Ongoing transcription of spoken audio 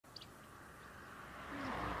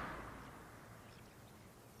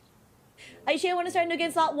Are you sure you want to start a new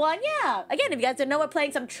game slot 1? Yeah. Again, if you guys don't know, we're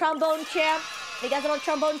playing some Trombone Champ. If you guys don't know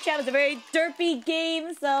Trombone Champ, it's a very derpy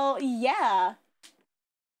game, so yeah.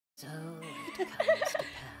 So it comes to pass.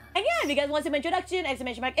 And yeah, if you guys want some introduction,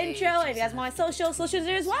 exclamation mark intro, and if you guys want my socials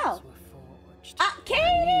there as well.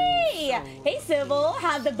 Katie! Hey, Sybil,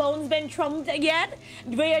 have the bones been trumped yet?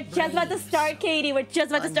 We're just about to start, Katie. We're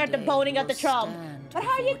just about to start the boning of the trump. But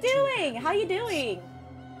how are you doing? How are you doing?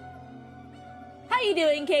 How are you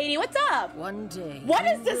doing, Katie? What's up? One day. What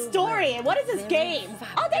is this story? What is this game?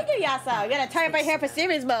 Oh, thank you, Yasa. You gotta tie up my hair for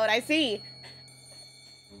series mode. I see.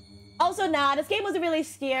 Also, nah, this game wasn't really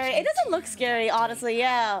scary. It doesn't look scary, honestly,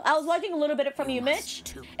 yeah. I was watching a little bit from you,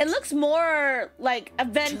 Mitch. It looks more like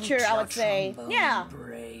adventure, I would say. Yeah.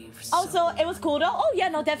 Also, it was cool, though. Oh, yeah,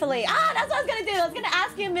 no, definitely. Ah, that's what I was gonna do. I was gonna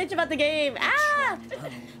ask you, Mitch, about the game. Ah!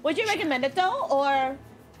 Would you recommend it, though, or...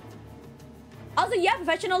 Also, yeah,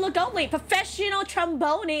 professional look only. Professional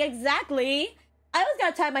tromboning, exactly. I always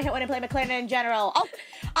gotta tie my hair when I play my clarinet in general. Oh,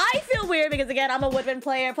 I feel weird because, again, I'm a woodwind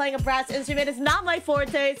player. Playing a brass instrument is not my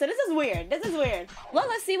forte, so this is weird. This is weird. Well,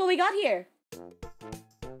 let's see what we got here.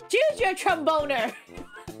 Choose your tromboner.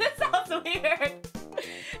 This sounds weird.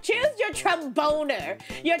 Choose your tromboner.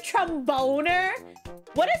 Your tromboner?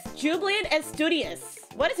 What is jubilant and studious?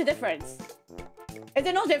 What is the difference? Is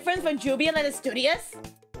there no difference from jubilant and studious?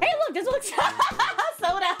 Hey, look, this looks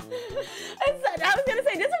soda. I was gonna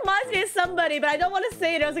say, this reminds me of somebody, but I don't want to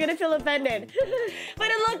say it or I was gonna feel offended. But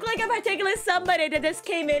it looked like a particular somebody that just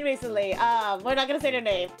came in recently. We're not gonna say their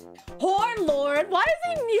name. Horn Lord? Why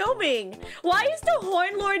is he neoming? Why is the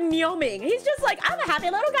Horn Lord neoming? He's just like, I'm a happy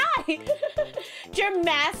little guy.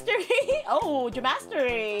 Germastery? Oh,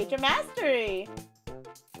 Germastery. Germastery.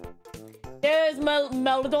 There's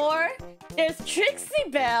Meldor. There's Trixie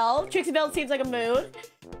Bell. Trixie Bell seems like a mood.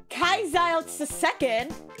 Kaizile II,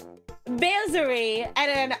 Bezary,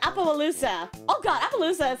 and then Appaloosa. Oh god,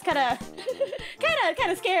 Appaloosa is kind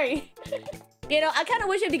of scary. You know, I kind of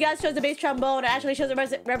wish if you guys chose the bass trombone, it actually shows a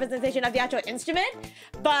representation of the actual instrument.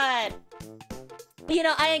 But you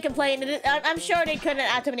know, I ain't complaining. I'm sure they couldn't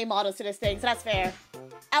add too many models to this thing, so that's fair.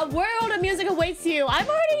 A world of music awaits you. I'm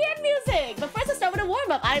already in music, but first let's start with a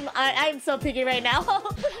warm up. I'm so picky right now.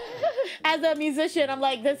 As a musician, I'm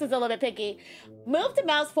like, this is a little bit picky. Move the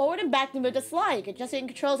mouse forward and back to move the slide. You can adjust the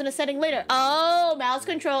controls in a setting later. Oh, mouse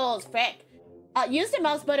controls, frick. Use the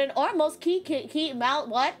mouse button or mouse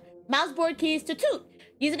mouse board keys to toot.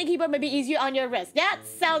 Using the keyboard may be easier on your wrist. That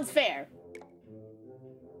sounds fair.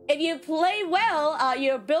 If you play well,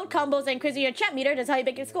 you build combos and increasing your champ meter. That's how you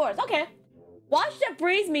make your scores. Okay. Watch the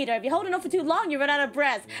breeze meter. If you hold it on for too long, you run out of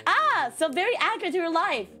breath. Ah, so very accurate to your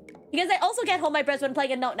life. Because I also can't hold my breath when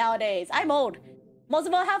playing a note nowadays. I'm old. Most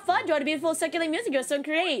of all, have fun. Enjoy the beautiful circulating music your son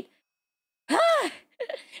create. If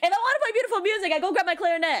I want to play beautiful music, I go grab my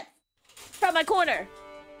clarinet from my corner.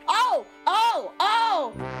 Oh, oh,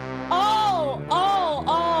 oh, oh, oh,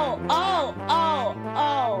 oh, oh, oh,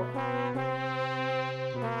 oh.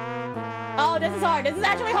 Oh, this is hard. This is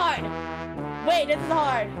actually hard. Wait, this is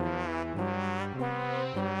hard.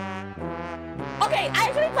 Okay, I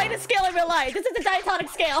actually played this scale in real life. This is the diatonic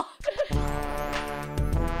scale.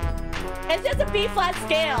 It's just a B-flat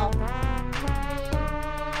scale.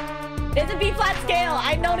 It's a B-flat scale.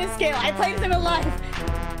 I know this scale. I played this in real life.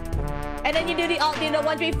 And then you do the alt, you know,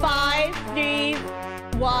 1, 3, 5, 3, 1.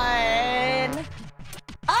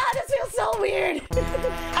 Ah, this feels so weird.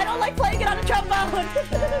 I don't like playing it on the trombone.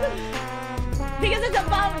 Because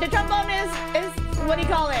the trombone is what do you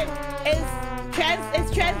call it?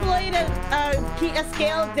 It's translated a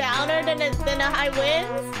scale downer than the high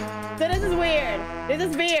winds. So this is weird. This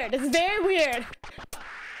is weird. This is very weird.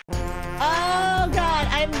 Oh god,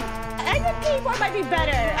 I think the keyboard might be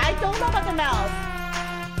better. I don't know about the mouse.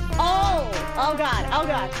 Oh god, oh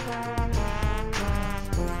god.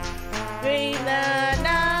 Na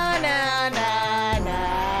na na na na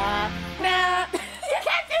na. You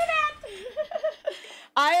can't do that.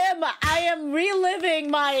 I am reliving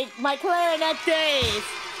my clarinet days.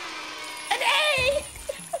 An A.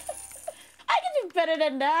 I can do better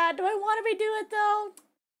than that. Do I want to redo it though?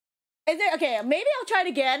 Is there okay? Maybe I'll try it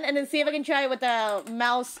again and then see if I can try it with the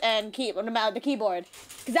mouse and the keyboard,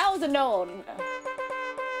 because that was a known.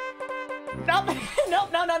 Nope,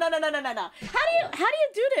 nope, no. How do you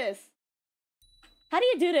do this? How do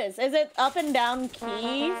you do this? Is it up and down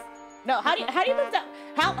keys? No. How do you move that?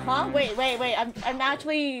 How? Huh? Wait. I'm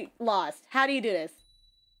actually lost. How do you do this?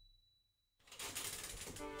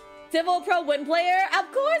 Civil Pro wind player? Of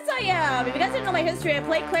course I am! If you guys didn't know my history, I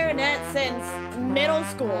played clarinet since middle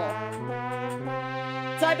school.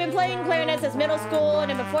 So I've been playing clarinet since middle school, and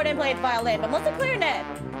then before then I played violin, but mostly clarinet.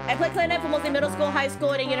 I played clarinet for mostly middle school, high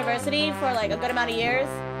school, and university for like a good amount of years.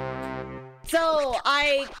 So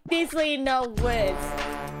I basically know woods.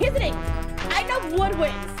 Here's the thing. I know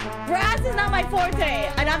woodwinds. Brass is not my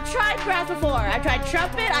forte, and I've tried brass before. I've tried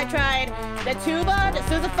trumpet, I tried the tuba, the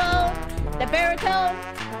sousaphone, the baritone.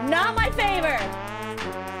 Not my favorite.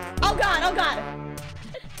 Oh god, oh god.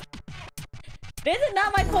 This is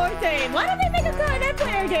not my forte. Why don't they make a clarinet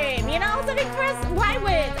player game? You know, something for us white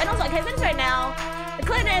winds. And also, can I say this right now? The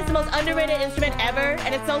clarinet is the most underrated instrument ever,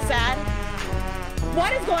 and it's so sad.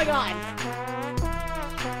 What is going on?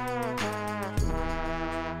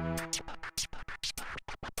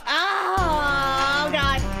 Oh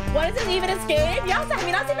god. What is this even a game? Y'all have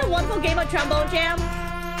you not seen the wonderful game of Trombone Champ?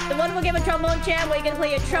 The wonderful game of Trombone Champ where you can play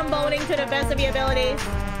your tromboning to the best of your abilities.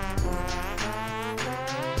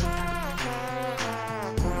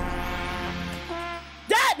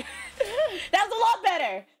 Done! That was a lot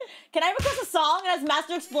better. Can I request a song that has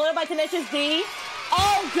Master Exploder by Tenacious D?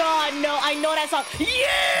 Oh god, no, I know that song.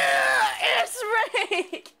 Yeah! It's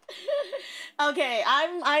right! Okay,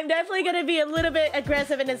 I'm definitely gonna be a little bit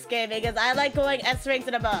aggressive in this game because I like going S ranks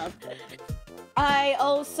and above. I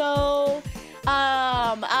also,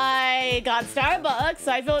 I got Starbucks,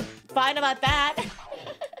 so I feel fine about that.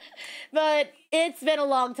 But it's been a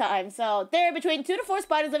long time, so there are between 2 to 4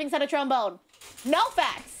 spiders living inside a trombone. No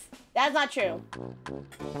facts. That's not true.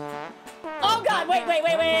 Oh god, wait. Wait.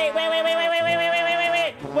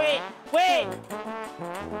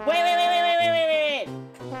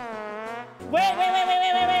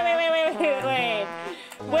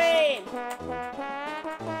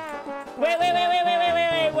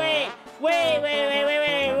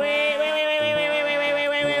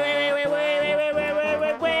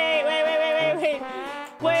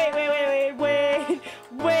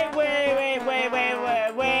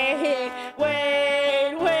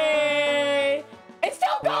 It's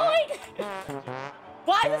still going!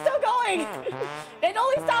 Why is it still going? It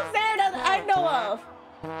only stops there that I know of.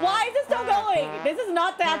 Why is it still going? This is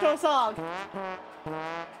not the actual song.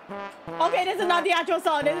 Okay, this is not the actual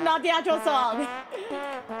song. This is not the actual song.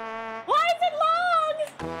 Why is it long?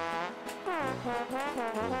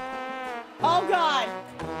 Oh god.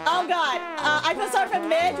 Oh god. I feel sorry for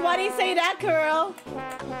Mitch. Why do you say that, girl?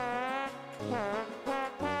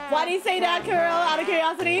 Why do you say that, girl? Out of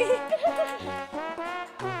curiosity.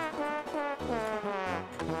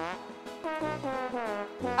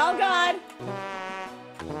 Oh god.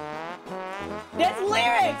 There's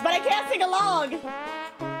lyrics, but I can't sing along.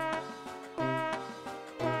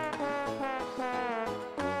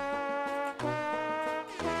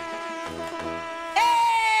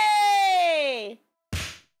 Hey!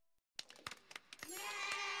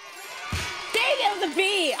 Dang, it was a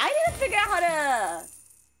B. I need to figure out how to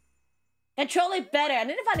control it better. I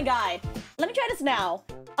need to find a guide. Let me try this now.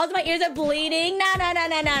 Oh, my ears are bleeding. Nah.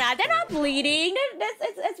 They're not bleeding.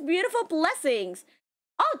 It's beautiful blessings.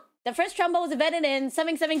 Oh, the first trombone was invented in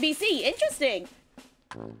 777 BC. Interesting.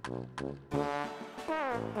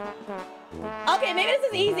 Okay, maybe this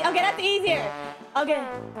is easy. Okay, that's easier. Okay.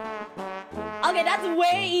 Okay, that's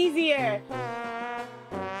way easier.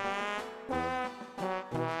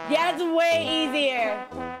 Yeah, that's way easier.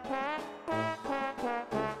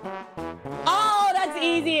 Oh, that's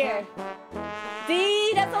easier.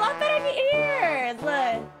 See, that's a lot better in the ears.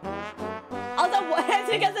 Look. Also, it's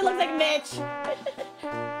because it looks like Mitch.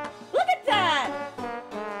 Look at that.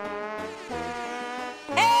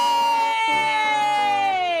 Hey!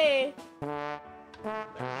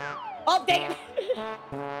 Oh, dang it.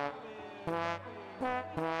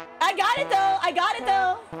 I got it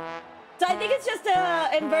though. So I think it's just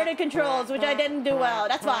inverted controls, which I didn't do well.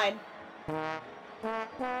 That's fine.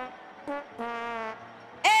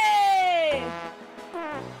 Hey!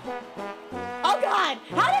 Oh god!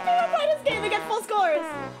 How did people play this game and get full scores?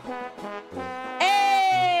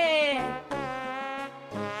 Hey!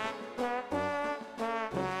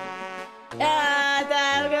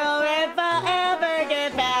 I'll go if I ever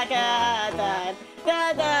get back.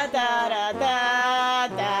 Da da da da da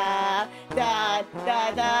da da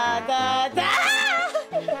da da da da.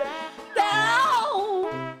 No!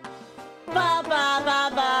 Ba ba ba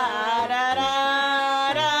ba da da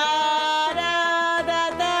da da da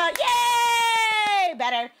da. Yay!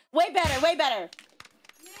 Better. Way better. Way better.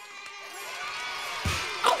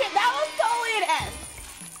 Okay, that was totally an S.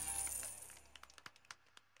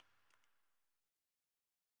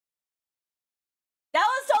 That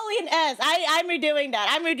was totally an S. I'm redoing that.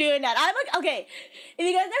 I'm like, okay. If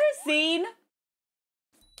you guys never seen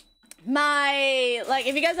like,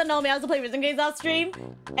 if you guys don't know me, I also play rhythm games off stream.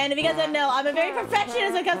 And if you guys don't know, I'm a very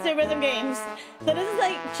perfectionist when it comes to rhythm games. So this is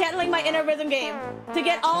like channeling my inner rhythm game to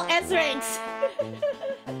get all S ranks.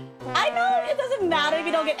 I know it doesn't matter if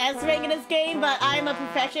you don't get S rank in this game, but I'm a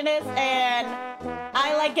perfectionist and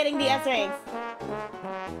I like getting the S ranks.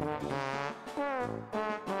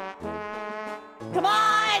 Come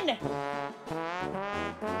on!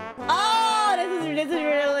 Oh, this is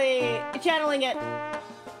really channeling it.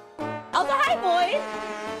 Also, hi, Void!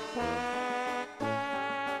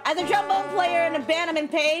 As a trombone player in a band, I'm in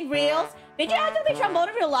pain. Reels. Did you actually play trombone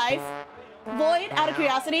in real life? Void, out of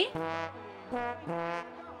curiosity?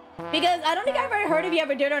 Because I don't think I've ever heard if you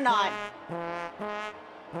ever did or not.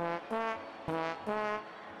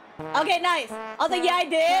 Okay, nice. I was like, yeah, I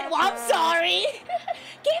did. Well, I'm sorry.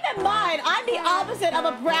 Keep in mind, I'm the opposite of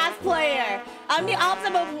a brass player. I'm the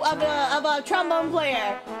opposite of a trombone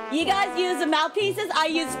player. You guys use the mouthpieces. I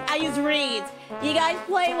use reeds. You guys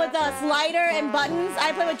play with a slider and buttons.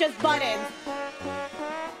 I play with just buttons.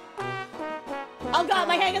 Oh god,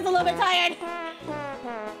 my hand is a little bit tired.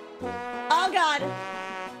 Oh god.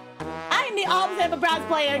 I am the opposite of a brass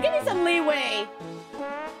player. Give me some leeway.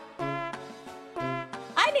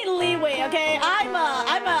 I need leeway, okay? I'm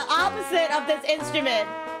a opposite of this instrument.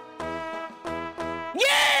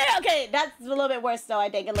 Yeah! Okay, that's a little bit worse though, I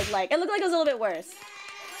think it looked like. It looked like it was a little bit worse.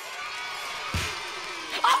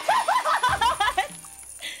 Oh god!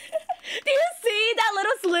 Do you see that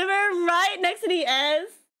little sliver right next to the S?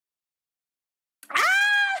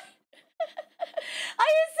 Ah! Are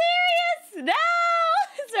you serious? No!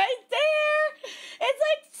 It's right there! It's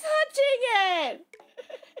like touching it!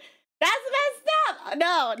 That's messed up!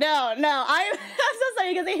 No. I'm so sorry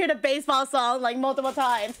you guys didn't hear the baseball song like multiple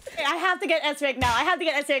times. I have to get S rank now. I have to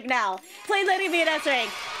get S rank now. Please let me be an S rank.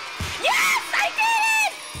 Yes! I did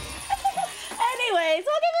it! Anyways,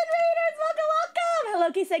 welcome in, Raiders! Welcome! Hello,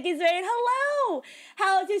 Kiseki's Raid. Hello!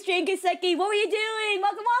 How's your stream, Kiseki? What were you doing?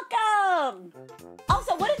 Welcome!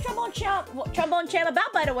 Also, what is Trombone Champ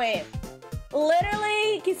about, by the way?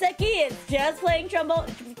 Literally, Kiseki is just playing Trombone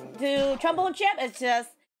Champ. It's just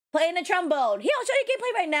playing the trombone. Here, I'll show you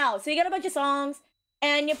gameplay right now. So you got a bunch of songs,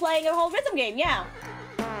 and you're playing a whole rhythm game, yeah.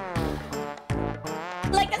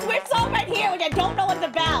 Like this weird song right here, which I don't know what it's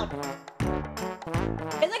about.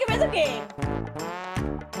 It's like a rhythm game.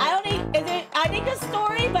 I think the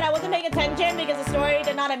story, but I wasn't paying attention because the story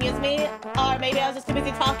did not amuse me. Or maybe I was just too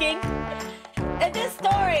busy talking. In this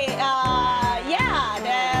story,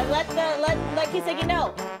 let Kiseki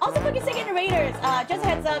know. Also for Kiseki and the Raiders, just a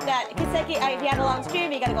heads up that Kiseki, if you had a long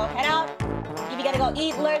stream, you gotta go head out. If you gotta go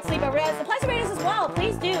eat, learn, sleep, or rest, applies to Raiders as well.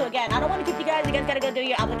 Please do. Again, I don't want to keep you guys gotta go do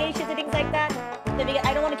your obligations and things like that. So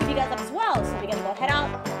I don't want to keep you guys up as well. So if you gotta go head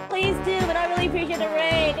out, please do. And I really appreciate the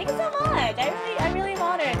raid. Thank you so much. I really am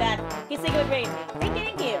honored that Kiseki would raid me.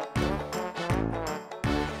 Thank you.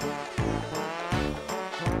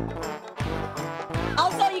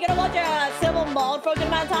 Also, you gotta watch 𝘊𝘭𝘢𝘳𝘆 for a good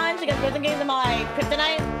amount of times because rhythm games are my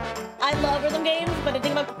kryptonite. I love rhythm games, but the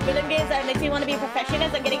thing about rhythm games that makes me want to be a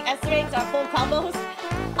perfectionist and getting S ranks or full combos.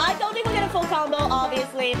 I don't think we'll get a full combo,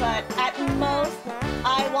 obviously, but at most,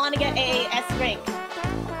 I want to get a S rank.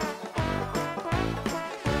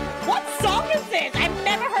 What song is this? I've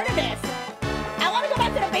never heard of this. I want to go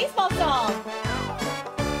back to the baseball song.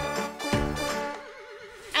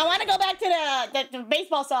 I want to go back to the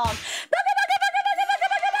baseball song.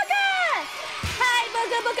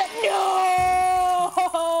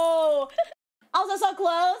 No! Also so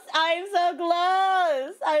close. I'm so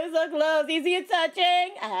close. I'm so close. Easy and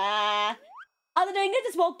touching. Other than I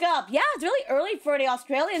just woke up. Yeah, it's really early for the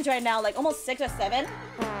Australians right now. Like almost 6 or 7.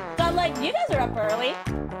 So I'm like, you guys are up early.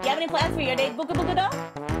 You have any plans for your day, Buka?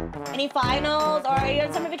 Any finals? Or are you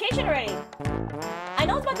on summer vacation already? I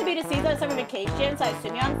know it's about to be the season of summer vacation, so I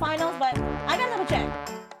assume you're on finals, but I gotta double check.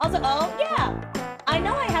 Also, oh, yeah. I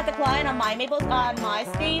know I had the client on my Maples on my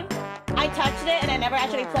Steam. I touched it and I never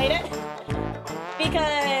actually played it.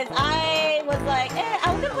 Because I was like,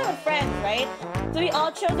 I was gonna play with friends, right? So we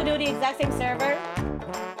all chose to do the exact same server.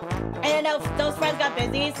 And those friends got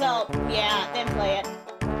busy, so yeah, didn't play it.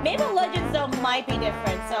 Maybe Legends though might be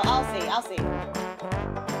different, so I'll see.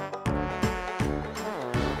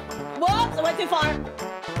 Whoops, I went too far.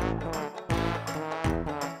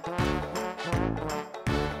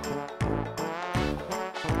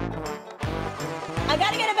 I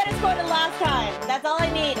gotta get a better score than last time. That's all I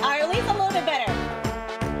need. Or at least a little bit better.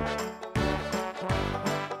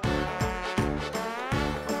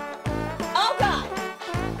 Oh god!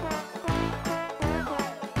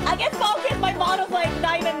 I get focused. My model's like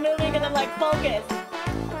not even moving because I'm like focused.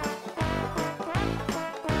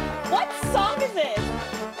 What song is this?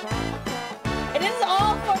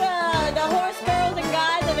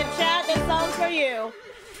 for you.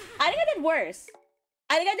 I think I did worse.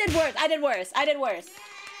 I think I did worse. I did worse. I did worse.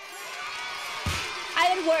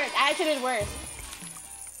 I did worse. I actually did worse.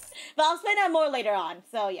 But I'll explain that more later on.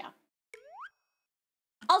 So, yeah.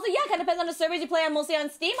 Also, yeah, kind of depends on the servers you play on, mostly on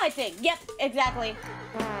Steam, I think. Yep, exactly.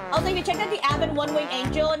 Also, if you check out the app and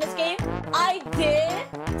𝘊𝘭𝘢𝘳𝘃 in this game, I did.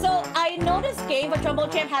 So, I know this game for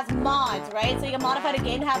Trombone Champ has mods, right? So you can modify the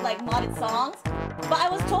game to have, like, modded songs. But I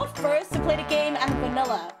was told first to play the game on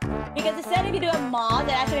vanilla. Because it said if you do a mod,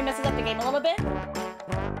 it actually messes up the game a little bit.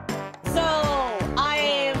 So,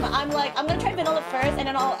 I'm like, I'm gonna try vanilla first, and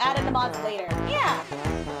then I'll add in the mods later. Yeah.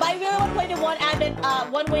 But I really want to play the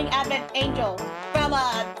𝘊𝘭𝘢𝘳𝘃 from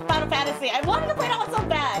Final Fantasy. I wanted to play that one so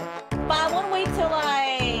bad. But I want to wait till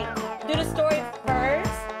I do the story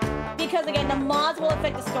first. Because again, the mods will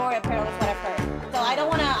affect the story, apparently, is what I've heard. So I don't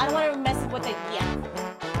wanna mess with it yet.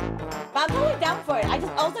 But I'm totally down for it. I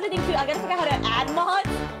just also think too, I gotta figure out how to add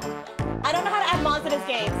mods. I don't know how to add mods to this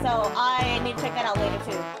game, so I need to check that out later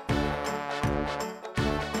too.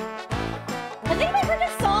 Has anybody heard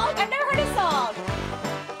this song? I've never heard this song.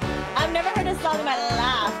 I've never heard this song in my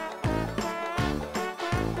life.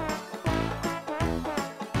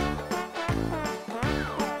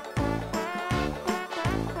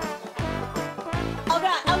 Oh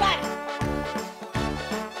god, oh god.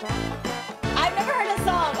 I've never heard this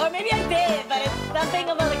song, or maybe I did, but it's something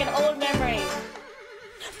about like an old memory.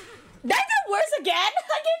 Did I do worse again?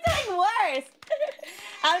 I keep doing worse.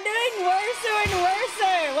 I'm doing worser and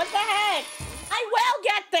worser. What the heck? I will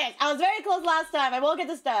get this. I was very close last time. I will get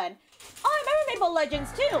this done. Oh, I remember Maple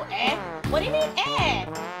Legends too. Eh? What do you mean, eh?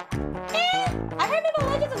 Eh? I heard Maple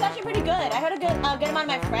Legends is actually pretty good. I heard a good amount of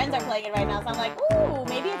my friends are playing it right now, so I'm like, ooh,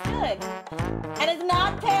 maybe it's good. And it's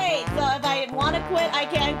not paid, so if I want to quit, I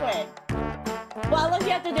can quit. Well, unless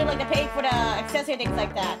you have to do like the pay for the accessory things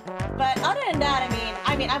like that. But other than that,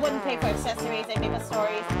 I mean, I wouldn't pay for accessories and make up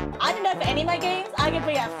stories. I did that for any of my games. I can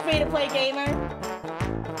be a free-to-play gamer.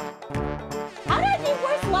 How did I do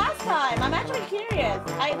worse last time? I'm actually curious.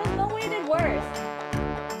 There's no way I did worse.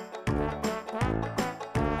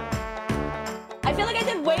 I feel like I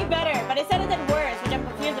did way better, but it said I did worse, which I'm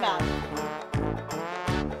confused about.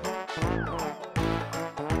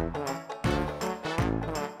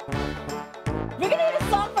 We're gonna need a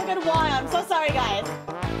song for a good while. I'm so sorry, guys.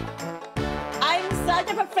 I'm such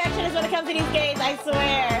a perfectionist when it comes to these games, I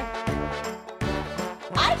swear.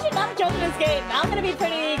 I should not have chosen this game. Now I'm gonna be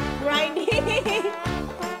pretty grindy.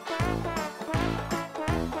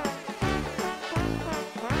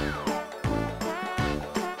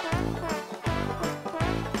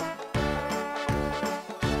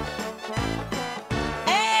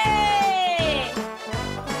 Hey!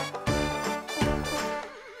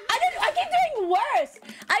 I keep doing worse.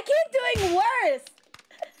 I keep doing worse.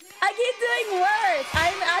 I keep doing worse.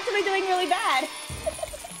 I'm actually doing really bad.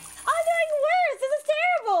 I'm doing worse. This is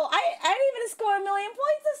terrible. I didn't even score 1,000,000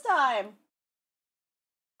 points this time.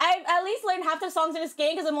 I at least learned half the songs in this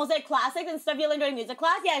game because they're mostly classics and stuff you learn during music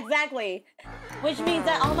class. Yeah, exactly. Which means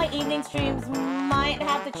that all my evening streams might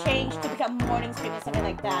have to change to become morning streams or something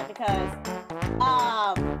like that because,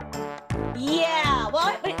 yeah.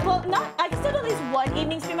 Well, not. I can still do at least one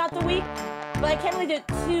evening stream out the week, but I can't really do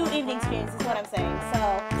 2 evening streams. Is what I'm saying.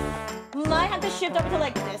 So might have to shift over to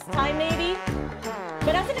like this time maybe.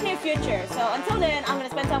 But that's in the near future, so until then, I'm gonna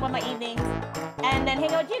spend time with my evenings and then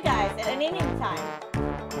hang out with you guys at an evening time.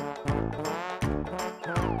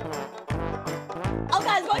 Oh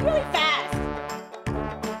god, it's going really fast!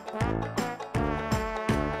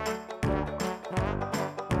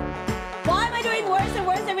 Why am I doing worse and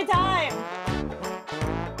worse every time?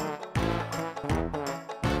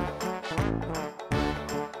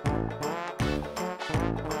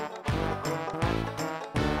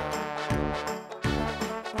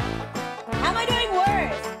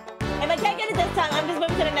 I'm just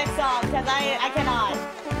moving to the next song because I cannot.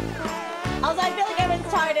 Also, I feel like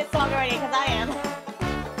everyone's tired of this song already because I am.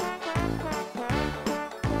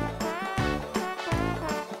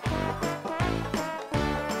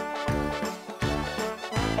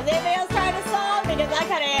 Is anybody else tired of this song? Because I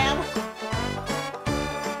kind of am.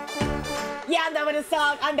 Yeah, I'm done with this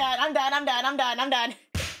song. I'm done.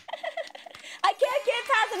 I can't get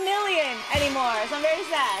past 1,000,000 anymore, so I'm very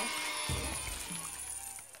sad.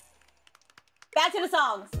 Back to the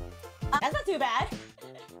songs. That's not too bad.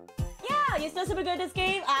 Yeah, you're still super good at this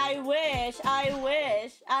game? I wish.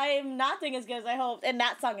 I'm not doing as good as I hoped, in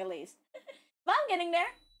that song at least. But I'm getting there.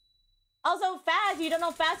 Also, Faz, you don't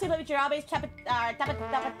know Faz, you play with your what?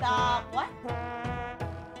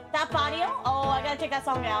 Tapadio? Oh, I gotta check that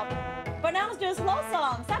song out. But now let's do a slow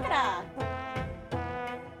song, Sakura.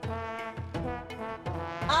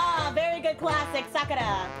 Ah, very good classic,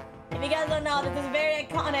 Sakura. If you guys don't know, this is a very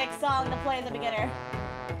iconic song to play as a beginner.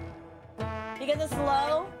 Because it's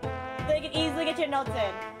slow, so you can easily get your notes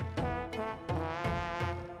in.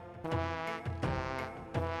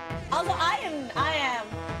 Also, I am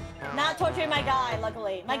not torturing my guy,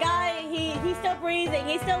 luckily. My guy, he's still breathing,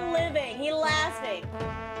 he's still living, he's lasting.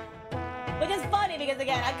 Which is funny because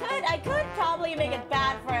again, I could probably make it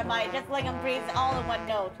bad for him by just letting him breathe all in one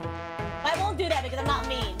note. But I won't do that because I'm not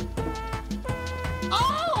mean.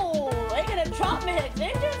 Oh! Look at a drop mix,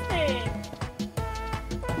 interesting!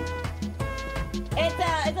 It's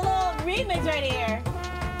a little remix right here.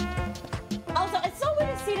 Also, it's so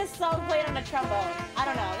weird to see this song played on the trombone. I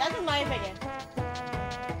don't know, that's just my opinion.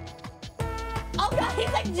 Oh god,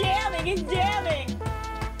 he's like jamming, he's jamming!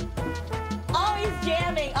 Oh, he's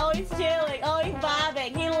jamming, oh, he's chilling, oh, he's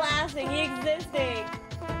vibing, he's laughing, he's existing.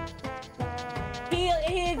 He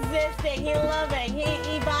existing, he loving,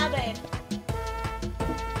 he vibing.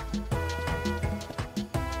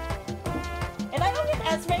 If I don't get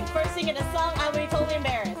S rank first singing this song, I would be totally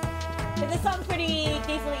embarrassed. Because this song's pretty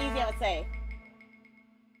decently easy, I would say.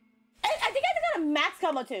 I think I got a max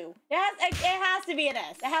combo too. It has to be an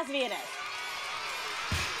S. It has to be an S.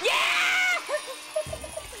 Yeah!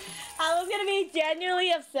 I was gonna be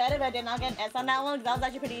genuinely upset if I did not get an S on that one, because that was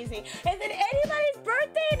actually pretty easy. Is it anybody's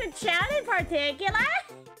birthday in the chat in particular?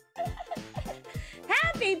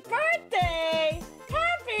 Happy birthday!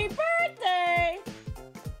 Happy birthday!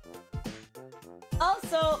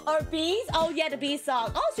 Also, or bees? Oh yeah, the bee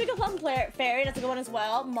song. Oh, Sugar Plum Fairy, that's a good one as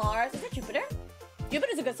well. Mars, is that Jupiter?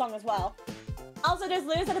 Jupiter's a good song as well. Also, there's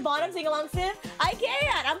lyrics at the bottom, sing along Civ. I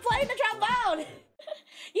can't! I'm playing the trombone!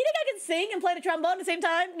 You think I can sing and play the trombone at the same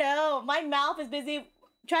time? No, my mouth is busy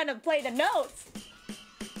trying to play the notes.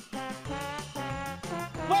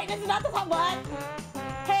 Wait, this is not the song, what?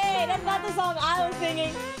 Hey, that's not the song I was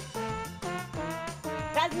singing.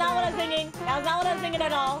 That's not what I was singing. That was not what I was singing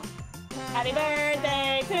at all. Happy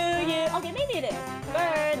birthday to you. Okay, maybe it is.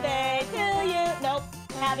 Birthday to you. Nope.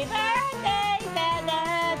 Happy birthday, da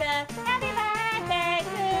da da. Happy birthday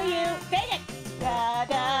to you. Sing it. Da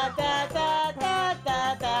da da da da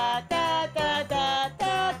da da da da da da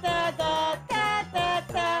da da da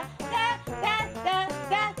da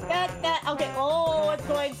da da da. Okay. Oh, it's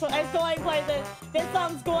going places. This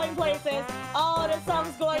song's going places. Oh, this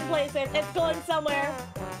song's going places. It's going somewhere.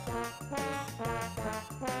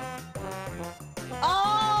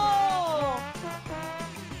 Oh!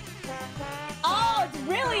 Oh, it's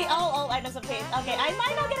really... Oh, I know some pace. Okay, I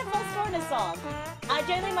might not get a full score in this song. I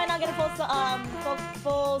generally might not get a full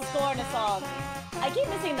score in this song. I keep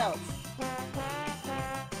missing notes.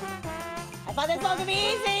 I thought this song would be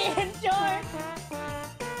easy and short.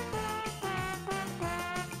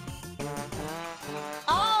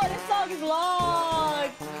 Oh, this song is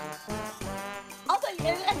long. Also, maybe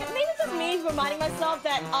it's just me reminding myself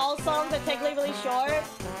that all songs are technically really short,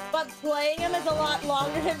 but playing them is a lot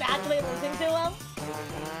longer than actually listening to them.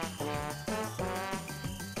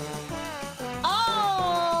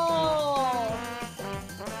 Oh!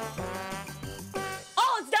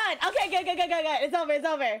 Oh, it's done! Okay, good. It's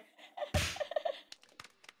over.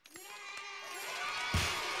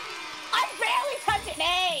 I barely touched an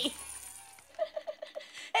A!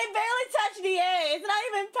 It barely touched the A. It's not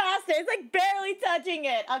even past it. It's like barely touching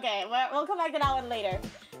it. Okay, we'll come back to that one later.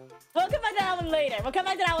 We'll come back to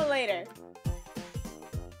that one later.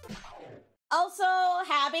 Also,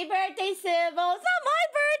 happy birthday, Sybil. It's not my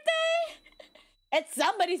birthday. It's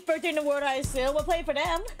somebody's birthday in the world, I assume. We'll play for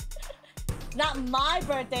them. Not my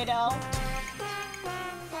birthday, though.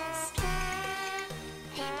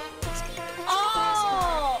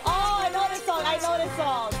 Oh, I know this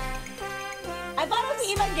song. I thought it was the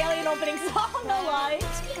Evangelion opening song, no lie.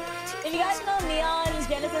 If you guys know Neon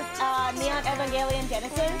Evangelion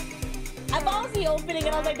Genesis, I thought it was the opening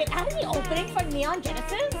and I was like, they added the opening for Neon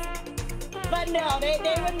Genesis? But no, they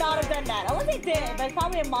would not have done that. Unless they did, but it's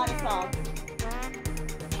probably a modern song.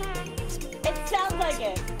 It sounds like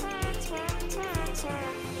it.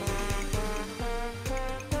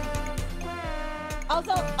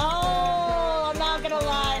 Also, oh, I'm not gonna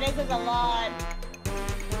lie, this is a lot.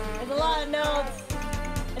 There's a lot of notes.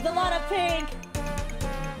 There's a lot of pink.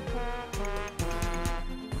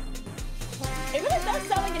 It really does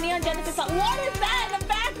sound like a Neon Genesis song. What is that in the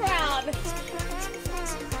background?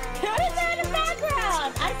 What is that in the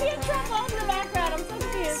background? I see a trombone in the background. I'm so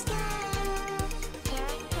confused.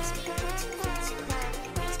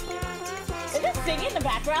 Is this singing in the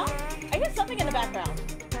background? I hear something in the background.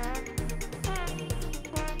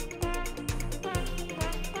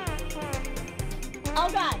 Oh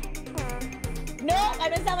god. Nope, I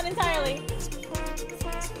missed that one entirely.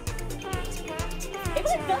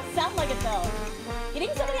 it does sound like it though. You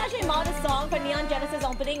think somebody actually modded a song for Neon Genesis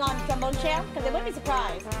opening on Trombone Champ? Because they wouldn't be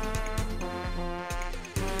surprised.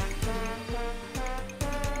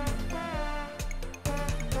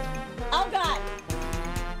 Oh god.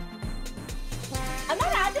 I'm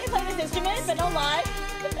not actually playing this instrument, but don't lie.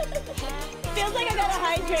 Feels like I gotta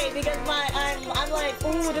hydrate because I'm like,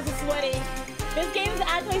 ooh, this is sweaty. This game is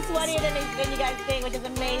actually sweatier than you guys think, which is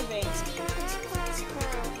amazing.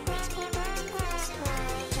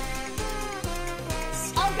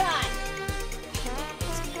 Oh god.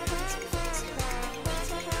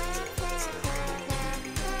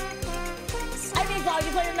 I mean, as long as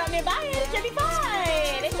you play it not nearby, it should be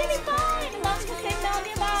fine. It should be fine as long as you stay not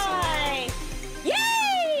nearby.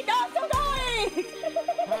 Yay! No, I'm still going.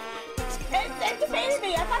 It's debating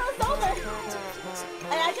me. I thought it was over.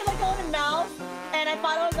 I actually like holding the mouse, and I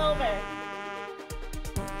thought it was over.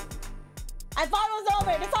 I thought it was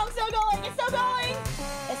over. The song's still going. It's still going.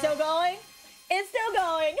 It's still going. It's still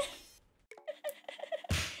going.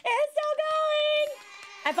 It's still going.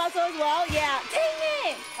 I thought so as well. Yeah. Dang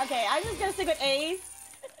it. Okay, I'm just gonna stick with A's.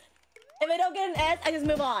 If I don't get an S, I just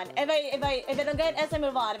move on. If I don't get an S, I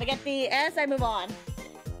move on. If I get the S, I move on.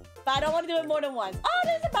 But I don't want to do it more than once. Oh,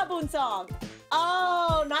 there's a baboon song.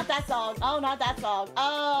 Oh, not that song. Oh, not that song.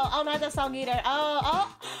 Oh, not that song either.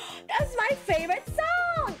 Oh, that's my favorite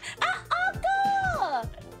song. Uncle!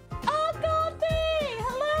 Uncle D!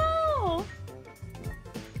 Hello!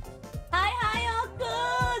 Hi,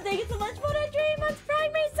 Uncle! Thank you so much for the 3 months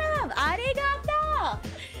Prime resub. Arigato!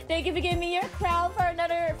 Thank you for giving me your crown for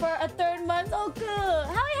a third month. Oh, good.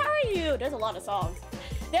 Hi, how are you? There's a lot of songs.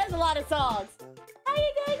 There's a lot of songs. How are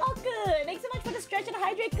you doing? Oh, good. Thanks so much for the stretch and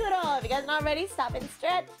hydrate kudo. If you guys are not ready, stop and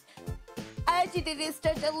stretch. I actually did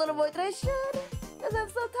stretch a little more than I should because I'm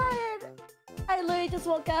so tired. I literally just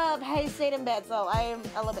woke up. I stayed in bed, so I am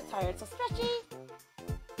a little bit tired. So stretchy.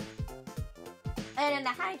 And then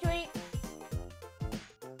the hydrate.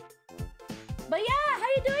 But yeah, how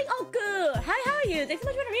you doing? Oh, good. Hi, how are you? Thanks so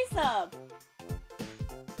much for the resub.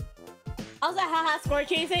 Also, haha, score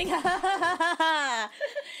chasing.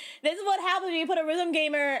 This is what happens when you put a rhythm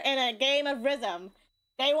gamer in a game of rhythm.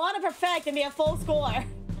 They want to perfect and be a full score.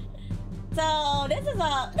 So that's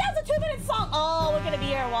a 2-minute song. Oh, we're gonna be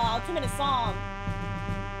here a while. 2-minute song.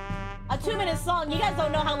 A 2-minute song. You guys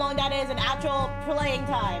don't know how long that is in actual playing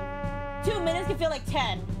time. 2 minutes can feel like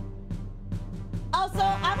 10. Also,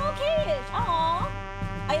 I'm okay-ish. Aww.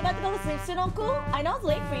 Are you about to go to sleep soon, Uncle? I know it's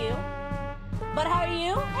late for you. But how are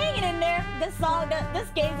you? Hanging in there. This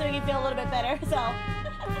game's making you feel a little bit better, so.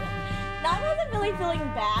 No, I wasn't really feeling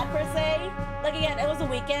bad, per se. Like, again, it was a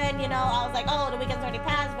weekend, you know. I was like, oh, the weekend's already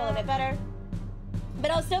passed, feel a little bit better.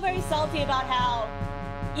 But I was still very salty about how,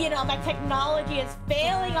 you know, my technology is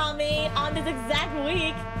failing on me on this exact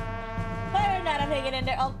week. But other than that, I'm hanging in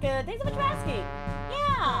there. Oh, good. Thanks so much for asking.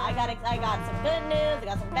 Yeah, I got some good news. I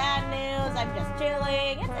got some bad news. I'm just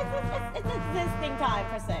chilling. It's existing time,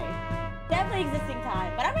 per se. Definitely existing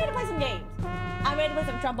time. But I'm ready to play some games. I'm ready to play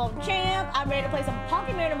some Trombone Champ. I'm ready to play some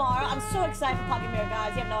𝘭𝘭𝘢 tomorrow. I'm so excited for 𝘭𝘭𝘢,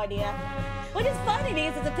 guys. You have no idea. Which is funny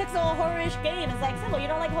because it's a pixel horror-ish game. It's like, simple, you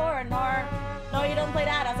don't like horror, nor you don't play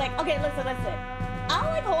that. I was like, okay, listen. I don't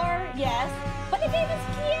like horror, yes, but the game is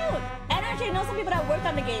cute. And actually, I know some people that worked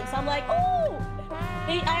on the game, so I'm like, ooh.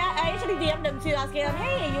 I actually DM'd them too, asking them,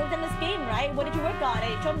 hey, you worked on this game, right? What did you work on?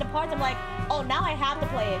 And he showed them the parts. I'm like, oh, now I have to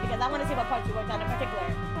play it because I want to see what parts you worked on in particular.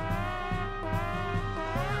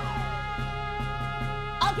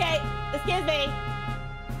 Okay, excuse me.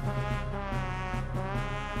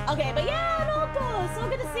 Okay, but yeah, Loco, so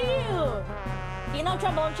good to see you. You know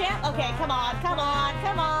Trombone Champ? Okay, come on.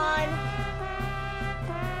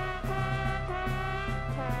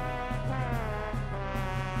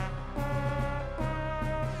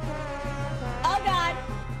 Oh God.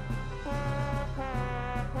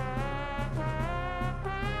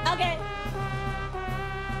 Okay.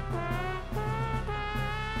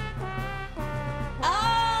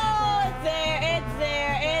 Oh, it's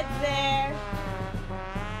there.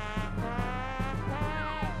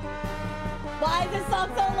 Why is this song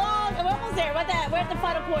so long? We're almost there. We're at the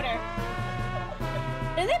final quarter.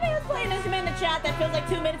 Does anybody else play an instrument in the chat that feels like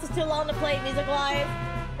 2 minutes is too long to play music-wise?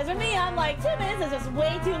 Because for me, I'm like, 2 minutes is just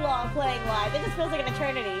way too long playing live. It just feels like an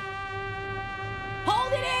eternity.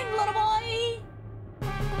 Hold it in, little boy!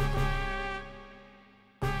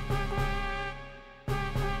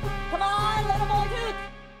 Come on, little boy, dude!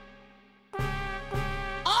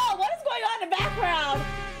 Oh, what is going on in the background?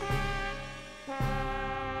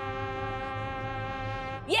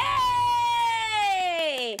 Yay!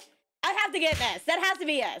 I have to get an S. That has to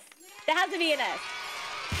be S. That has to be an S.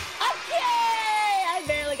 Okay! I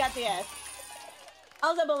barely got the S.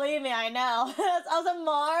 Also, believe me, I know. Also,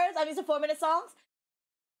 Mars. I'm used to 4-minute songs.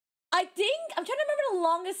 I think I'm trying to remember the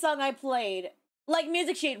longest song I played, like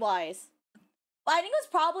music sheet wise. I think it was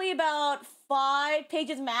probably about 5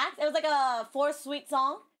 pages max. It was like a 4-sweet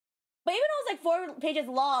song. But even though it was like 4 pages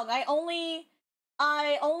long, I only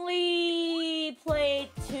played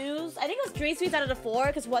 2. I think it was 3 suites out of the 4,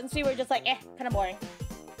 because 1 suite were just like, kind of boring.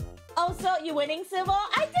 Oh, so you winning, Civil?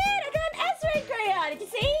 I did! I got an S rank, Greya! Did you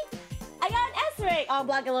see? I got an S rank! Oh, I'm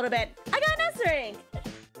blocking a little bit. I got an S rank!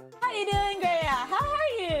 How you doing, Greya? How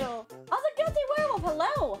are you? Also, Guilty Werewolf,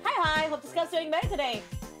 hello! Hi, hope the Scuff's doing better today.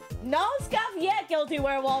 No scuff yet, Guilty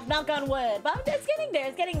Werewolf, knock on wood. But it's getting there,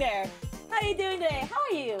 it's getting there. How are you doing today? How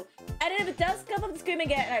are you? And if it does scuff up the screen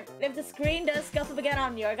again, if the screen does scuff up again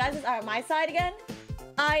on your guys' or my side again,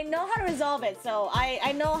 I know how to resolve it, so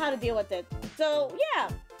I know how to deal with it. So, yeah.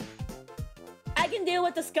 I can deal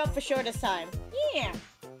with the scuff for sure this time. Yeah.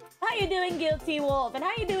 How you doing, Guilty Wolf? And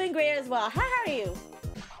how you doing, Greya, as well? How are you?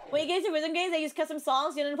 When you get to rhythm games, they use custom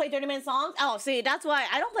songs. You didn't play 30-minute songs? Oh, see, that's why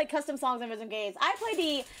I don't play custom songs in rhythm games. I play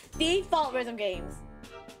the default rhythm games.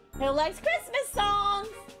 Who likes Christmas songs?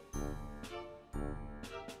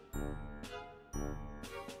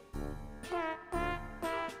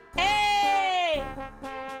 Hey!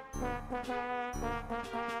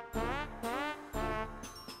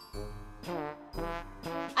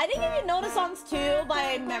 I think if you know the songs too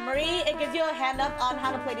by memory, it gives you a hand up on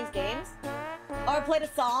how to play these games. Or play the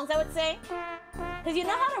songs, I would say. Because you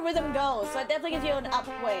know how the rhythm goes, so it definitely gives you an up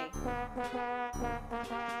way.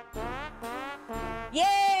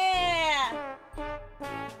 Yeah!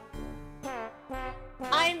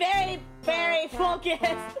 I'm very, very focused.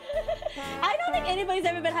 I don't think anybody's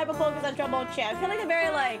ever been hyper-focused on Trombone Champ. I feel like they're very,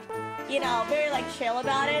 like, you know, very, like, chill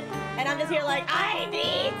about it. And I'm just here like, I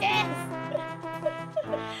need this!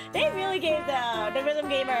 They really gave the rhythm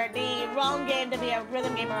gamer the wrong game to be a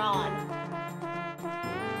rhythm gamer on.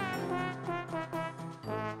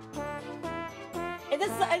 Is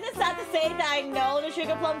it sad to say that I know the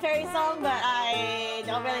Sugar Plum Fairy song, but I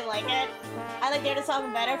don't really like it? I like the other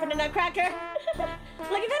song better for the Nutcracker.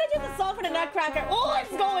 Like, if I had to do the song for the Nutcracker, oh, what's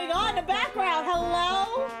going on in the background?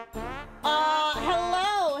 Hello?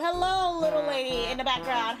 Hello, little lady in the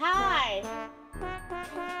background. Hi.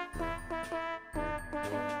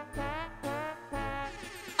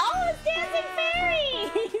 Oh, it's Dancing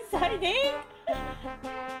Fairies! I think.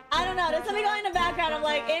 I don't know. There's something going in the background. I'm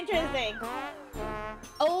like, interesting.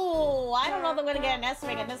 Oh, I don't know if I'm gonna get an S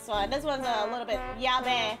ring in this one. This one's a little bit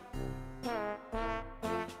yabe.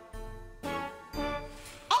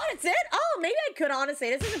 Oh, that's it? Oh, maybe I could, honestly.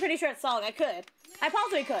 This is a pretty short song. I could. I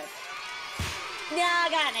possibly could. Yeah, I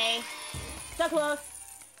got an A. So close.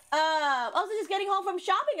 Also just getting home from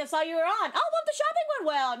shopping. I saw you were on. Oh, well, the shopping went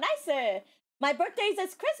well. Nice. My birthday's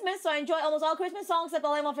this Christmas, so I enjoy almost all Christmas songs except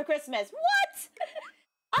All I Want for Christmas. What?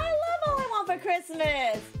 I love All I Want for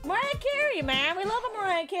Christmas. Mariah Carey, man. We love a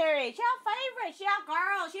Mariah Carey. She's our favorite. She's our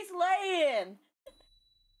girl. She's slaying.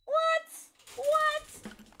 What?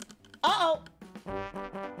 Uh-oh.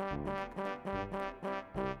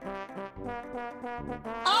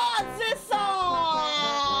 Oh, it's this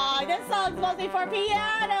song! This song's mostly for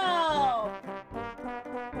piano!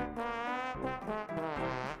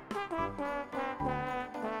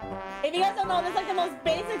 If you guys don't know, this is like the most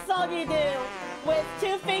basic song you do with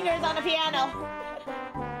 2 fingers on the piano.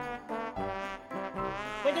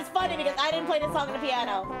 Which is funny because I didn't play this song on the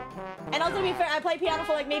piano. And also to be fair, I played piano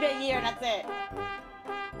for like maybe a year and that's it.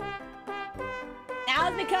 Now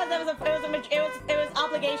it's because it was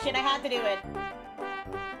obligation. I had to do it.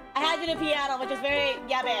 I had to do piano, which is very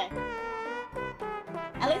yabe.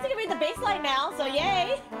 At least I can read the bass line now, so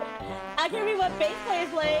yay! I can read what bass players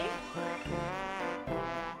play.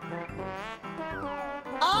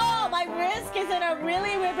 Oh, my wrist is in a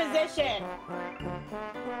really weird position.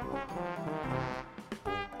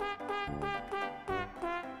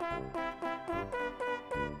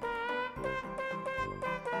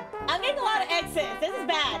 I'm getting a lot of exits. This is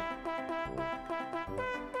bad.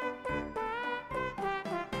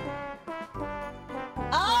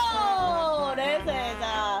 Oh, this is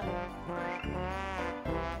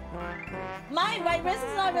my wrist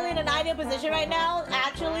is not really in an ideal position right now.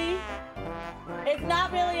 Actually, it's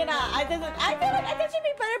not really in a. I feel like I think should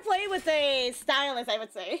be better played with a stylus. I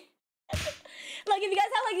would say. Like if you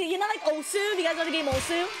guys have like like Osu. If you guys know the game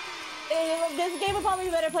Osu, this game would probably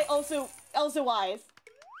be better play Osu wise.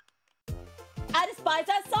 I despise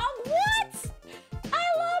that song. What? I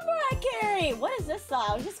love Mariah Carey. What is this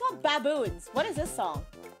song? It's just called Baboons. What is this song?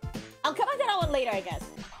 I'll come back to that one later, I guess.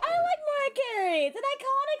 I like Mariah Carey. It's an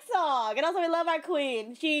iconic song. And also, we love our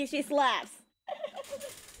queen. She slaps.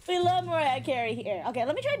 We love Mariah Carey here. Okay,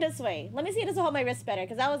 let me try it this way. Let me see if this will hold my wrist better,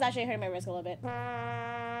 because that was actually hurting my wrist a little bit.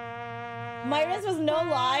 My wrist was no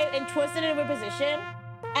lie and twisted into a position,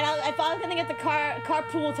 and I thought I was gonna get the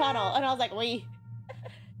carpool tunnel, and I was like, wait.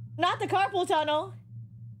 Not the carpool tunnel.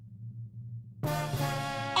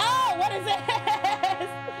 Oh, what is this?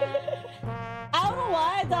 I don't know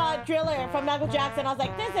why I thought Thriller from Michael Jackson. I was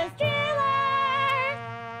like, this is Thriller!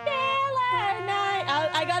 Thriller night!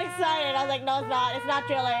 I got excited. I was like, no, it's not. It's not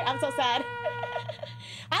Thriller. I'm so sad.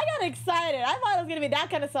 I got excited. I thought it was gonna be that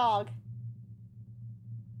kind of song.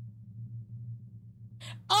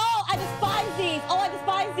 Oh, I despise these. Oh, I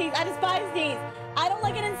despise these. I despise these. I don't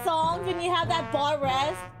like it in songs when you have that bar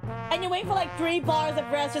rest and you wait for like 3 bars of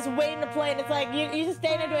rest just waiting to play, and it's like you just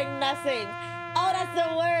stay there doing nothing. Oh, that's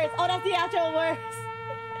the worst. Oh, that's the actual worst.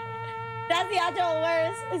 That's the actual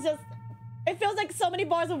worst. It's just, it feels like so many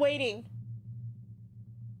bars of waiting.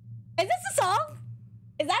 Is this the song?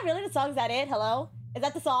 Is that really the song? Is that it? Hello? Is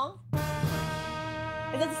that the song? Is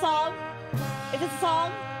that the song? Is this the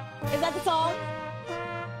song? Is that the song?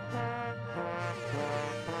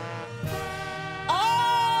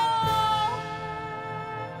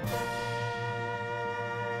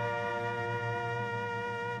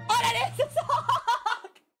 That is the song!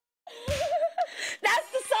 That's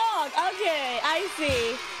the song! Okay, I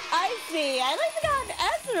see. I see. I like to got an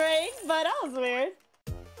S ring, but that was weird.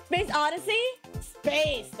 Space Odyssey?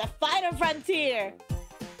 Space, the final frontier.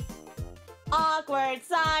 Awkward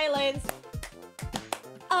silence.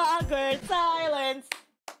 Awkward silence.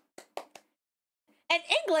 In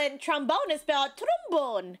England, trombone is spelled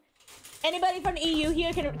trombone. Anybody from the EU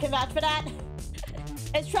here can vouch for that?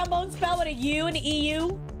 Is trombone spelled with a U in the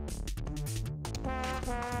EU?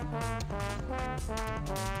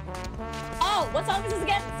 Oh, what song is this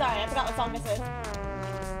again? Sorry, I forgot what song this is.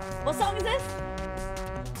 What song is this?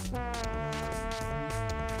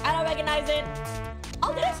 I don't recognize it.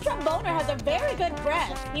 Oh, this tromboner has a very good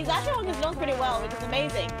breath. He's actually holding his notes pretty well, which is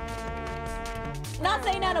amazing. Not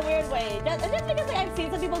saying that in a weird way. Just because like, I've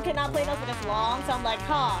seen some people cannot play notes for this long, so I'm like,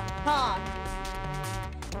 huh.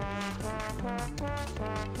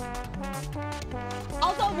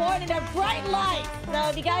 Also warning, they're bright lights. So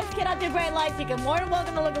if you guys cannot do bright lights, you can more than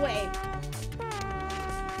welcome to look away.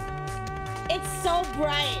 It's so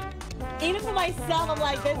bright. Even for myself, I'm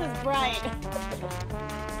like, this is bright.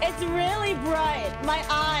 It's really bright. My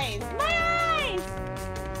eyes. My eyes!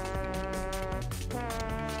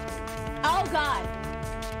 Oh, God.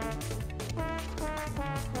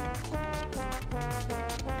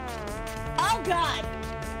 Oh, God.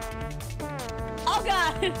 Oh,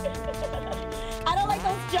 God. I don't like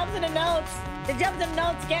those jumps in the notes. The jumps in the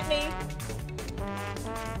notes get me.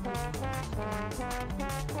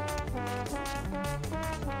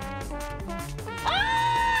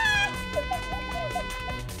 Ah!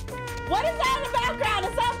 What is that in the background?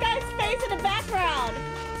 It's some guy's face in the background.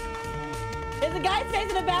 There's a guy's face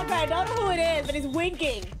in the background. I don't know who it is, but he's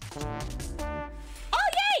winking. Oh,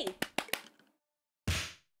 yay!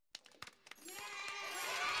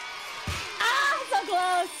 Ah, so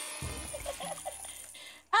close.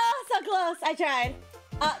 Oh, so close. I tried.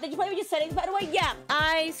 Did you play with your settings, by the way? Yeah,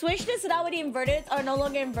 I switched it so that way the inverted are no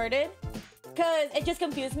longer inverted. Because it just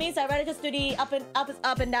confused me, so I'd rather just do the up is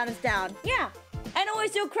up and down is down. Yeah. And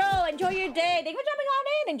always do Crow. Enjoy your day. Thank you for jumping on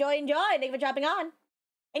in. Enjoy. Thank you for jumping on.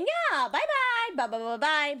 And yeah, bye-bye.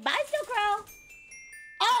 Bye-bye. Bye, Still Crow.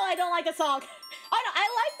 Oh, I don't like the song. Oh, no, I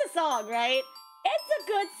like the song, right? It's a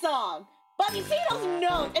good song. But you see those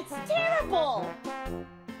notes? It's terrible.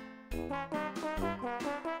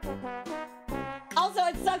 Also,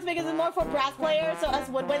 it sucks because it's more for brass players, so us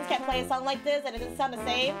woodwinds can't play a song like this, and it doesn't sound the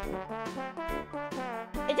same.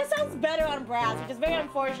 It just sounds better on brass, which is very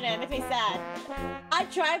unfortunate. It makes me sad. I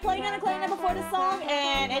tried playing on a clarinet before this song,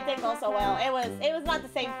 and it didn't go so well. It was not the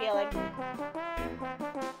same feeling.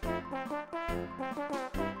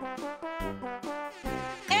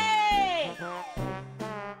 Hey!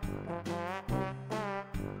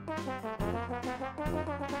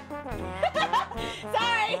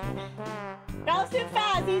 Sorry! That was too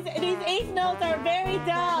fast. These 8th notes are very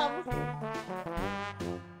dumb.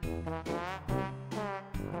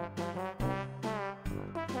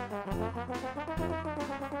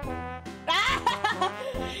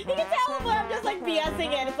 You can tell when I'm just like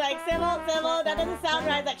BSing it. It's like civil, that doesn't sound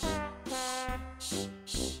right. It's like shh.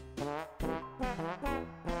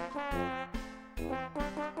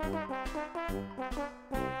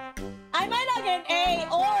 I might not get an A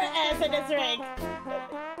or an S in this ring.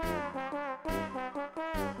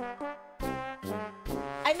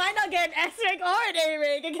 I might not get an S ring or an A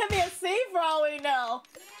ring. It could be a C for all we know.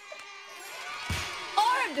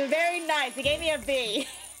 Or very nice. It gave me a B.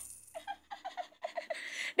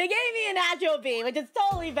 They gave me a natural B, which is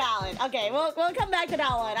totally valid. Okay, we'll come back to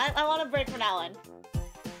that one. I want to break from that one.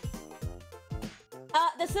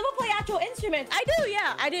 The simple play actual instruments. I do,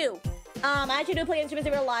 yeah, I do. I actually do play instruments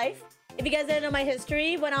in real life. If you guys didn't know my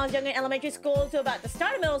history, when I was young in elementary school to about the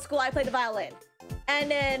start of middle school, I played the violin. And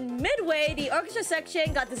then midway, the orchestra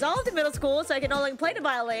section got dissolved in middle school, so I could no longer play the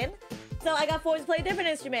violin. So I got forced to play different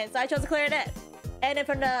instruments, so I chose the clarinet. And then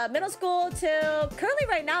from the middle school to currently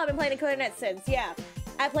right now, I've been playing the clarinet since, yeah.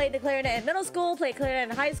 I played the clarinet in middle school, played clarinet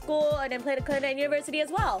in high school, and then played the clarinet in university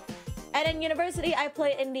as well. And in university, I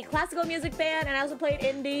played in the classical music band, and I also played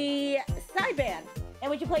in the side band,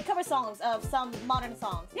 in which you play cover songs of some modern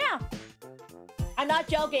songs. Yeah, I'm not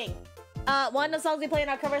joking. One of the songs we played in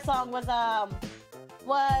our cover song was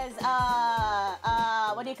what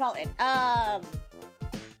do you call it?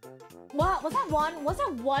 What was that one? What's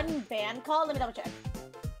that one band called? Let me double check.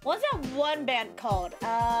 What's that one band called?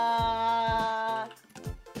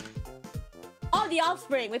 Oh, The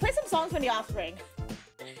Offspring. We played some songs from The Offspring.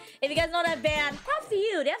 If you guys know that band, props to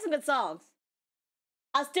you. They have some good songs.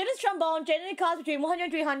 A student's trombone generally costs between 100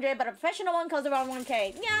 and 300, but a professional one costs around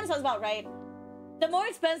 1K. Yeah, that sounds about right. The more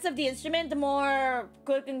expensive the instrument, the more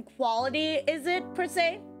good in quality is it, per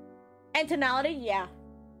se. And tonality, yeah.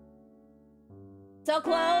 So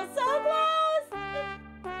close, so close!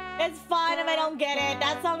 It's fine if I don't get it.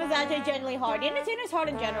 That song is actually genuinely hard. The Entertainer's hard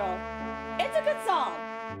in general. It's a good song,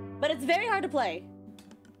 but it's very hard to play.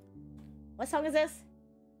 What song is this?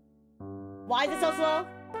 Why is it so slow?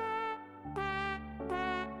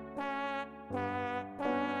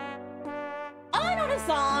 Oh, I know the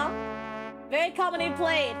song. Very commonly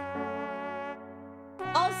played.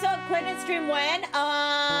 Also, clarinet stream when?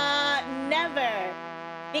 Never.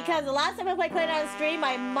 Because the last time I played clarinet on stream,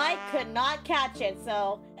 my mic could not catch it,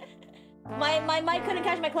 so... my mic couldn't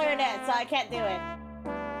catch my clarinet, so I can't do it.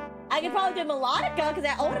 I could probably do melodica, because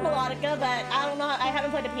I own a melodica, but I don't know, I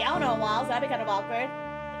haven't played the piano in a while, so that'd be kind of awkward.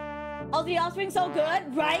 Also, The Offspring so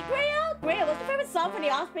good, right, Grail? Grail, what's your favorite song from The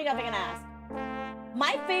Offspring, if I can ask?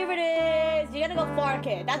 My favorite is You're Gonna Go Far,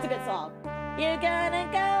 Kid. That's a good song. You're gonna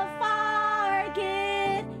go far,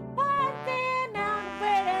 kid. Passing out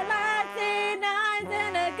where the lights and eyes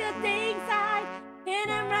and a good thing side. Hit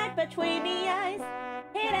 'em right between the eyes.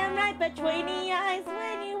 Hit 'em right between the eyes.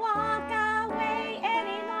 When you walk away,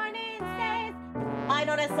 any morning says. I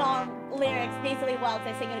know that song lyrics decently well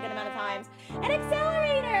because I sing it a good amount of times. An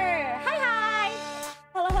Accelerator! Hi, hi!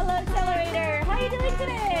 Hello, hello, Accelerator! How are you doing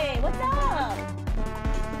today? What's up?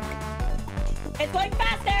 It's going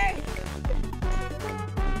faster!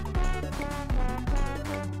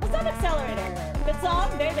 What's up, Accelerator? Good song?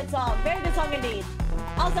 Very good song. Very good song indeed.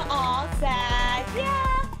 Also, all sad.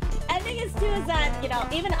 Yeah! I think it's too is that, you know,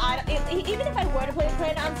 even if I were to play the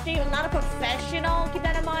clarinet on stream, I'm not a professional, keep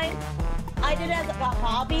that in mind. I did it as a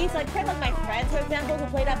hobby, so I played with my friends, for example, who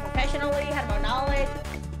played that professionally, had more knowledge.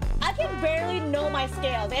 I can barely know my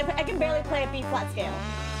scales. I can barely play a B-flat scale.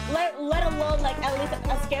 Let alone, like, at least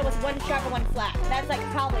a scale with one sharp and one flat. That's, like,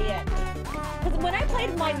 probably it. Because when I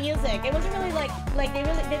played my music, it wasn't really, like they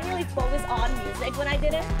didn't really focus on music when I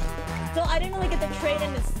did it. So I didn't really get to trade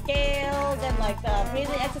in the scales and, like, the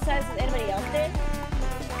breathing exercises anybody else did.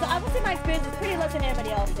 So I would say my experience is pretty less than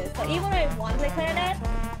anybody else's. So even when I want to play clarinet,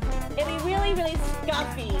 it'd be really, really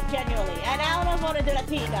scuffy, genuinely. And I don't know if I want to do that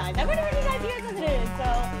to you guys. I've already heard you guys hear as it is,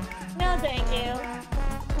 so no thank you.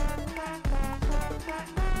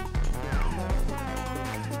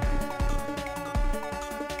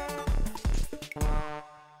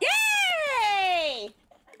 Yay!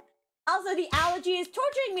 Also, the allergy is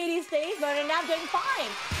torturing me these days, but I'm now doing fine.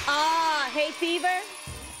 Hay fever?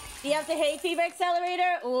 Do you have the hay fever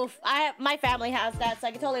accelerator? Oof, my family has that, so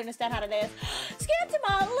I can totally understand how it is. Skip to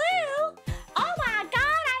my Lou! Oh my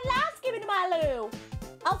god, I love Skipping to my Lou!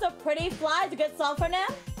 Also, Pretty Fly is a good song for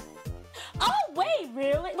them. Oh, wait,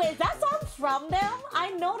 really? Wait, is that song from them?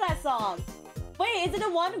 I know that song. Wait, is it the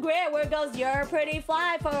one where it goes, you're pretty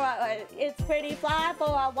fly for a, it's pretty fly for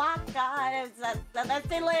a walk? God, that's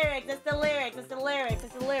the lyrics, it's the lyrics, it's the lyrics,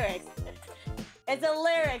 it's the lyrics. It's the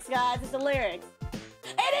lyrics, guys, it's the lyrics.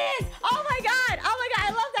 It is! Oh my god! Oh my god,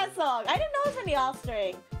 I love that song! I didn't know it was from The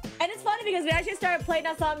Offspring. And it's funny because we actually started playing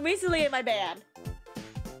that song recently in my band.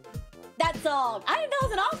 That song. I didn't know it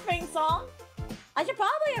was an Offspring song. I should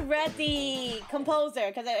probably have read the composer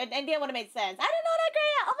because it didn't want to make sense. I didn't know that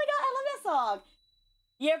great! Oh my god, I love that song.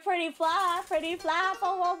 You're pretty fly for a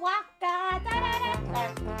walk. Da, da, da, da,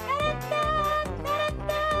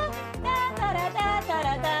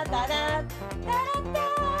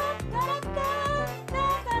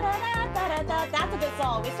 da, that's a good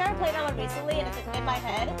song. We started playing that one recently and it's in my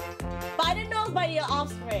head. But I didn't know it was by The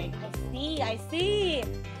Offspring. I see.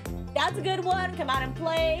 That's a good one. Come out and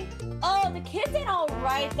play. Oh, The Kids Ain't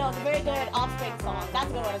Alright, though. It's a very good Offspring song. That's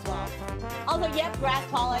a good one as well. Also, yep, Grass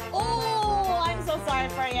Pollen. Oh, I'm so sorry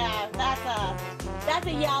for ya. That's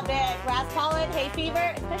a yeah bit. Grass Pollen, Hay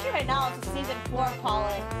Fever. Especially right now, it's a season 4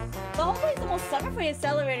 pollen. But hopefully it's almost summer for your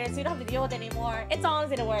accelerator, so you don't have to deal with it anymore. It's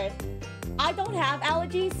honestly the worst. I don't have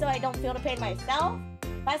allergies, so I don't feel the pain myself.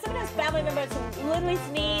 But some of those family members who literally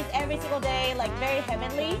sneeze every single day, like very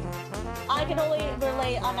heavily, I can only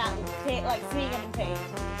relate on that pain, like sneezing in pain.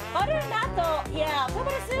 Other than that though, yeah, feel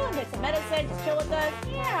better soon. Take some medicine, just chill with us.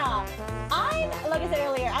 Yeah. Like I said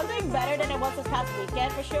earlier, I'm doing better than I was this past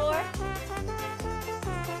weekend for sure.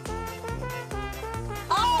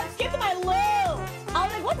 Oh, it skipped my loop! I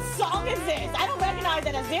was like, what song is this? I don't recognize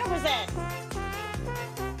it as 0%.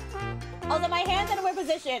 Also, my hand's in a weird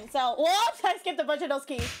position, so whoops! I skipped a bunch of those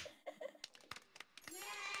keys.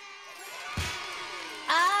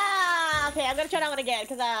 Okay, I'm gonna try that one again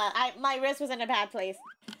because my wrist was in a bad place.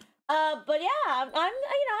 But yeah, I'm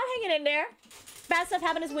hanging in there. Bad stuff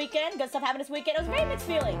happened this weekend. Good stuff happened this weekend. It was a very mixed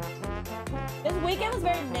feeling. This weekend was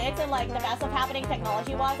very mixed, and like the bad stuff happening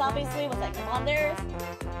technology-wise, obviously, was like Commanders.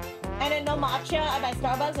 And then no matcha at my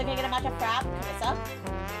Starbucks. I can get a matcha frap. What's up?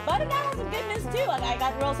 But other than that, I had some good news too. Like, I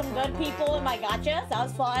got to roll some good people in my gotchas. That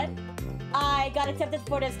was fun. I got accepted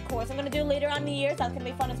for this course I'm gonna do later on in the year, so that's gonna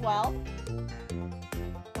be fun as well.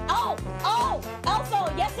 Also,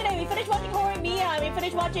 yesterday we finished watching 𝘊𝘭𝘢𝘳𝘵 and we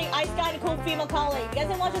finished watching Ice Guy and 𝘊𝘭𝘢𝘭𝘰. If you guys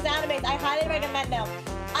didn't watch those animes, I highly recommend them.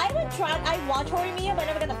 I watched 𝘊𝘭𝘢𝘵, but I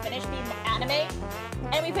never got to finish the anime.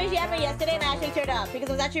 And we finished the anime yesterday and I actually teared up because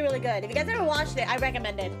it was actually really good. If you guys ever watched it, I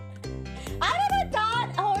recommend it. I never thought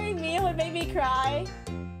𝘊𝘭𝘢𝘵 would make me cry.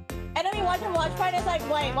 And then we watched the watch party and it's like,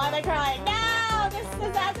 wait, why am I crying? No! This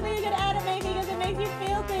is actually a good anime because it makes you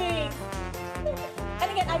feel things. And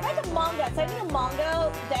again, I read the manga, so I think the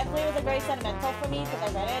manga definitely was like very sentimental for me because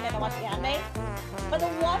I read it and then I watched the anime. But the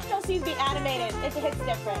watch don't seem to be animated, it hits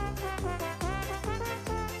different.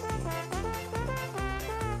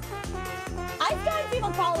 Ice Guy and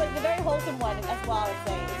𝘊𝘭𝘢𝘭𝘰 is a very wholesome one as well, I would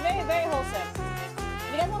say. It's very, very wholesome. If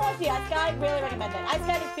you guys want to watch the Ice Guy, really recommend it. Ice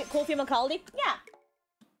Guy and 𝘊𝘭𝘭𝘭𝘰? Yeah.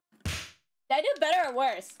 Did I do better or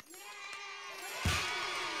worse?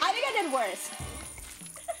 I think I did worse.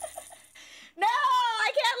 No,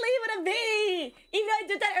 I can't leave it a B! Even though I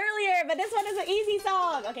did that earlier, but this one is an easy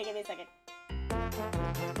song. Okay, give me a second.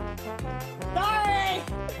 Sorry!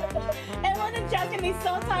 Everyone in chat's gonna be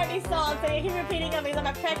so tired of these songs, so you keep repeating them because I'm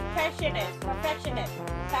a perfectionist. I'm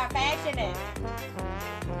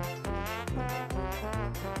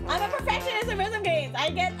a perfectionist in rhythm games. I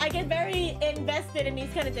get very invested in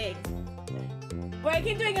these kind of things. Where I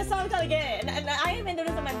keep doing a song till I get it. And I am into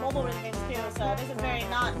this on my mobile rhythm games too, so this is very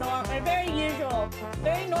not normal, very usual,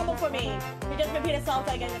 very normal for me to just repeat a song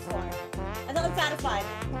till I get this score. Until I'm satisfied.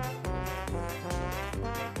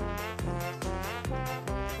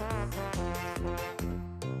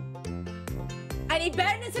 I need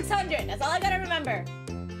better than 600, that's all I gotta remember.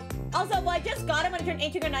 Also, well, I just got it when I turned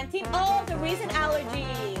 18 or 19. Oh, the recent allergy.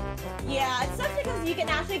 Yeah, it sucks because you can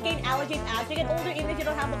actually gain allergies as you get older, even if you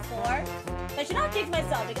don't have before. So I should not jinx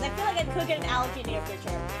myself because I feel like I could get an allergy in the near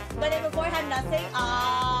future. But then before I had nothing,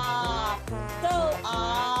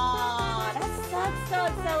 that sucks so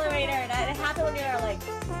accelerator. That happened when you're like,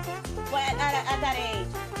 at that age.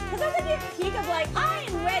 Because I was at your peak of like, I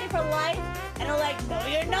am ready for life. And I'm like, no,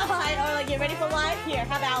 you're not. Or like, you're ready for life? Here,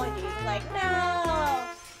 have allergies. I'm like, no.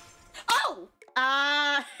 Oh!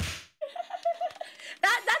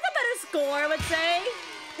 That's a better score, I would say.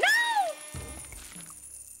 No!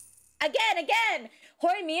 Again!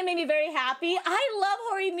 𝘊𝘭𝘢𝘵𝘴 made me very happy. I love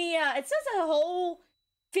𝘊𝘭𝘢𝘵𝘴. It's just a whole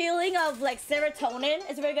feeling of like serotonin.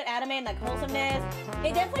 It's a very good anime and like wholesomeness.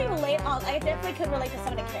 They definitely relate on. I definitely could relate to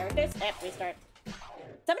some of the characters. Restart.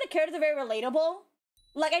 Some of the characters are very relatable.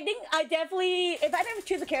 Like, I think I definitely, if I ever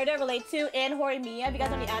choose a character I relate to in 𝘊𝘭�59, if you guys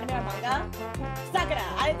know the anime or manga, Sakura.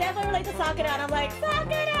 I definitely relate to Sakura, and I'm like,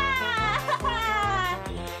 Sakura!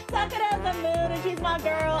 Sakura's the moon, and she's my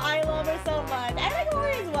girl. I love her so much. I like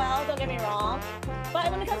Hori as well, don't get me wrong.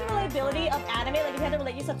 But when it comes to relatability of anime, like if you have to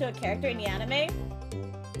relate yourself to a character in the anime,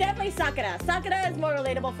 definitely Sakura. Sakura is more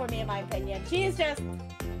relatable for me, in my opinion. She is just,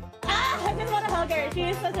 I just want to hug her. She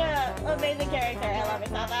is such an amazing character. I love her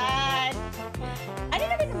so much. I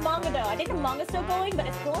didn't read the manga though. I think the manga's still going, but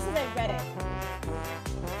it's cool since I read it.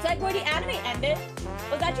 So like where the anime ended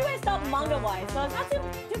was actually where I stopped manga-wise, so it's not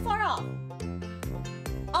too far off.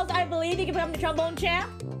 Also, I believe you can become the Trombone Champ,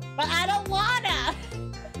 but I don't wanna.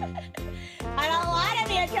 I don't wanna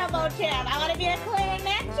be a Trombone Champ. I wanna be a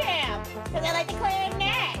clarinet champ, because I like the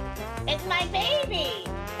clarinet. It's my baby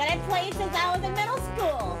that I played since I was in middle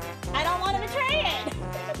school. I don't want to betray it.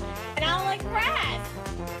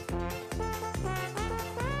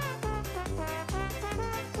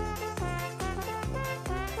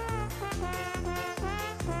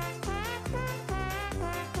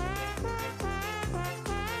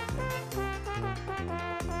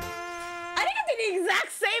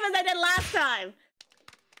 I did last time.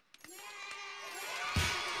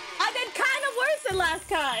 I did kind of worse than last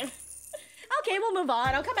time. Okay, we'll move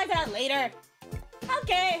on. I'll come back to that later.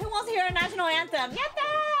 Okay, who wants to hear our national anthem?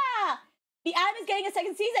 Yatta! The anime is getting a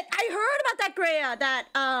second season. I heard about that, Greya. That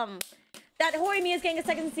𝘊𝘺𝘺𝘴 is getting a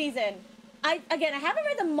second season. I haven't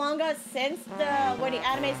read the manga since where the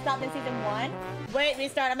anime stopped in season 1. Wait,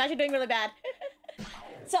 restart. I'm actually doing really bad.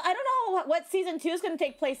 So I don't know what season 2 is going to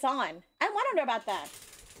take place on. I wonder about that.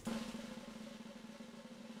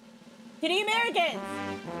 To the Americans!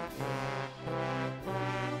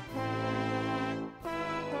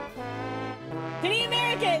 To the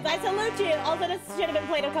Americans, I salute you! Also, this should have been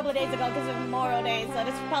played a couple of days ago because of Memorial Day, so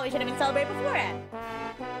this probably should have been celebrated beforehand.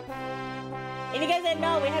 If you guys didn't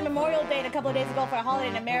know, we had Memorial Day a couple of days ago for a holiday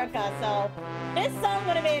in America, so this song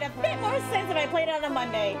would have made a bit more sense if I played it on a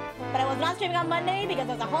Monday. But I was not streaming on Monday because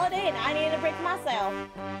it was a holiday and I needed a break for myself.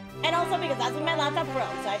 And also because that's when my laptop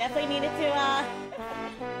broke, so I definitely needed to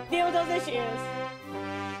deal with those issues.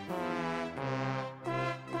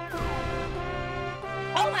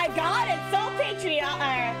 Oh my god, it's so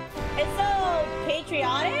patriotic! It's so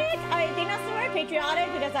patriotic? I think that's the word,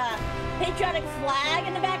 patriotic, because patriotic flag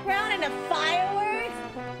in the background and the fireworks.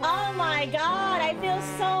 Oh my god, I feel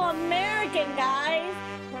so American, guys.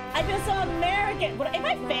 I feel so American. If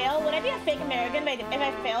I fail, would I be a fake American if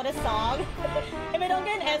I fail this song? If I don't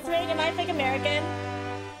get an S rate, am I a fake American?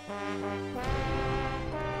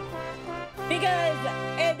 Because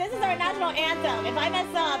if this is our national anthem, if I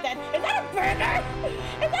mess up, then is that a burger?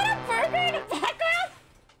 Is that a burger in the background?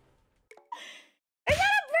 Is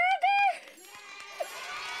that a burger?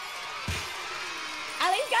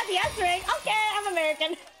 At least got the S ring. Okay, I'm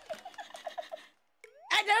American.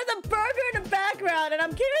 And there's a burger in the background, and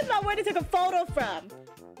I'm curious about where they took a photo from.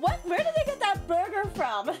 Where did they get that burger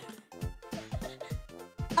from?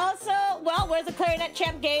 Also, well, where's the Clarinet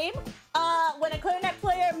Champ game? When a clarinet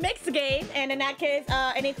player makes a game, and in that case,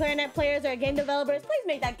 any clarinet players or game developers, please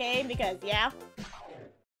make that game, because, yeah.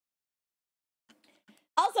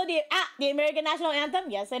 Also, the American National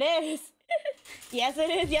Anthem, yes it is. Yes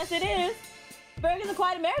it is, yes it is. Burgers are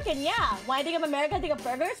quite American, yeah. When I think of America, I think of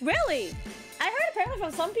burgers? Really? I heard apparently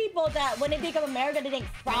from some people that when they think of America, they think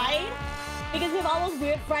fried. Because we have all those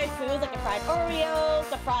weird fried foods, like the fried Oreos,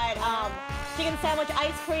 the fried chicken sandwich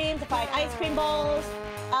ice cream, the fried ice cream balls,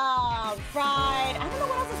 fried, I don't know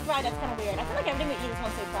what else is fried, that's kind of weird. I feel like everything we eat is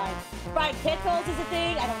mostly fried. Fried pickles is a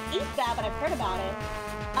thing, I don't eat that, but I've heard about it.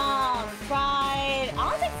 Fried, I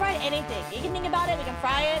don't think fried anything. You can think about it, we can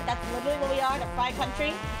fry it, that's literally what we are, the fried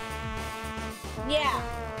country. Yeah.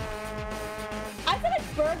 I feel like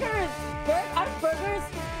burgers,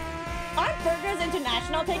 aren't burgers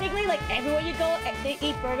international technically? Like everywhere you go, they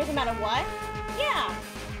eat burgers no matter what? Yeah.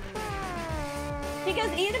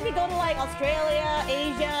 Because even if you go to like Australia,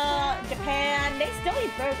 Asia, Japan, they still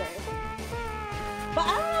eat burgers. But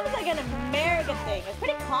I don't know if it's like an American thing. It's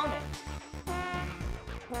pretty common.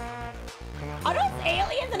 Are those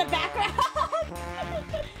aliens in the background?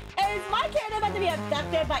 Is my character about to be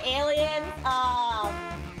abducted by aliens?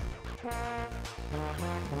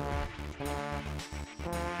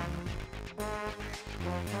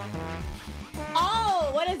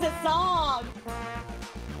 Oh, what is this song?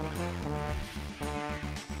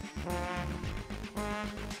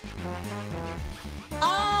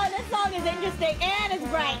 Oh, this song is interesting, and it's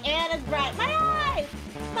bright, and it's bright. My eyes!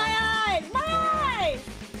 My eyes! My eyes!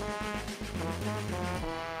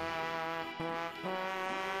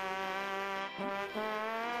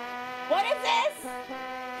 What is this?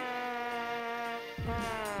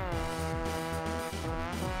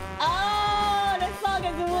 Oh, this song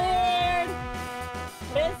is weird.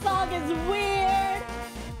 This song is weird.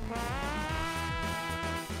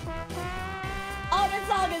 Oh, this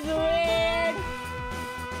song is weird.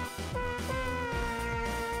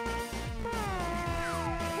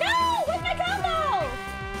 No! Where's my combo?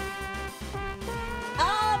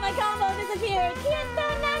 Oh, my combo disappeared.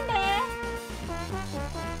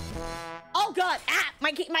 Oh god! Ah! My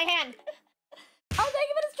hand! Oh, thank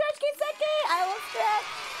you for the stretch, Kiseki! I will stretch!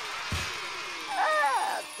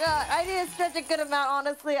 Oh god, I need to stretch a good amount,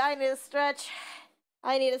 honestly. I need to stretch.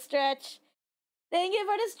 I need to stretch. Thank you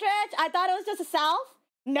for the stretch. I thought it was just the South.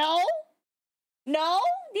 No? No?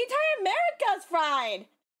 The entire America's fried.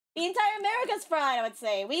 The entire America's fried, I would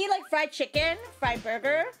say. We eat like fried chicken, fried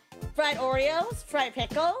burger, fried Oreos, fried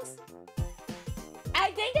pickles.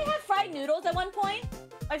 I think they had fried noodles at one point.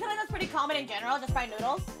 I feel like that's pretty common in general, just fried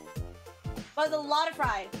noodles. But there's a lot of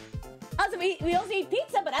fried. Also, we also eat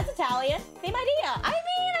pizza, but that's Italian. Same idea. I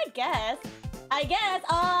mean, I guess.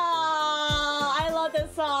 Oh, I love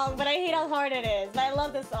this song, but I hate how hard it is. But I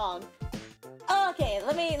love this song. Okay,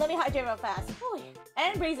 let me hydrate real fast. Whew.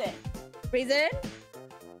 And breathe in. Breathe in.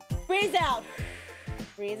 Breathe out.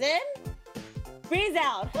 Breathe in. Breathe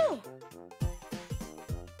out. Whew.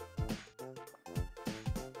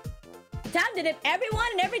 Time to dip everyone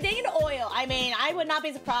and everything in oil. I mean, I would not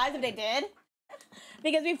be surprised if they did.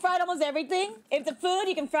 Because we fried almost everything. If it's a food,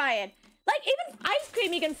 you can fry it. Like, even ice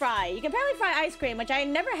cream you can fry. You can apparently fry ice cream, which I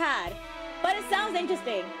never had. But it sounds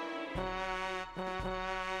interesting.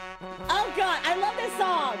 Oh god, I love this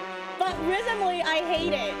song. But rhythmically, I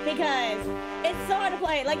hate it. Because it's so hard to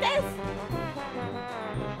play. Like this.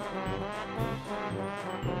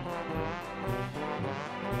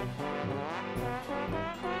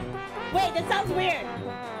 Wait, this sounds weird.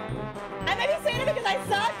 I might be saying it because I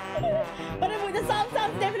suck, but the song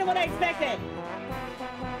sounds different than what I expected.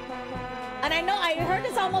 And I know I heard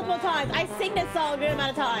this song multiple times. I sing this song a good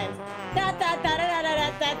amount of times. Da da da da da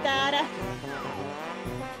da da da da.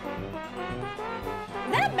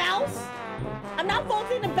 Is that a mouse? I'm not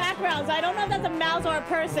focusing in the background, so I don't know if that's a mouse or a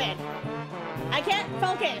person. I can't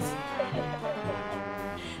focus.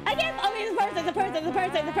 I can't. Oh, it's a person. It's a person. It's a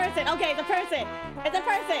person. It's a person. Okay, it's a person. It's a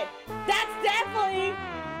person. That's definitely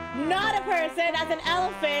not a person. That's an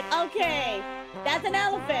elephant. Okay, that's an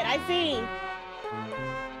elephant. I see.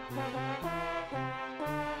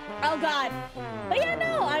 Oh god. But yeah,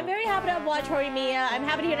 no, I'm very happy to have watched 𝘊𝘭𝘢𝘳𝘵. I'm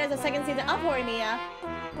happy to hear there's a second season of 𝘊𝘭𝘢𝘳𝘵.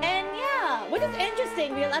 And yeah, which is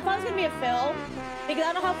interesting because I thought it was gonna be a film because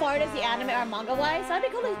I don't know how far it is the anime or manga wise, so that'd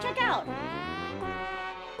be cool to check out.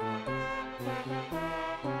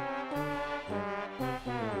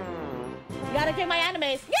 Gotta check my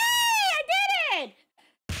animes. Yay! I did it!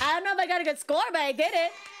 I don't know if I got a good score, but I did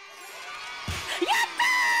it.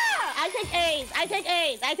 Yatta! I take A's. I take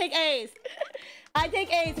A's. I take A's. I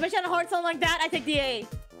take A's. Especially on a hard song like that, I take the A.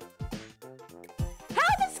 How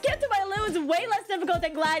the skip to my Lou is way less difficult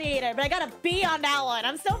than Gladiator, but I got a B on that one.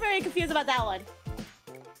 I'm still very confused about that one.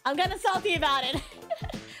 I'm kinda salty about it.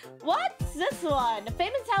 What's this one? The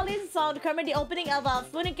famous Italian song to commemorate the opening of a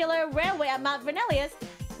funicular railway at Mount Vernelius.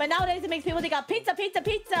 But nowadays it makes people think of pizza, pizza,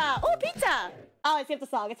 pizza. Oh, pizza. Oh, I skipped the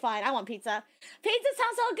song. It's fine. I want pizza. Pizza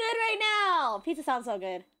sounds so good right now. Pizza sounds so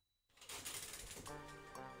good.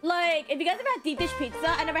 Like, if you guys ever had deep dish pizza,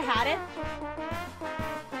 I never had it.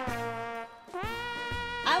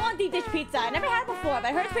 I want deep dish pizza. I never had it before, but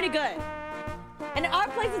I heard it's pretty good. And there are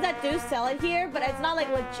places that do sell it here, but it's not like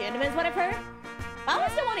legitimate is what I've heard. But I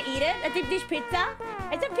still want to eat it. A deep dish pizza.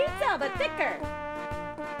 It's a pizza, but thicker.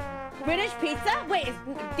 British pizza? Wait, it's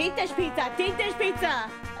deep dish pizza. Deep dish pizza.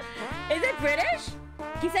 Is it British?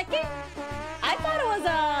 Kiseki? I thought it was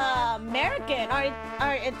American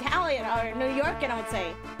or Italian or New Yorker, I would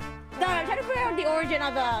say. Sorry, I'm trying to figure out the origin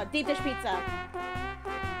of the deep dish pizza.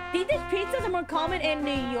 Deep dish pizzas are more common in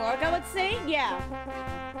New York, I would say. Yeah.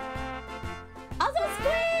 Also,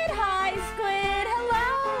 Squid! Hi, Squid!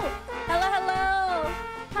 Hello! Hello, hello!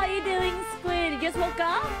 How you doing, Squid? You just woke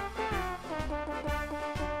up?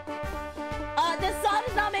 This song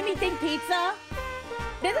does not make me think pizza.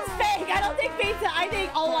 This is fake. I don't think pizza. I think,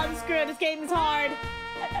 oh, I'm screwed. This game is hard.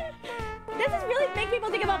 Does this really make people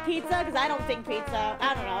think about pizza? Because I don't think pizza.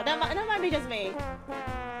 I don't know. That might be just me.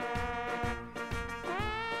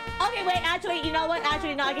 Okay, wait. Actually, you know what?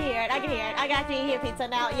 Actually, no, I can hear it. I can hear it. I can actually hear pizza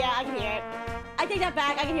now. Yeah, I can hear it. I take that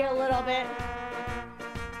back. I can hear it a little bit.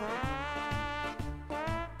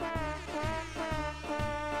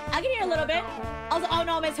 I can hear a little bit. Also, oh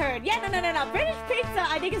no, misheard. Yeah, no. British pizza,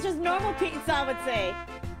 I think it's just normal pizza, I would say.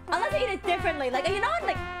 Unless they eat it differently. Like,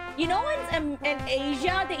 you know in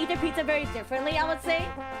Asia, they eat their pizza very differently, I would say.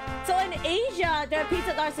 So in Asia, their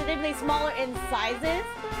pizzas are significantly smaller in sizes.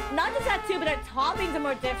 Not just that too, but their toppings are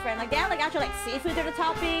more different. Like, they have like actual like seafood to the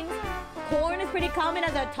toppings. Corn is pretty common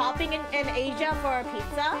as a topping in Asia for a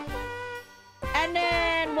pizza. And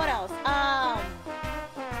then, what else?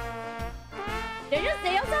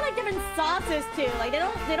 They also have like different sauces too. Like they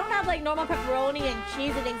don't have like normal pepperoni and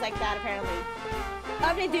cheese and things like that apparently.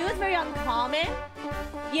 If they do, it's very uncommon.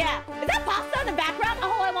 Yeah. Is that pasta in the background?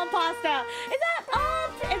 Oh, I want pasta. Is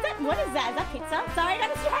that what is that? Is that pizza? Sorry, I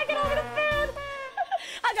got distracted over the food.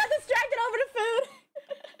 I got distracted over the food.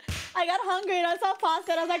 I got hungry and I saw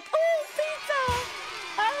pasta and I was like, ooh, pizza.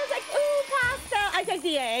 I was like, ooh, pasta. I take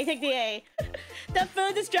the A. I take the A. The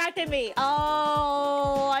food distracted me.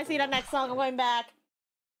 Oh, I see that next song. I'm going back.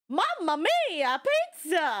 Mamma mia,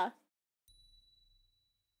 pizza!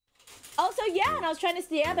 Also, yeah, and I was trying to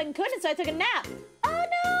stay up and couldn't, so I took a nap. Oh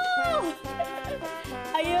no!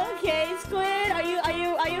 Are you okay, Squid? Are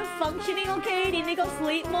you functioning okay? Do you need to go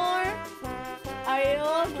sleep more? Are you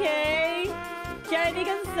okay? Should I be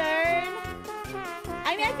concerned?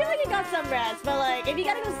 I mean, I feel like you got some rest, but like, if you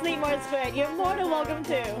gotta go sleep more, Squid, you're more than welcome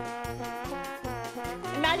to.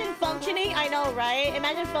 Imagine functioning, I know, right?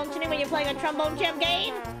 Imagine functioning when you're playing a Trombone Champ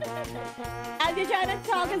game. As you're trying to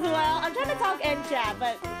talk as well. I'm trying to talk in chat,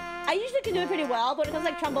 but I usually can do it pretty well, but when it comes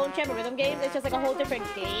to like Trombone Champ or rhythm games, it's just like a whole different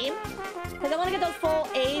game. Because I want to get those full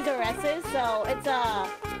A's or S's, so it's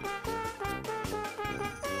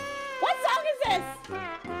What song is this?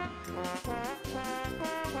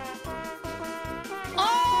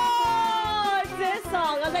 Oh, it's this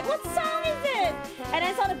song. I was like, what song is this? And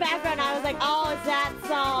I saw the background, and I was like, oh, it's that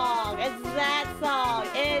song. It's that song.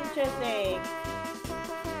 Interesting.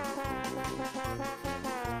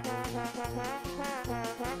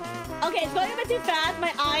 Okay, it's going a bit too fast.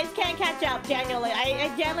 My eyes can't catch up, genuinely. I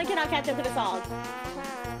genuinely cannot catch up to the song.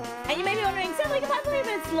 And you may be wondering, Sam, like, if I play a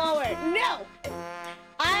bit slower. No!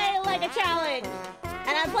 I like a challenge.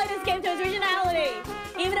 And I play this game to its originality.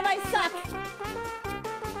 Even if I suck.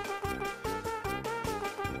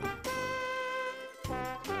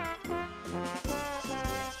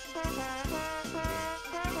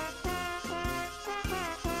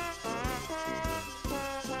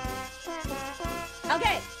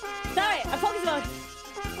 Okay, sorry, I'm focused mode.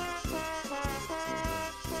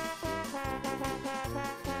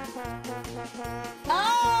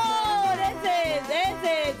 Oh, this is,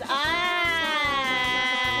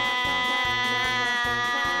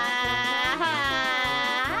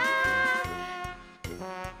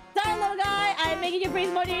 Sorry, little guy, I'm making you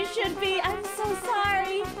breathe more than you should be. I'm so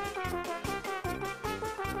sorry.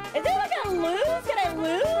 Is it like I lose? Can I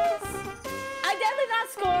lose? I definitely not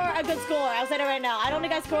score a good score. I'll say it right now. I don't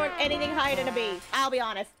think I scored anything higher than a B. I'll be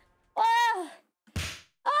honest. Well,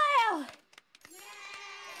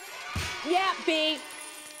 yeah, B.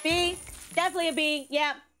 B. Definitely a B.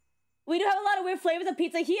 Yeah. We do have a lot of weird flavors of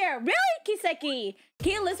pizza here. Really, Kiseki?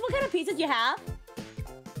 Can you list what kind of pizzas you have?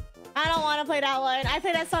 I don't want to play that one. I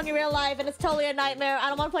play that song in real life and it's totally a nightmare. I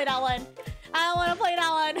don't want to play that one. I don't want to play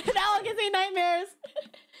that one. That one gives me nightmares.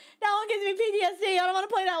 That one gives me PTSD. I don't want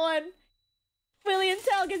to play that one. William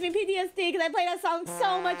Tell gives me PTSD because I play that song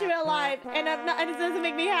so much in real life and it doesn't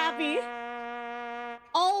make me happy.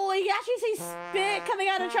 Oh, you actually see spit coming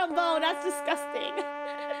out of trombone. That's disgusting.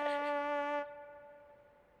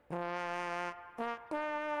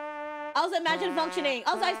 Also, imagine functioning.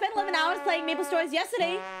 Also, I spent 11 hours playing Maple Stories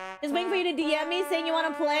yesterday. Just waiting for you to DM me saying you want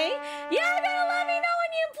to play. Yeah, gotta let me know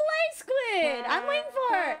when you play, Squid. I'm waiting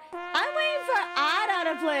for Ada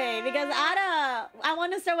to play because Ada, I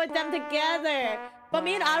want to start with them together. But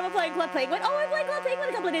me and Ada were playing Club Penguin. Oh, we played Club Penguin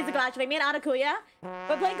a couple of days ago, actually. Me and Ada Kuya.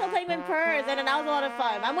 We're playing Club Penguin Purrs, and that was a lot of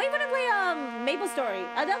fun. I'm waiting for them to play Maple Story.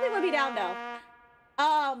 I definitely would be down though.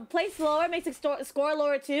 Play slower makes the score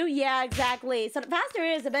lower too. Yeah, exactly. So the faster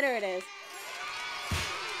it is, the better it is.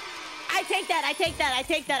 I take that. I take that. I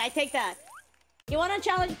take that. I take that. You want to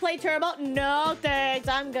challenge play turbo? No, thanks.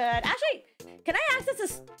 I'm good. Actually, can I access a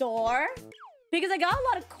store? Because I got a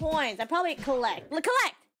lot of coins. I probably collect.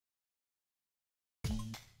 Collect!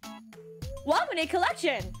 Welcome to a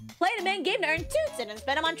collection. Play the main game to earn toots and then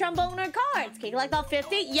spend them on trombone or cards. Can you collect all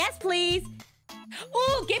 50? Yes, please.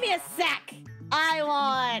 Ooh, give me a sec. I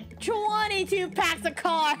want 22 packs of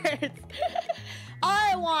cards.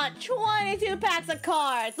 I want 22 packs of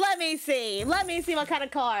cards. Let me see. Let me see what kind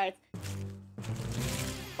of cards.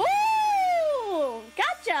 Ooh,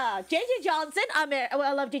 gotcha. JJ Johnson. I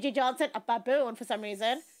love JJ Johnson. A baboon for some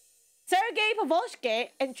reason. 𝘩𝘰𝘭𝘭𝘰.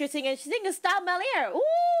 Interesting. Gustave Melier.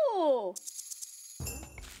 Ooh.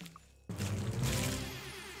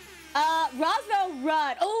 Roswell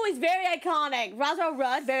Rudd. Oh, he's very iconic. Roswell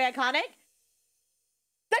Rudd, very iconic.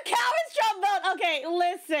 The Coward's Trombone. Okay,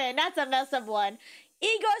 listen. That's a messed up one.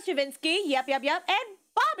 Igor Stravinsky. Yep. And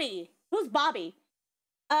Bobby. Who's Bobby?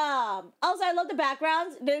 Also, I love the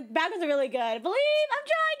backgrounds. The backgrounds are really good. Believe. I'm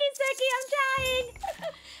trying, Kiseki. I'm trying.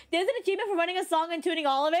 There's an achievement for running a song and tuning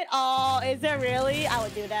all of it. Oh, is there really? I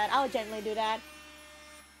would do that. I would genuinely do that.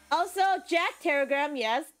 Also, Jack Terragram,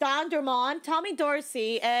 yes. Don Drummond, Tommy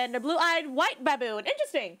Dorsey, and the blue-eyed white baboon.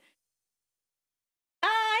 Interesting.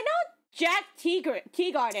 I know Jack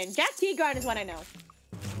Teagarden. Jack Teagarden is what I know.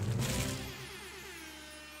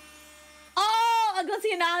 Oh, a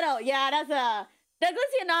glissando. Yeah, that's a... The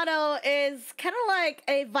glissando is kind of like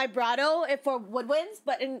a vibrato for woodwinds,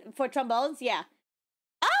 but for trombones, yeah.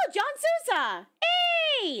 Oh, John Sousa.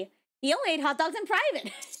 Hey! He only ate hot dogs in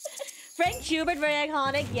private. Frank Schubert, very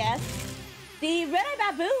iconic, yes. The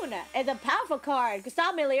red-eyed baboon is a powerful card.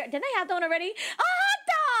 Gustave Melier. Didn't I have that one already? A hot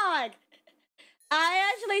dog!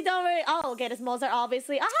 I actually don't really... Oh, okay, this Mozart,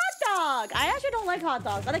 obviously. A hot dog! I actually don't like hot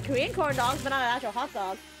dogs. I like Korean corn dogs, but not an actual hot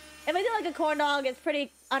dog. If I do like a corn dog, it's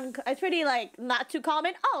pretty like not too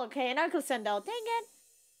common. Oh, okay, another crescendo. Dang it.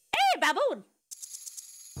 Hey, baboon.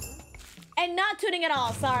 And not tuning at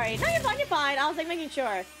all. Sorry. No, you're fine. You're fine. I was like making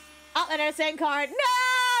sure. Oh, another sand card. No,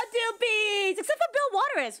 doopies. Except for Bill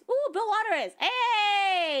Waters. Ooh, Bill Waters.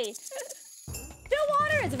 Hey. Bill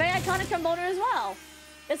Waters, a very iconic tromboner as well.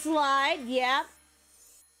 The slide. Yeah.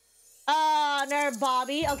 Another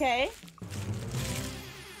Bobby. Okay.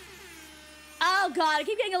 Oh god, I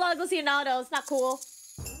keep getting a lot of Glicianados. Not cool.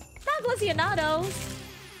 Not Glicianados.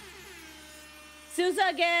 Sousa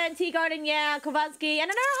again, Tea Garden, yeah, Kowalski,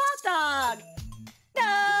 and another hot dog. No,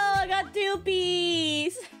 I got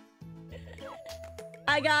doopies.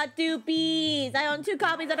 I got doopies. I own 2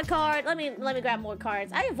 copies of the card. Let me grab more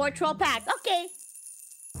cards. I have 4 troll packs. Okay.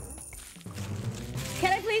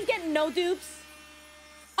 Can I please get no dupes?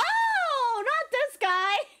 Oh, not this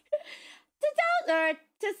guy.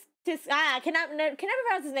 Can never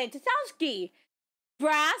pronounce his name. Tchaikovsky.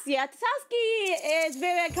 Brass, yeah. Tchaikovsky is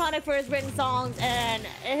very iconic for his written songs, and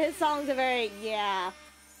his songs are very, yeah.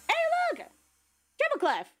 Hey, look! Triple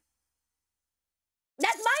clef.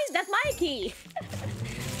 That's my key.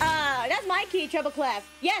 That's my key, triple clef.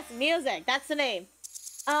 Yes, music. That's the name.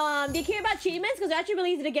 Do you care about achievements? Because they're actually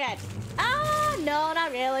released it again. No,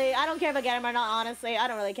 not really. I don't care if I get them or not, honestly. I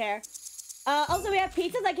don't really care. Also, we have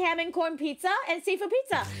pizzas like ham and corn pizza and seafood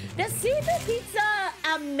pizza. The seafood pizza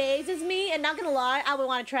amazes me, and not gonna lie, I would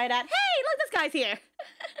want to try that. Hey, look, this guy's here.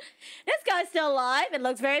 This guy's still alive and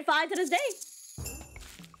looks very fine to this day.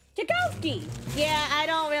 Tchaikovsky. Yeah, I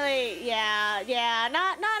don't really, yeah,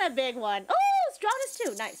 not a big one. Oh, strongest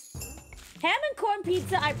too, nice. Ham and corn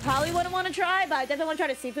pizza, I probably wouldn't want to try, but I definitely want to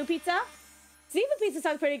try the seafood pizza. Seafood pizza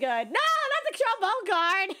sounds pretty good. No, not the trombone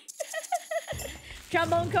card.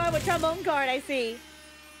 Trombone card with trombone card, I see.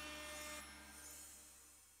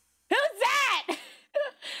 Who's that?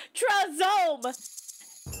 Trazome.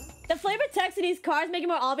 The flavor text in these cards make it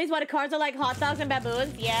more obvious why the cards are like hot dogs and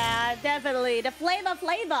baboons. Yeah, definitely. The flavor.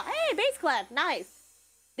 Hey, bass clef. Nice.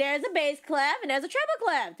 There's a bass clef and there's a treble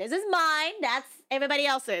clef. This is mine. That's everybody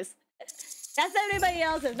else's. That's everybody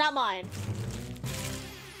else's, not mine.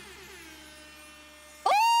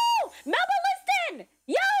 Oh! Melba Liston!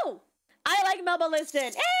 Yo! I like Melba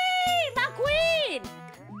Liston. Hey, my queen!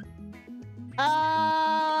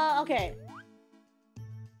 Okay.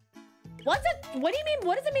 What do you mean?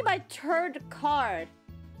 What does it mean by turd card?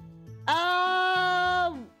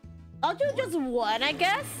 I'll do just one, I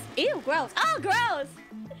guess. Ew, gross. Oh, gross!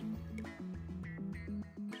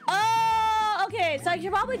 Oh, okay. So I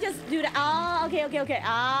should probably just do that. Oh, okay.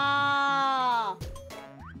 Ah.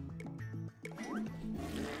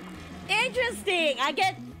 Interesting. I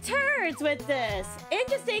get turds with this.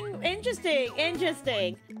 Interesting.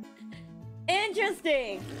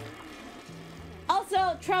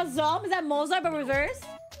 Also, Trazome, is that Mozart but reverse?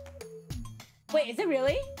 Wait, is it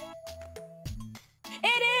really?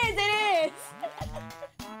 It is!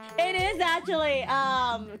 It is actually,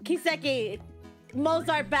 Kiseki,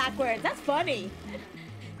 Mozart backwards. That's funny.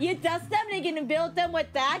 You dust them and you can build them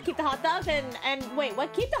with that, keep the hot dogs and wait,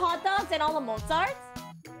 what? Keep the hot dogs and all the Mozarts?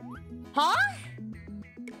 Huh?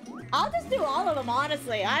 I'll just do all of them,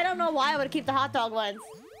 honestly. I don't know why I would keep the hot dog ones.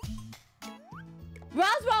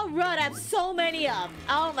 Roswell Run, I have so many of.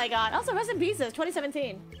 Oh my god. Also, rest in pieces,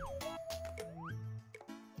 2017.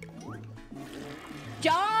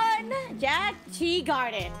 Jack Tea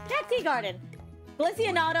Garden.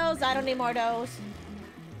 Glicianados, I don't need more of those.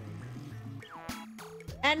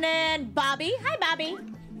 And then Bobby. Hi, Bobby.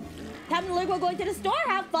 Time to look, we're going to the store.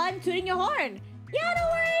 Have fun tooting your horn. Yeah, no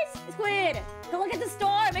worries. Squid, go look at the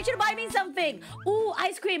store. Make sure to buy me something. Ooh,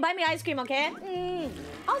 ice cream. Buy me ice cream, okay?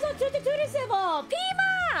 Also, tootie civil.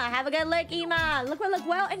 Pima. Have a good look, Ima. Look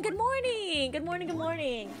well, and good morning. Good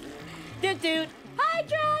morning. Doot. Hi,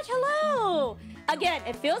 Josh. Hello. Again,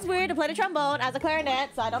 it feels weird to play the trombone as a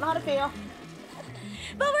clarinet, so I don't know how to feel.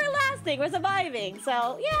 But we're lasting. We're surviving.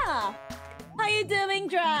 So, yeah. How you doing,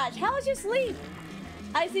 Josh? How was your sleep?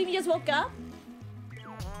 I assume you just woke up?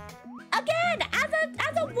 Again,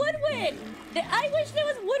 as a woodwind. I wish there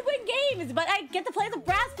was woodwind games, but I get to play as a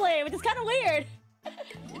brass player, which is kind of weird.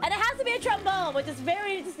 And it has to be a trombone, which is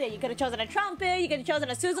very interesting. You could have chosen a trumpet, you could have chosen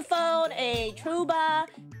a sousaphone, a tuba.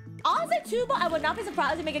 Honestly, tuba, I would not be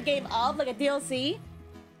surprised to make a game of, like a DLC.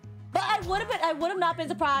 But I would have not been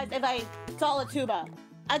surprised if I saw a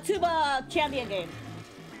tuba champion game.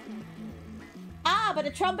 Ah, but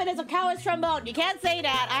the trumpet is a coward's trombone. You can't say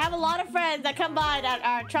that. I have a lot of friends that come by that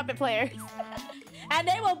are trumpet players. And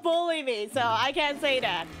they will bully me, so I can't say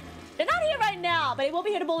that. They're not here right now, but they will be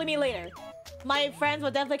here to bully me later. My friends will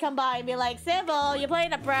definitely come by and be like, Civil, you're playing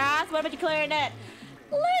the brass? What about your clarinet?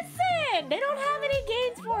 Listen! They don't have any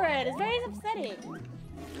gains for it. It's very upsetting.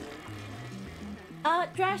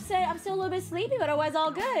 Drash said, I'm still a little bit sleepy, but otherwise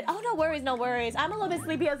all good. Oh, no worries, no worries. I'm a little bit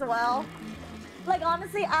sleepy as well. Like,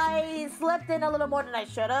 honestly, I slept in a little more than I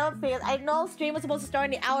should have, because I know stream was supposed to start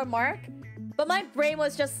in the hour mark, but my brain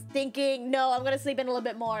was just thinking, no, I'm gonna sleep in a little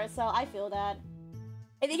bit more, so I feel that.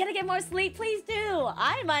 If you're gonna get more sleep, please do.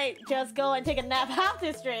 I might just go and take a nap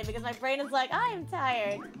after stream, because my brain is like, I am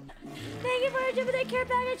tired. Thank you for a Jupiter care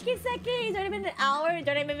package, Kiseki. It's already been an hour and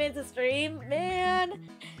 39 minutes of stream. Man.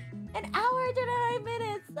 An hour and 39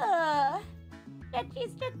 minutes. Stretchy,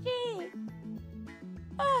 stretchy.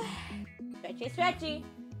 Stretchy, stretchy.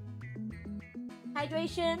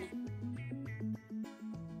 Hydration.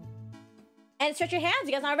 And stretch your hands.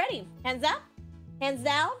 You guys aren't ready. Hands up. Hands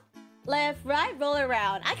down. Left, right, roll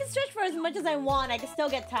around. I can stretch for as much as I want. I can still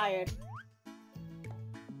get tired.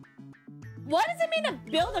 What does it mean to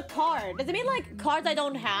build a card? Does it mean like cards I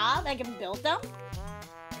don't have, I can build them?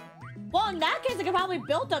 Well, in that case, I could probably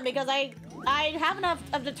build them because I have enough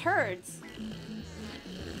of the turds.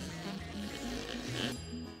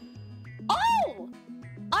 Oh!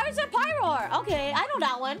 Arsa Pyroar! Okay, I know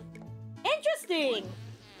that one. Interesting.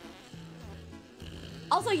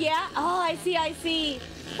 Also, yeah. Oh, I see.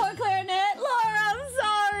 Poor clarinet. Laura, I'm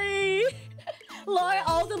sorry. Laura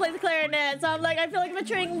also plays the clarinet, so I'm like, I feel like I'm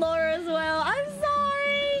betraying Laura as well. I'm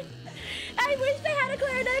sorry. I wish they had a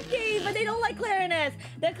clarinet game, but they don't like clarinets.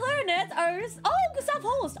 The clarinets are... Oh, Gustav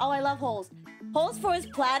Holst. Oh, I love Holst. Holst for his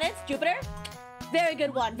planets, Jupiter. Very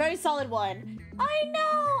good one. Very solid one. I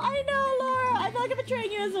know, Laura. I feel like I'm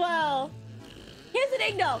betraying you as well. Here's the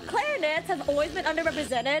thing, though. Clarinets have always been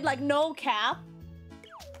underrepresented. Like, no cap.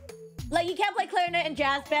 Like, you can't play clarinet in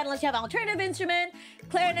jazz band unless you have an alternative instrument.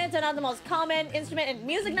 Clarinets are not the most common instrument in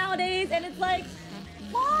music nowadays. And it's like,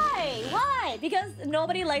 why? Why? Because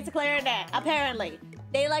nobody likes the clarinet, apparently.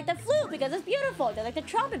 They like the flute because it's beautiful. They like the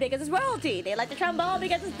trumpet because it's royalty. They like the trombone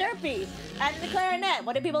because it's derpy. And the clarinet.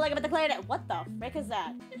 What do people like about the clarinet? What the frick is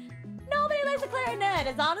that? Nobody likes the clarinet.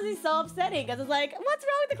 It's honestly so upsetting because it's like, what's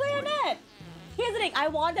wrong with the clarinet? Here's the thing. I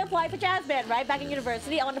wanted to apply for jazz band, right? Back in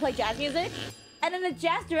university, I wanted to play jazz music. And then the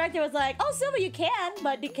jazz director was like, oh, Silva, you can,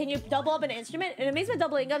 but can you double up an instrument? And it means by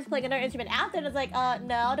doubling up is playing another instrument after. And it's like,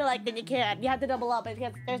 no. They're like, then you can't. You have to double up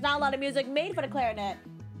because there's not a lot of music made for the clarinet.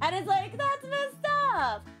 And it's like, that's messed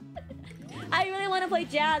up. I really want to play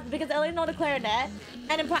jazz because I only know the clarinet.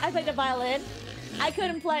 And then I played the violin. I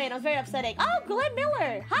couldn't play, and it was very upsetting. Oh, Glenn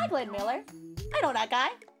Miller. Hi, Glenn Miller. I know that guy.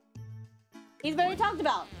 He's very talked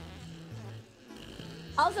about.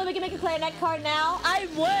 Also, we can make a clarinet card now. I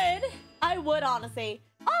would, honestly.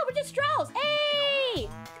 Oh, Richard Strauss. Hey!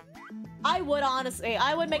 I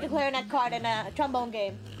would make a clarinet card in a trombone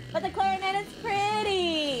game. But the clarinet is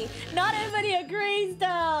pretty. Not everybody agrees,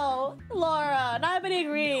 though. Laura, not everybody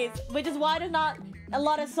agrees. Which is why there's not a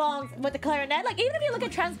lot of songs with the clarinet. Like, even if you look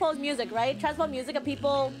at transposed music, right? Transposed music of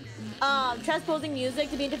people transposing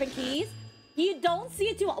music to be in different keys. You don't see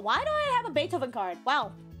it too... Why do I have a Beethoven card?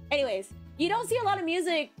 Wow. Anyways. You don't see a lot of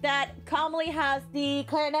music that commonly has the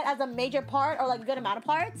clarinet as a major part or like a good amount of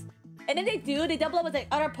parts. And then they double up with the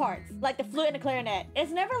other parts, like the flute and the clarinet.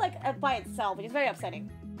 It's never like by itself, which is very upsetting.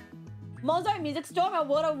 Mozart Music Storm, a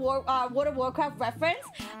World of Warcraft reference.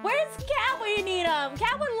 Where's Cat when you need him?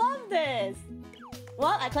 Cat would love this.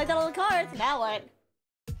 Well, I collected all the cards, now what?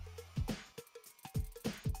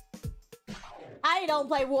 I don't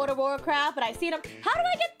play World of Warcraft, but I've seen them. How do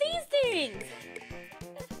I get these things?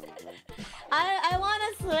 I want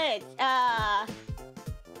to switch. Do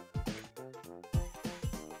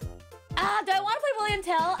I want to play William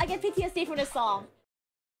Tell? I get PTSD from this song.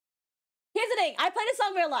 Here's the thing. I play this song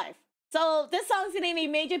in real life. So this song's gonna be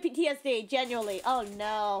major PTSD, genuinely. Oh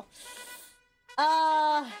no.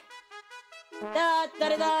 Oh,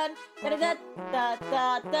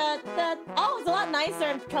 it's a lot nicer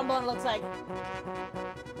in trombone, it looks like.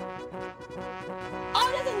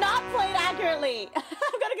 Oh, this is not played accurately.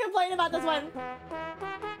 I'm gonna complain about this one.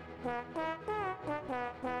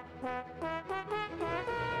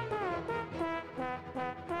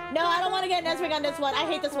 No, I don't want to get Nesric on this one. I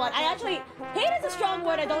hate this one. Hate is a strong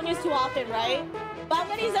word I don't use too often, right? But I'm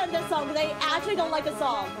gonna use it on this song because I actually don't like the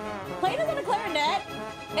song. Playing this on the clarinet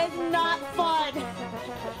is not fun.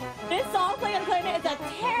 This song playing on the clarinet is a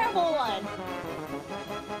terrible one.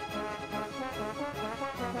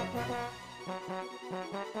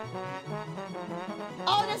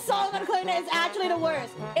 Oh, this song on the clarinet is actually the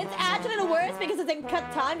worst. It's actually the worst because it's in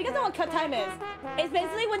cut time. You guys know what cut time is? It's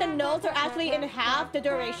basically when the notes are actually in half the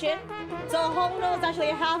duration. So a whole note is actually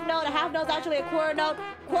a half note is actually a quarter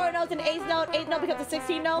note's an eighth note becomes a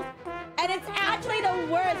 16th note. And it's actually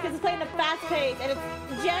the worst because it's playing at a fast pace, and it's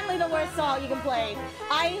generally the worst song you can play.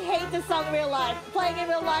 I hate this song in real life. Playing in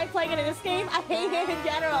real life, playing it in this game, I hate it in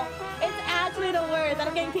general. It's actually the worst, and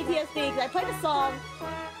I'm getting PTSD because I played the song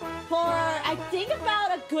for, I think,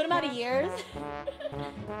 about a good amount of years.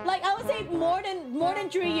 Like, I would say more than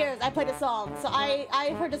 3 years I played the song, so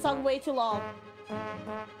I heard the song way too long.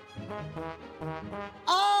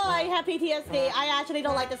 Oh, I have PTSD. I actually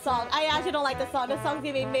don't like the song. This song's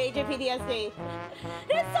giving me major PTSD.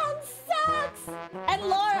 This song sucks! And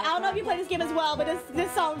Laura, I don't know if you play this game as well, but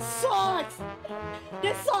this song sucks!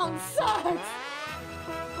 This song sucks!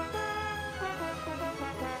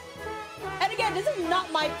 And again, this is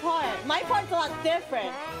not my part. My part's a lot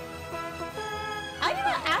different. I need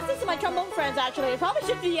to ask this to my trombone friends, actually. I probably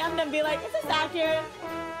should DM them and be like, is this accurate?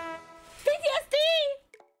 PTSD!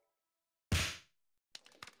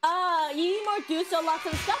 You need more juice to unlock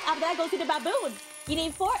some stuff. After that, go see the baboon. You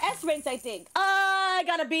need 4 S rings, I think. I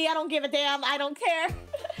got a B. I don't give a damn. I don't care.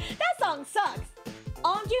 That song sucks.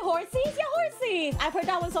 𝘊𝘭𝘢𝘳𝘆𝑒𝑠? Yeah, horsies. I've heard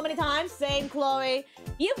that one so many times. Same, Chloe.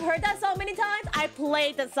 You've heard that song many times? I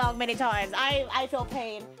played the song many times. I feel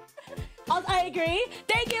pain. Also, I agree.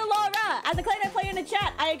 Thank you, Laura. As a claim I play in the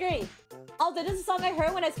chat, I agree. Also, this is a song I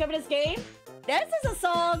heard when I discovered this game. This is a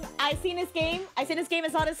song I seen this game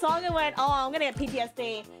and saw this song and went, oh, I'm gonna get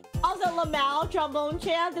PTSD. Also, 𝘊𝘭𝘢𝘳𝘴, Trombone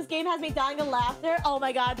Champ. This game has me dying of laughter. Oh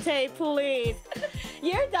my god, Tay, please.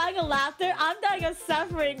 You're dying of laughter. I'm dying of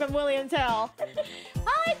suffering from William Tell.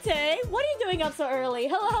 Hi, Tay. What are you doing up so early?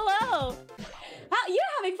 Hello, hello.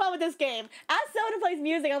 You're having fun with this game. As someone who plays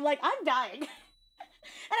music, I'm like, I'm dying. And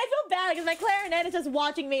I feel bad because my clarinet is just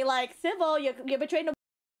watching me like, Sybil, you betrayed no.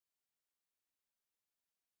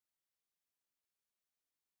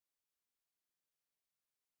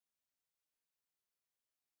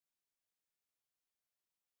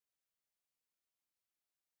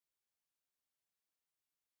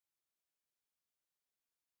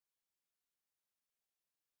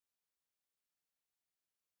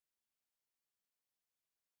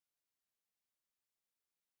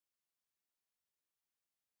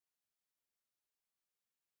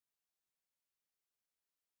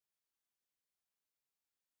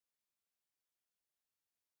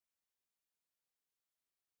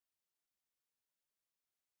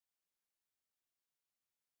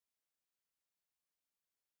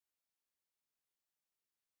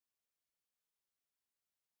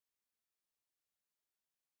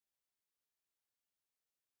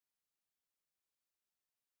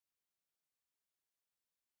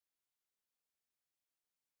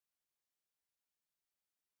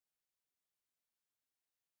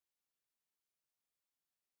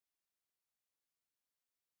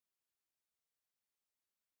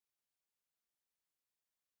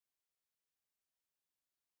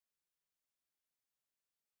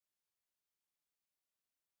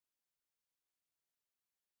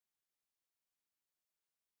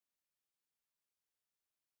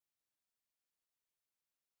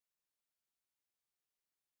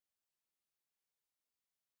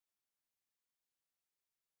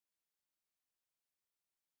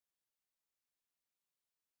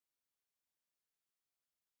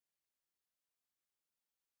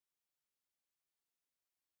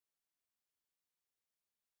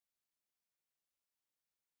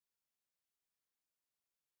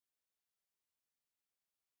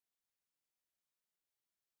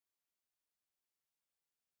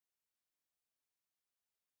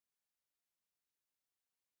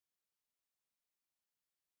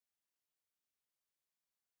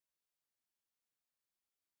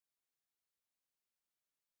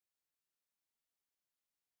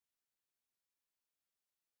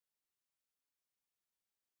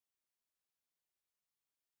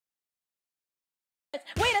 Wait,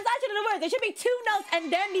 that's actually the worst. There should be 2 notes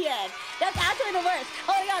and then the end. That's actually the worst.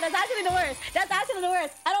 Oh my god, that's actually the worst. That's actually the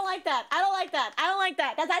worst. I don't like that. I don't like that. I don't like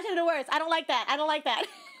that. That's actually the worst. I don't like that. I don't like that.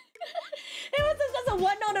 It was just a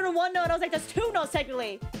 1 note and a 1 note. I was like, there's 2 notes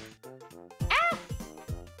technically. Ah!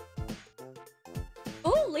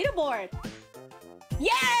 Ooh, leaderboard. Yay!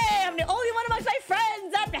 I'm the only one amongst my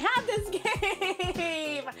friends that have this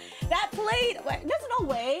game. That played. Wait, there's no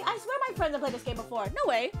way. I swear my friends have played this game before. No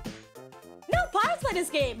way. No, Pies play this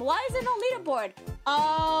game. Why is there no leaderboard?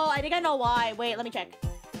 Oh, I think I know why. Wait, let me check.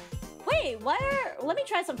 Wait, where? Let me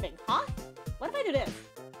try something. Huh? What if I do this?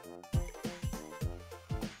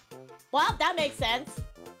 Well, that makes sense.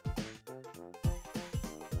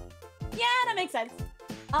 Yeah, that makes sense.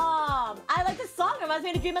 I like this song. It reminds me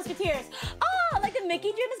of the Three Musketeers. Oh, like the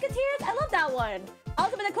Mickey Dream Musketeers? I love that one.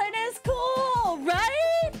 Also, but the clarinet is cool,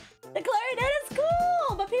 right? The clarinet is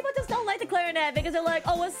cool, but people just don't like the clarinet because they're like,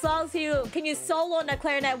 oh, what songs can you solo on the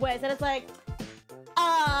clarinet with? And it's like,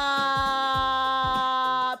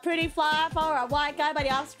 Pretty Fly for a White Guy by The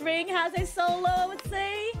Offspring has a solo, I would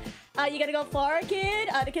say. You gotta go for a kid.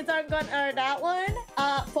 The kids aren't gonna earn that one.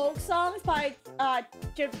 Folk songs by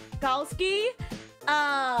𝘩𝘭𝘢𝘳𝘆.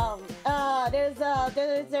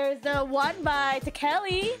 There's the one by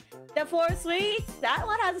𝘊𝘭𝘢𝘳𝘆, the Four Sweets. That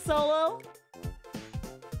one has a solo.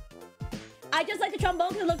 I just like the trombone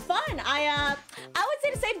because it looks fun. I would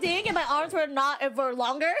say the same thing if my arms were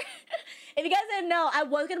longer. If you guys didn't know, I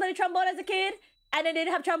was gonna play the trombone as a kid, and they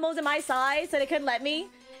didn't have trombones in my size, so they couldn't let me,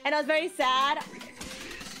 and I was very sad.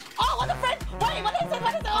 Oh, what the frick? Wait, what is it?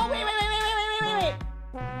 What is it? Oh, wait.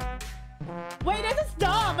 Wait, this is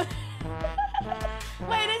dumb.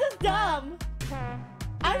 Wait, this is dumb.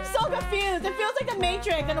 I'm so confused. It feels like the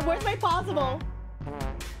Matrix in the worst way possible.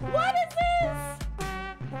 What is this?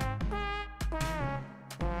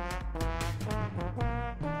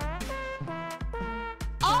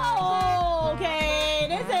 Oh, okay.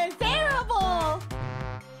 This is terrible.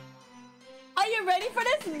 Are you ready for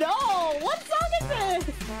this? No. What song is this?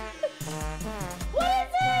 What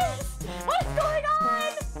is this? What's going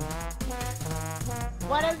on?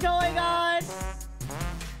 What is going on?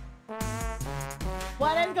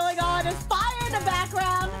 What is going on? There's fire in the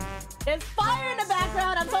background. There's fire in the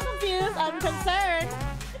background. I'm so confused. I'm concerned.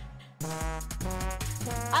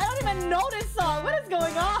 I don't even know this song. What is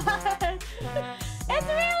going on? It's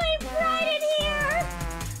really bright in here.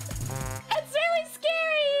 It's really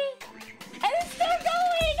scary. And it's still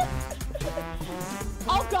going.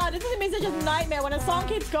 Oh god, this is gonna be such a nightmare when a song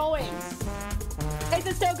keeps going. Is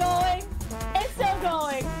it still going? It's still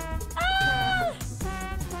going. Ah!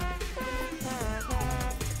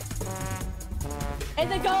 Is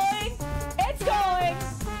it going? It's going.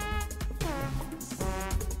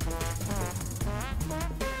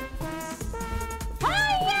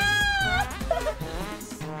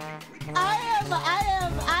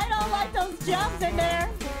 I don't like those jumps in there.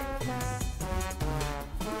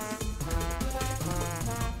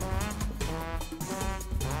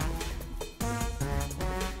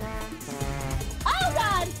 Oh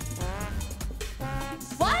god!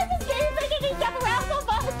 Why is this game making me jump around so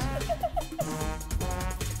much?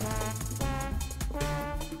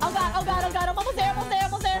 Oh god, I'm almost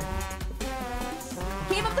there.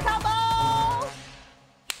 Keep up the combo!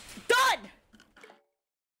 Done!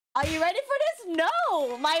 Are you ready for this?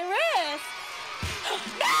 No! My wrist!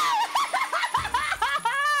 No!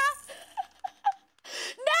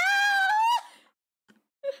 No!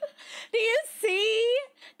 Do you see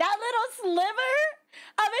that little sliver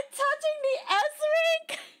of it touching the S ring?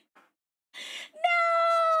 No!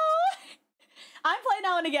 I'm playing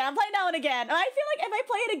that one again. I feel like if I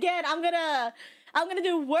play it again, I'm gonna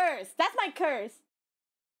do worse. That's my curse.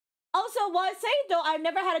 Also, while I say though, I've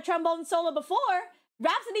never had a trombone solo before.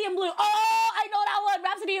 Rhapsody in Blue. Oh, I know that one.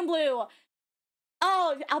 Rhapsody in Blue.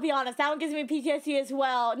 Oh, I'll be honest. That one gives me PTSD as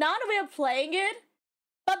well. Not on the way of playing it,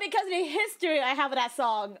 but because of the history I have with that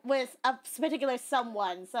song with a particular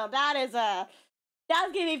someone. So that's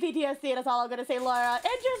giving me PTSD. That's all I'm gonna say, Laura.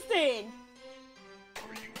 Interesting.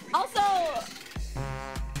 Also,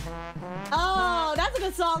 oh, that's a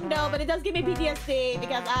good song though, but it does give me PTSD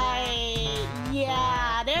because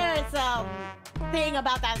there's some thing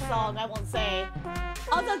about that song I won't say.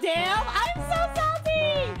 Also, damn, I'm so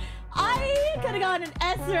salty! I could have gone an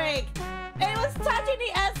S rank. It was touching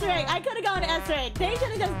the S rank. I could have gone an S rank. They should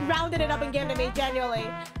have just rounded it up and given it to me, genuinely.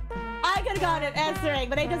 I could have gone an S rank,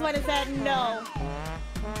 but they just went and said no.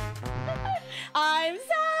 I'm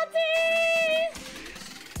salty!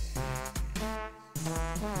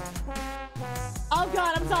 Oh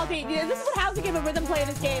god, I'm salty. This is what happens to give a rhythm play in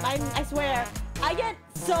this game. I swear. I get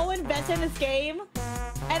so invested in this game,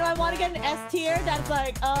 and I want to get an S tier that's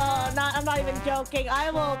like, I'm not even joking. I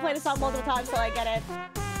will play the song multiple times till I get it.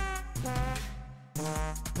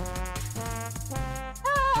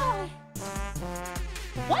 Ah.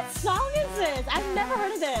 What song is this? I've never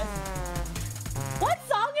heard of this. What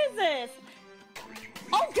song is this?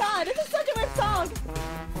 Oh god, this is such a weird song.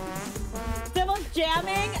 Someone's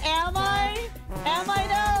jamming? Am I? Am I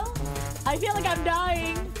though? I feel like I'm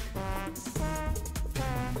dying.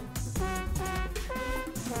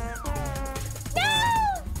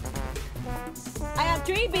 I have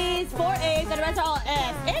 3 B's, 4 A's, and the rest are all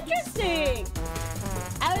S. Interesting!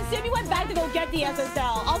 I would assume you went back to go get the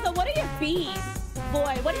SSL. Also, what are your B's?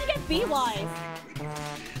 Boy, what did you get B-wise?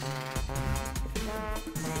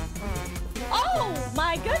 Oh,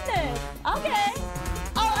 my goodness! Okay!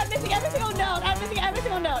 Oh, I'm missing every single note! I'm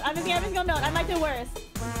singing every single note. I might do worse.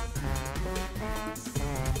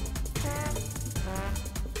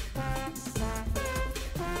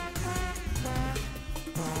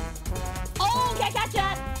 Oh, can't catch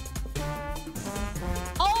that.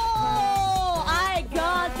 Oh, I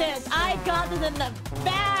got this. I got this in the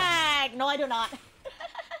bag. No, I do not.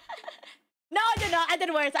 No, I did not. I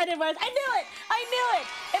did worse. I did worse. I knew it. I knew it.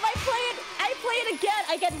 If I play it again,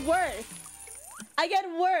 I get worse. I get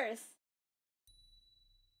worse.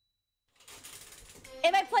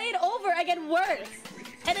 If I play it over, I get worse.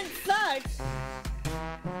 And it sucks.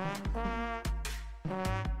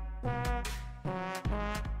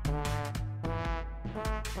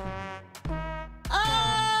 Oh,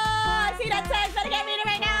 I see that text. Better get reading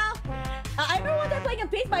right now. I remember one time playing a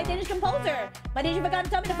piece by a Danish composer. My DJ forgot to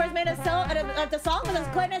tell me the first minute of the song was a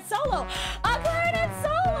clarinet solo. A clarinet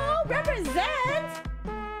solo represent.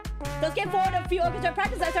 Those came forward a few orchestra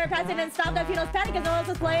practice. I started practicing and stopped at a few notes panic because no one else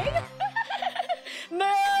was playing. Mood.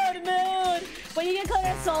 When you get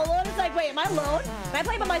clarinet solo, it's like, wait, am I alone? Am I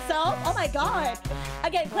playing by myself? Oh my god.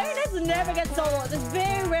 Again, clarinets never get solos. It's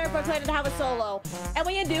very rare for a clarinet to have a solo. And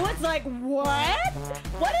when you do, it's like, what?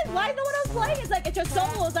 Why is no one else playing? It's like, it's your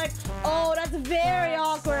solo. It's like, oh, that's very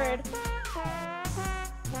awkward.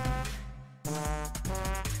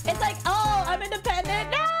 It's like, oh, I'm independent.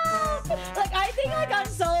 No! Like, I think like I'm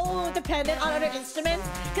so dependent on other instruments.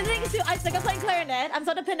 Because the thing is too, I suck at playing clarinet. I'm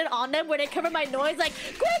so dependent on them where they cover my noise. Like,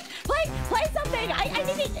 quick, play something. I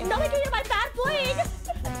need to, nobody can hear my bad playing.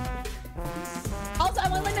 Also, I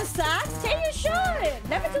want to learn the sax. Hey, you should.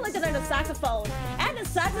 Never too late to learn the saxophone. And the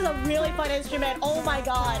sax is a really fun instrument. Oh my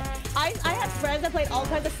god. I had friends that played all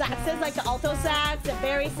kinds of saxes, like the alto sax, the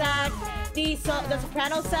baritone sax, the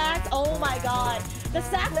soprano sax. Oh my god. The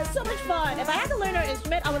sax is so much fun. If I had to learn an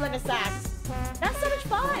instrument, I would learn the sax. That's so much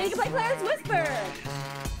fun. You can play Careless Whisper.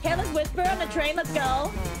 Careless Whisper on the train. Let's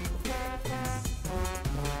go.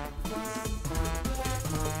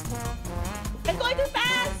 It's going too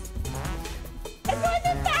fast. It's going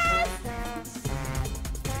too fast.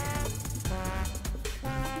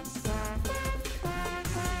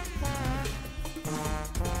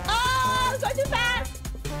 Oh, it's going too fast.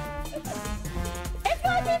 It's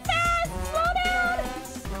going too fast. Slow down.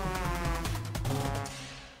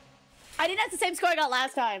 I didn't have the same score I got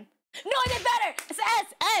last time. No, I did better. It's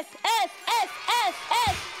S.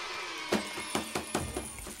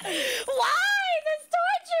 Why is this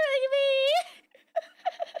torturing me?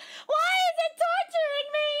 Why is it torturing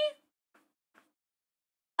me?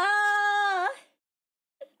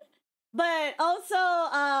 But also,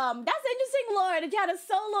 that's interesting, Laura. Did you have a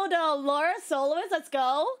solo to Laura Soloist? Let's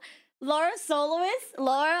go. Laura Soloist.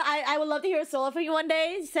 Laura, I would love to hear a solo for you one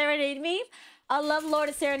day. Serenade me. I love Laura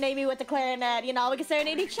to serenade me with the clarinet. You know, we can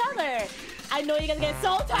serenade each other. I know you're gonna get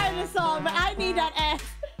so tired of the song, but I need that S.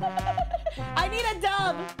 I need a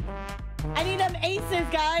dub. I need them aces,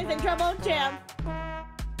 guys, and Trombone Champ.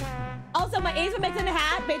 Also, my A's were mixed in a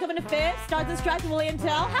hat, Beethoven the Fifth, Stars and Stripes, William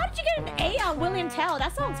Tell. How did you get an A on William Tell?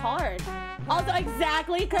 That sounds hard. Also,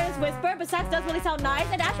 exactly, Careless Whisper, but sax does really sound nice.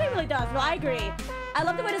 It actually really does. No, I agree. I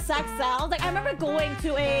love the way the sax sounds. Like, I remember going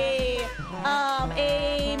to a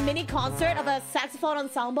mini concert of a saxophone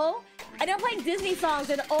ensemble, and they were playing Disney songs,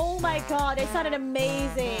 and oh my god, they sounded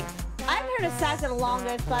amazing. I haven't heard a sax in the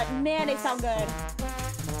longest, but man, they sound good.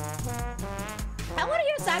 I want to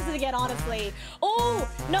hear saxes again, honestly. Oh,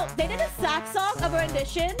 no, they did a sax song of a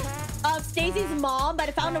rendition of Stacy's Mom by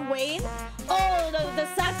the Fountain of Wayne. Oh, the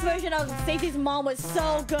sax version of Stacy's Mom was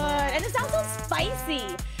so good. And it sounds so spicy.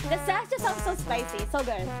 The sax just sounds so spicy. It's so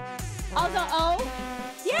good. Also, oh,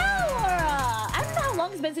 yeah, Laura. I don't know how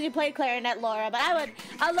long it's been since you played clarinet, Laura, but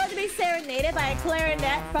I'd love to be serenaded by a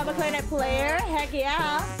clarinet from a clarinet player. Heck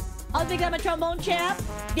yeah. I was thinking I'm a trombone champ.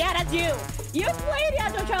 Yeah, that's you. You play the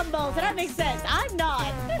alto trombone, so that makes sense. I'm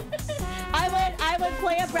not. I would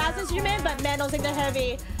play a brass instrument, but man, those things are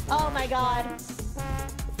heavy. Oh my god.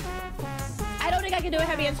 I don't think I can do a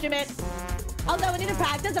heavy instrument. Although we need to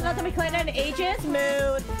practice. I'm not going to be clarinet in ages.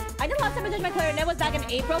 Mood. I know the last time I touched my clarinet was back in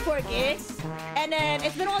April for a gig. And then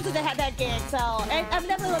it's been a while since I had that gig, so I'm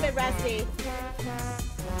definitely a little bit rusty.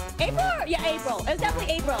 April? Yeah, April. It was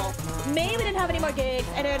definitely April. May, we didn't have any more gigs.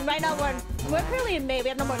 And then right now, we're currently in May. We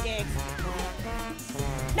have no more gigs.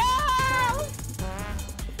 No!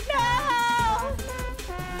 No!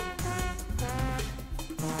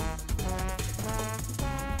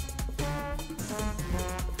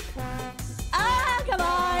 Ah, come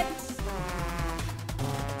on!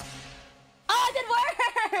 Oh, it did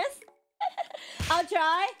worse! I'll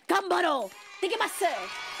try. Gambaro! Thank you.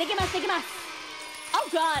 Oh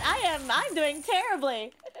god, I'm doing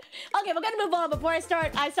terribly. Okay, we're gonna move on before I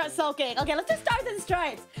start sulking. Okay, let's do Stars and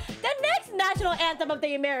Stripes. The next national anthem of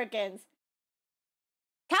the Americans.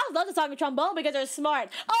 Cows love the song of trombone because they're smart.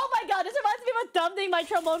 Oh my god, this reminds me of a dumb thing my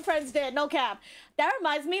trombone friends did. No cap. That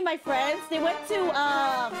reminds me, my friends, they went to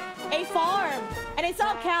a farm and they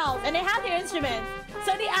saw cows and they had their instruments.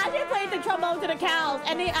 So they actually played the trombone to the cows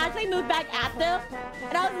and they actually moved back at them.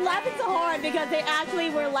 And I was laughing so hard because they actually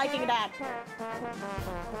were liking that.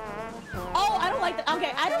 Oh, I don't like that.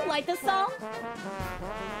 Okay, I don't like this song.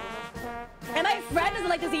 And my friend doesn't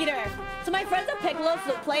like this either. So my friend's a piccolo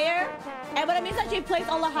flute player. And what it means is that she plays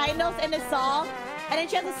all the high notes in the song. And then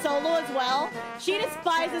she has a solo as well. She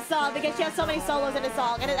despises the song because she has so many solos in the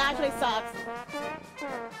song. And it actually sucks.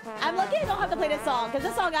 I'm lucky I don't have to play this song. Because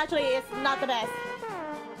this song actually is not the best.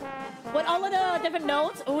 With all of the different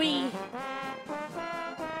notes, oui.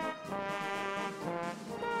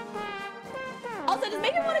 Also, this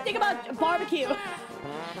made me want to think about barbecue.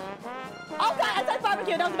 Oh god, I said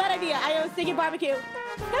barbecue. That was a bad idea. I was thinking barbecue.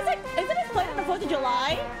 That's like, isn't it played on the 4th of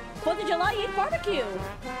July? 4th of July, you eat barbecue.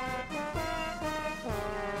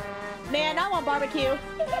 Man, I want barbecue.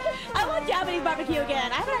 I want Japanese barbecue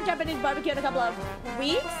again. I haven't had Japanese barbecue in a couple of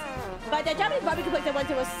weeks. But the Japanese barbecue place I went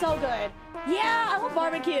to was so good. Yeah, I want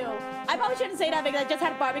barbecue. I probably shouldn't say that because I just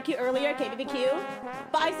had barbecue earlier, KBBQ.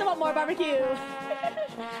 But I still want more barbecue.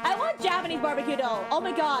 I want Japanese barbecue though. Oh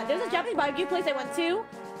my god, there's a Japanese barbecue place I went to.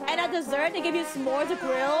 And at dessert, they give you s'mores to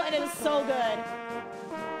grill, and it was so good.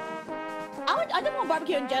 I just want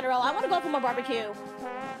barbecue in general. I want to go for more barbecue.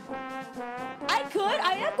 I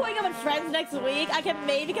am going out with friends next week. I can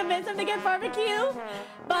maybe convince them to get barbecue.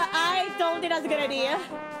 But I don't think that's a good idea.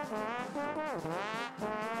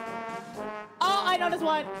 Oh, I know this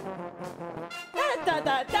one.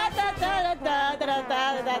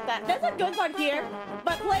 There's a good part here,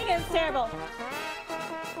 but playing it is terrible.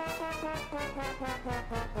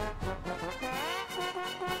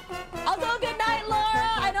 Also, good night, Laura.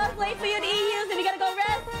 I know it's late for you to eat, so if you gotta go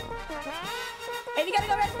rest. If you gotta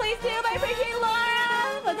go rest, please do. I appreciate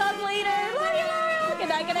Laura. We'll talk later. Love you, Laura. Good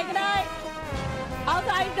night, good night, good night. Also,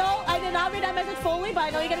 I did not read that message fully, but I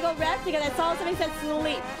know you gotta go rest because I saw somebody said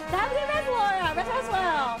sleep. So have a good rest, Laura. Rest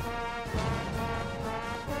well.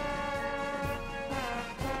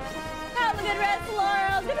 Have a good rest,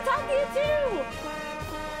 Laura. I was gonna talk to you too.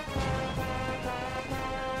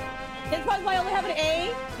 This is probably why I only have an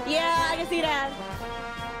A. Yeah, I can see that.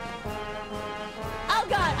 Oh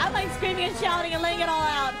god, I'm like screaming and shouting and laying it all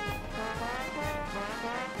out.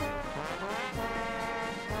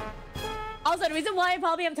 Also, the reason why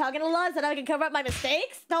probably I'm talking a lot is that I can cover up my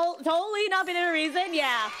mistakes. Totally not been a reason,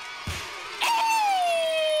 yeah.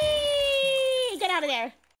 Hey! Get out of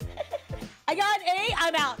there. I got an A,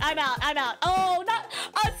 I'm out. Oh, not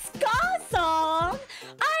a ska song.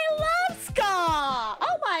 I love ska.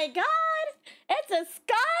 Oh my god. It's a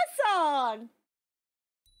ska song.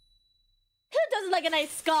 Who doesn't like a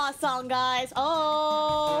nice ska song, guys?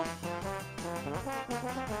 Oh.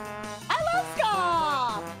 I love ska.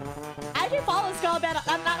 I actually follow a ska band.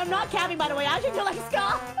 I'm not capping, by the way. I actually feel like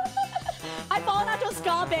ska. I follow an actual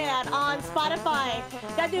ska band on Spotify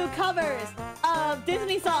that do covers of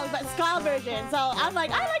Disney songs, but ska version. So I'm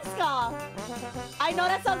like, I like ska. I know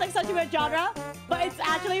that sounds like such a weird genre, but it's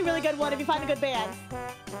actually a really good one if you find a good band.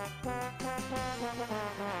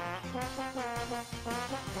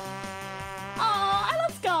 Oh, I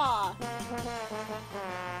love ska.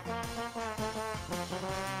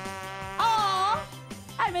 Oh,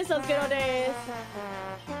 I miss those good old days.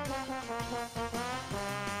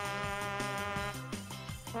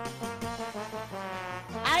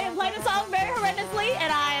 I am playing the song very horrendously,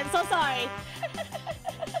 and I am so sorry.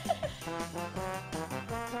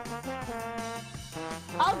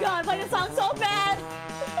 Oh god, I'm playing the song so bad.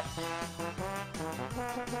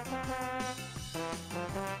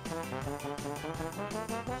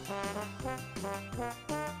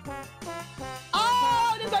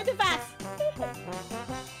 Oh, this is going too fast.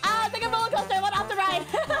 I think a roller coaster. I want off the ride.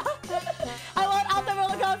 I want off the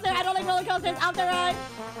roller coaster. I don't like roller coasters. Off the ride.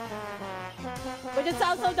 Which it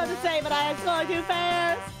sounds so dumb to say, but I am going too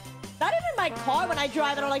fast. Not even my car when I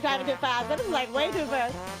drive, I don't like driving too fast. That is like way too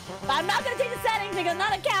fast. But I'm not gonna change the settings because I'm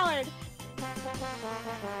not a coward.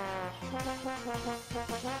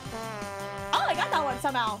 Oh, I got that one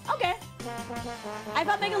somehow. Okay. I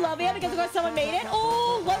found 𝘊𝘭𝘢𝘳𝘴 because of course someone made it.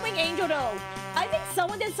 Oh, 𝘊𝑭𝘠𝑚𝑤𝑖𝑛G though. I think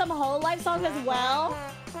someone did some whole life songs as well.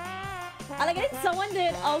 I think someone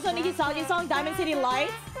did also Nicki Minaj's song Diamond City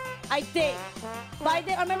Lights. I think. But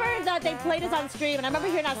I remember that they played this on stream and I remember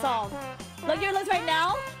hearing that song. Look at your list right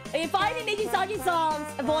now. If you find any Nicki Minaj songs,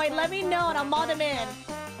 boy, let me know and I'll mod them in.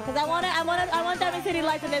 Cause I want Diamond City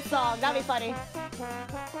Lights in this song. That'd be funny.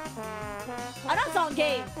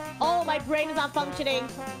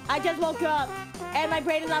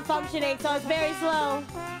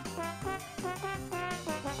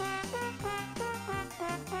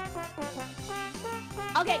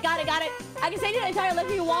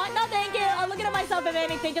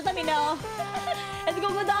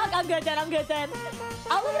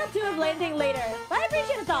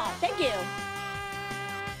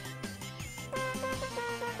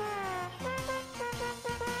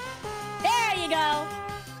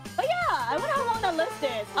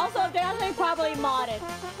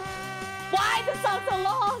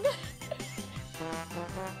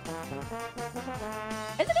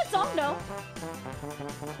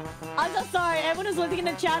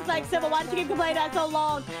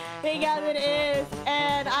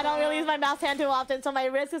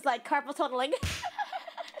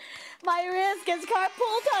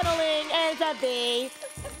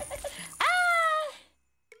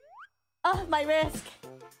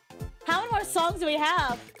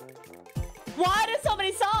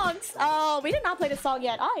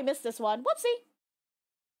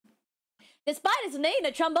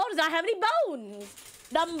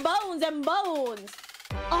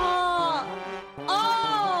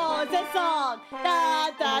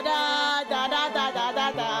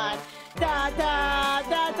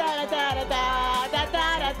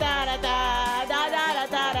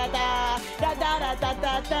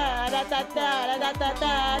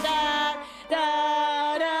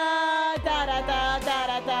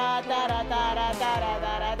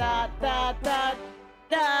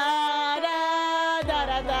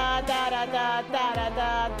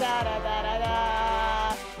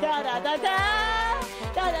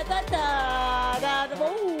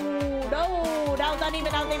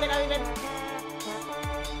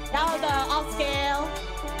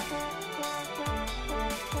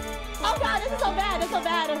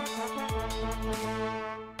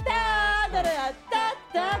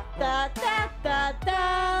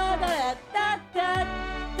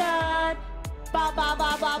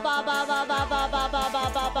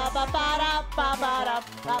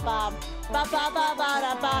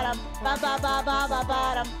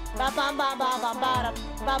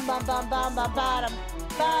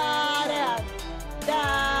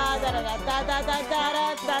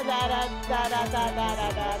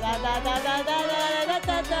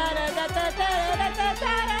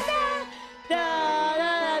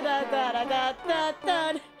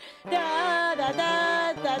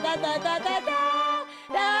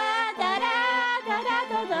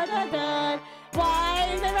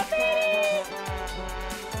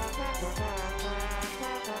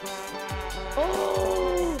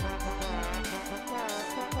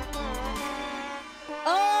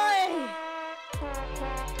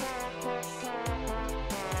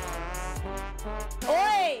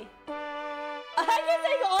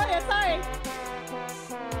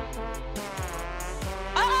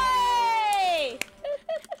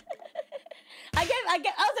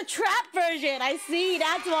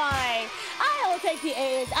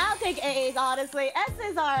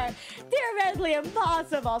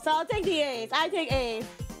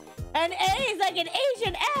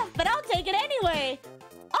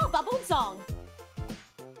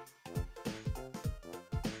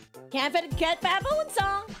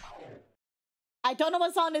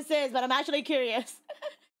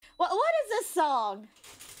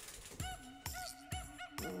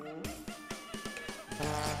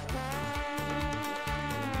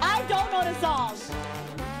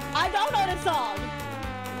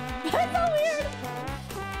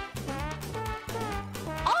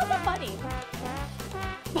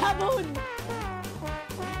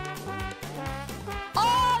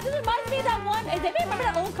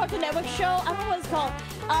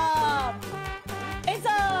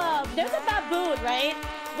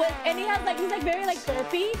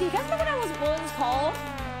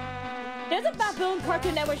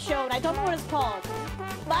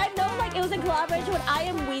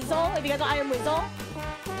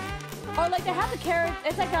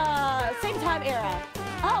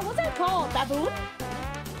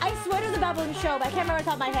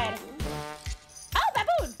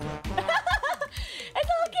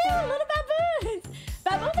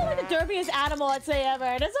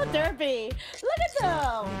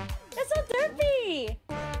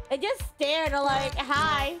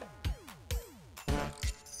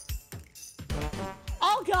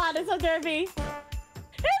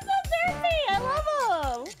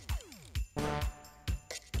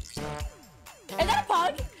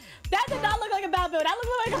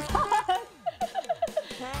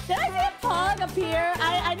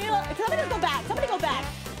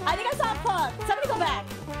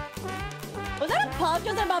 pug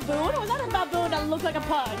just a baboon? Or was that a baboon that looked like a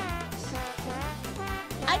pug?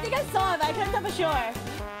 I think I saw it, but I couldn't tell for sure.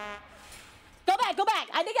 Go back, go back.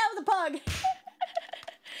 I think that was a pug.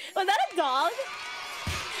 Was that a dog?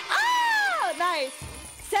 Oh, nice.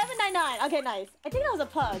 799. Okay, nice. I think that was a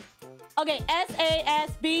pug. Okay,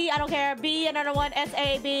 S-A-S-B. I don't care. B, another one.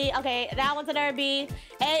 S-A-B. Okay, that one's another B.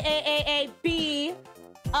 A-A-A-A-B.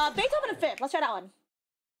 Beethoven the Fifth. Let's try that one.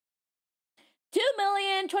 2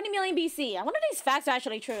 million, 20 million BC. I wonder if these facts are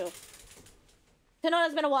actually true. To know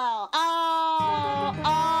it's been a while. Oh,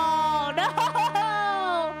 oh, no!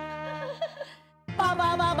 Ba,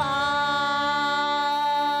 ba, ba, ba.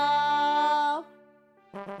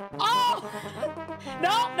 Oh!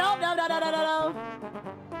 No, no, no, no, no, no, no.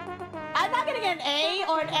 I'm not gonna get an A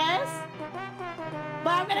or an S,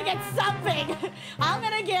 but I'm gonna get something. I'm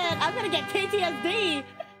gonna get PTSD.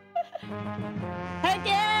 Heck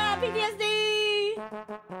yeah, PTSD.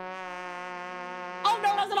 Oh no,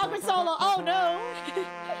 that was an awkward solo. Oh no.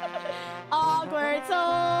 Awkward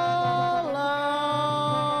solo.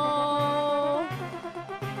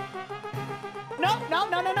 No, no,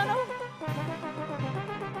 no, no, no, no.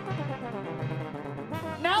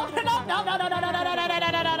 No, no, no, no, no, no, no, no, no, no, no, no, no,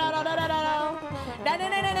 no, no, no, no, no, no, no. No, no,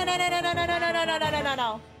 no, no, no, no, no, no, no, no, no, no, no, no, no, no.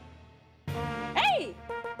 Hey!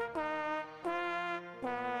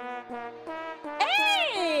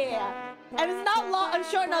 Hey! If it's not long on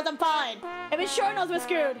short notes, I'm fine. If it's short notes, we're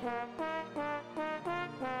screwed.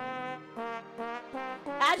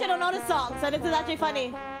 Actually, I don't know the song, so this is actually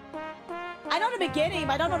funny. I know the beginning,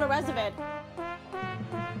 but I don't know the rest of it.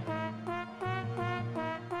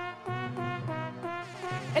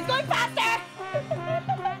 It's going faster!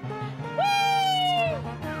 Whee!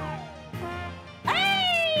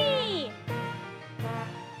 Hey!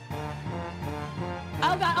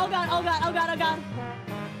 Oh god, oh god, oh god, oh god, oh god.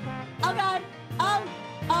 Oh god. Oh.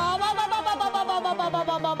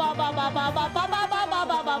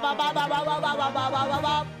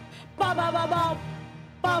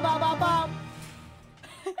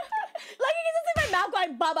 Like you can just see my mouth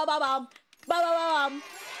going ba ba ba bum. Ba ba ba bum.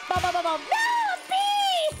 Ba ba ba bum. No! B!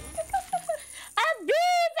 A B!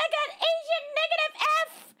 It's like an Asian negative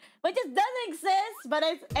F! Which just doesn't exist, but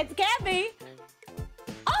it can be.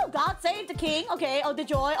 Oh, God save the king. Okay, oh, the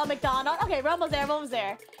joy. Oh, McDonald. Okay, we're almost there, we're almost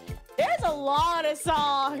there. There's a lot of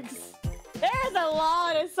songs. There's a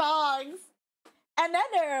lot of songs. And then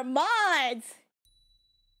there are mods.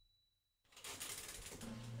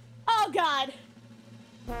 Oh, God.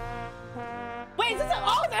 Wait, is this a...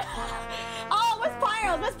 Oh, oh, where's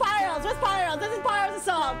Pyros? Where's Pyros? Where's Pyros? This is Pyros'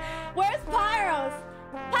 song. Where's Pyros?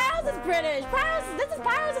 Pyros is British. Pyros, this is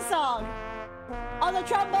Pyros' song. On the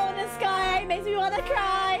trombone in the sky makes me wanna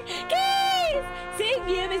cry. Keys! Seeing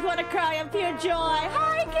you makes me wanna cry of pure joy.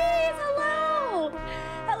 Hi, Keys! Hello!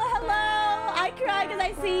 Hello, hello! I cry because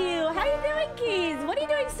I see you. How you doing, Keys? What are you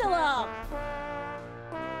doing still up?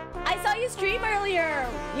 I saw you stream earlier.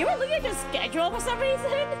 You were looking at your schedule for some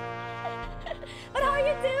reason. But how are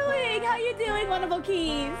you doing? How are you doing, wonderful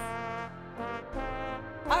Keys?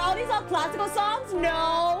 Are all these all classical songs?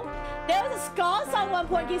 No. There was a ska song at one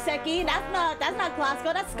point, Kiseki. That's not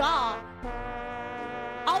classical, that's ska.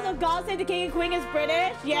 Also, God Save the King and Queen is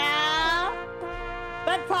British. Yeah.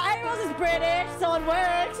 But Pyros is British, so it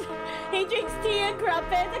works. He drinks tea and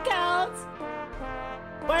crumpets, it counts.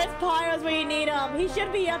 Where's Pyros where you need him? He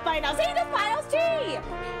should be up by now. See, that's Pyros tea.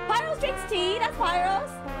 Pyros drinks tea, that's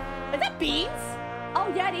Pyros. Is that beans? Oh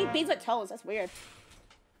yeah, they eat beans with toast. That's weird.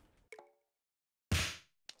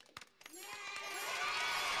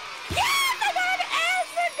 Yes! I got an S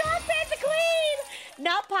for God Save the Queen!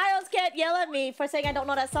 Now Pyros can't yell at me for saying I don't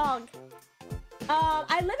know that song.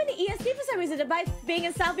 I live in the EST for some reason, despite being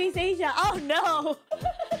in Southeast Asia. Oh no!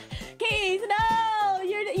 Keys, no!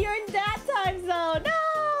 You're in that time zone. No!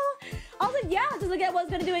 Also, yeah, just look at what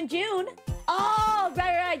it's gonna do in June. Oh,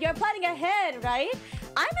 right. You're planning ahead, right?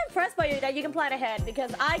 I'm impressed by you that you can plan ahead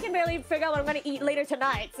because I can barely figure out what I'm gonna eat later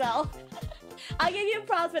tonight. So I give you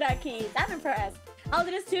props for that, Keys. I'm impressed.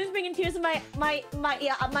 Also, this tune's bringing tears to my eyes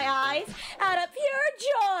out of pure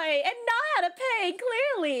joy and not out of pain.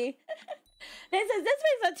 Clearly, this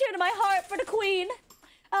brings a tear to my heart for the Queen.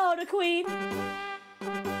 Oh, the Queen.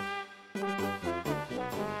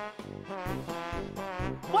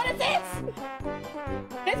 What is this?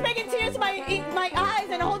 It's making tears to my eyes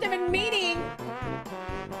in a whole different meaning.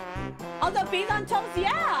 Also, beans on toast,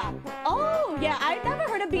 yeah. Oh, yeah. I've never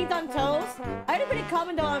heard of beans on toast. I heard it pretty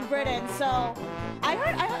common though in Britain, so I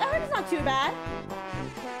heard it's not too bad.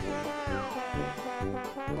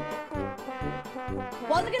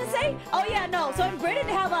 Wasn't was gonna say? Oh yeah, no. So in Britain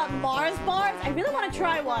they have Mars bars. I really want to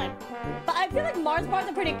try one, but I feel like Mars bars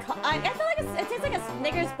are pretty. I feel like it tastes like a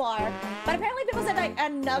Snickers bar, but apparently people said like a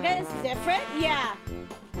nugget is different. Yeah.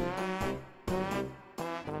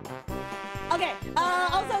 Okay.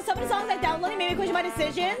 Also, some of the songs I downloaded made me question my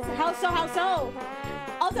decisions. How so? How so?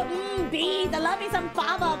 Also, beans. I love me some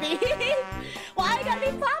fava beans. Why you gotta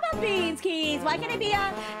be fava beans, Keys? Why can't it be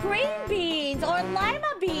green beans or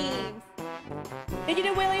lima beans? Did you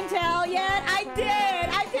do William Tell yet? I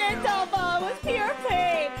did, Topo. It was pure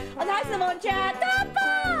pain. Oh, hi, Trombone Champ.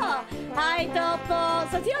 Topo! Hi, Topo.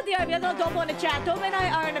 So, TLDR, if you guys know Topo in the chat, Topo and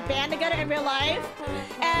I are in a band together in real life.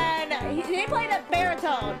 And they played a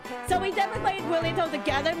baritone. So, we definitely played William Tell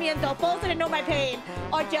together, me and Topo, so they know my pain.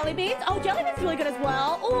 Or jelly beans. Oh, jelly beans is really good as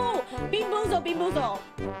well. Ooh, bean boozle, bean boozle.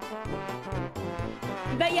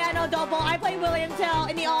 But yeah, no, Topo. I played William Tell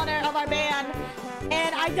in the honor of our band.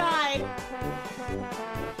 And I died.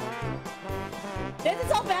 This is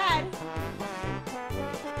so bad.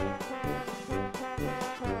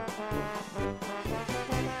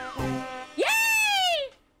 Yay!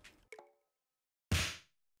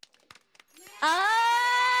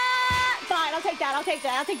 Fine, I'll take that. I'll take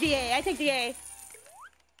that. I'll take the A. I take the A.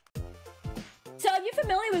 So if you're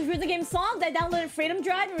familiar with rhythm game songs, I downloaded Freedom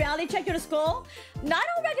Drive and Reality Check to the school. Now I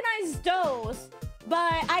don't recognize those,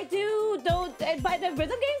 but I do those. But the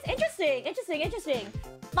rhythm games, interesting.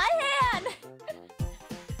 My hand.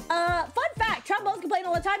 Fun fact, trombones can play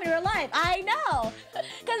all the time in real life. I know,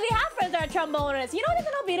 because we have friends that are trombonists. You know what is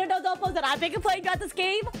an Obito Dopos that I've been playing throughout this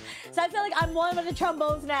game? So I feel like I'm one with the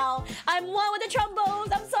trombones now. I'm one with the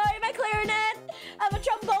trombones. I'm sorry, my clarinet. I'm a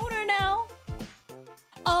tromboner now.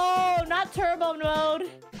 Oh, not turbo mode.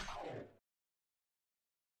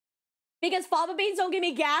 Because fava beans don't give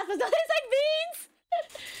me gas, but don't taste like beans?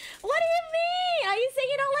 What do you mean? Are you saying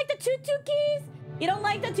you don't like the toot keys? You don't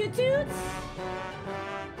like the toots?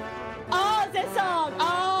 Oh, this song.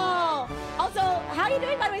 Oh. Also, how are you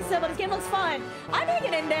doing, by the way, Sybil? This game looks fun. I'm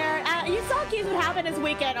hanging in there. You saw Keys what happened this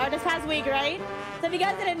weekend, or this past week, right? So if you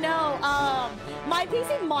guys didn't know, my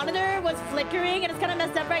PC monitor was flickering, and it's kind of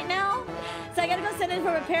messed up right now. So I gotta go send it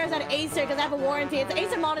for repairs at Acer, because I have a warranty. It's an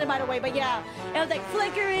Acer monitor, by the way, but yeah. It was like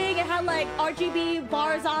flickering, it had like RGB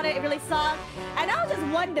bars on it, it really sucked. And that was just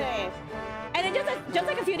one day. And then just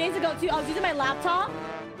like a few days ago, too, I was using my laptop,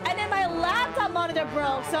 and then my laptop monitor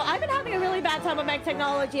broke. So I've been having a really bad time with my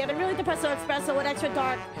technology. I've been really depressed or espresso with extra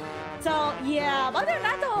dark. So yeah, but other than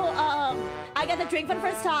that though, I got to drink for the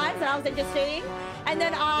first time, so that was interesting. And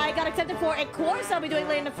then I got accepted for a course I'll be doing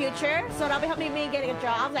later in the future, so that'll be helping me getting a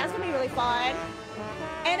job. So that's gonna be really fun.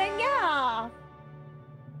 And then yeah,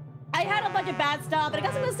 I had a bunch of bad stuff, but I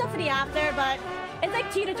got some good stuff for the after, but it's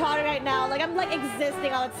like teeter-totter right now. Like I'm like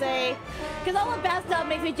existing, I would say, because all the bad stuff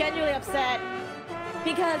makes me genuinely upset.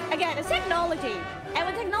 Because again, it's technology, and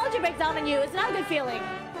when technology breaks down on you, it's not a good feeling.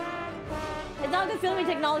 It's not a good feeling when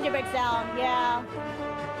technology breaks down. Yeah.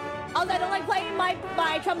 Also, I don't like playing my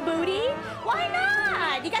trombone. Why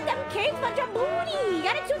not? You got them cakes for trombone. You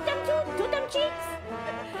gotta toot them cheeks.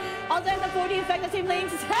 Also, the 4D effect that Team Link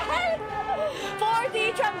said.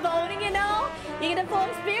 4D tromboning, you know? You get the full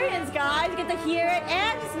experience, guys. You get to hear it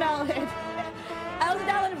and smell it. I also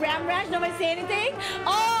downloaded Ram Ranch. Nobody say anything?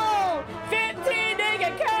 Oh! 15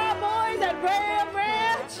 naked cowboys at Ram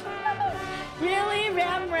Ranch! Really?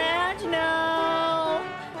 Ram Ranch? No!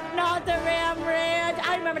 Not the Ram Ranch.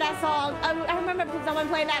 I remember that song. I remember someone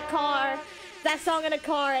playing that song in a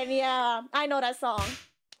car, and yeah, I know that song.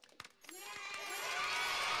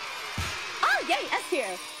 Oh, yay, S tier.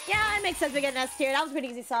 Yeah, it makes sense to get an S tier. That was a pretty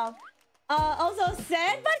easy song. Also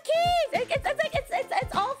said, but keys!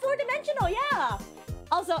 It's all four-dimensional, yeah!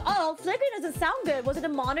 Also, oh, flickering doesn't sound good. Was it the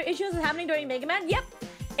monitor issues happening during Mega Man? Yep,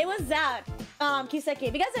 it was that. Kiseki.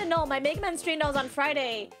 If you guys didn't know, my Mega Man stream that was on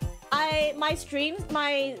Friday, my screen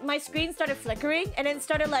started flickering, and then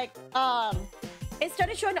started like, it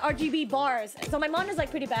started showing RGB bars. So my monitor's like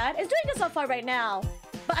pretty bad. It's doing this so far right now,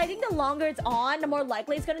 but I think the longer it's on, the more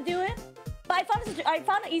likely it's gonna do it. But I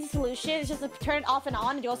found an easy solution. It's just to turn it off and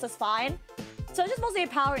on, and it goes just fine. So it's just mostly a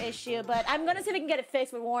power issue, but I'm gonna see if I can get it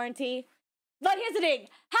fixed with warranty. But here's the thing: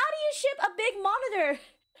 how do you ship a big monitor?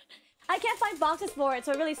 I can't find boxes for it,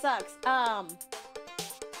 so it really sucks.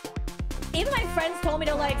 Even my friends told me,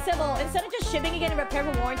 they're like, Sybil, instead of just shipping again and repair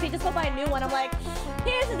for warranty, just go buy a new one. I'm like,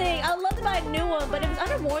 here's the thing: I'd love to buy a new one, but if it's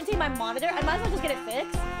under warranty, my monitor, I might as well just get it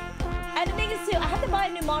fixed. And the thing is too, I have to buy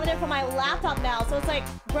a new monitor for my laptop now, so it's like,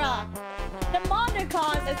 bruh, the monitor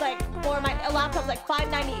cost is like, for my laptop, like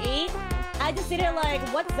 $5.98. I just sit there like,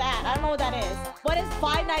 what's that? I don't know what that is. What is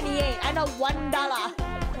 $5.98? I know $1.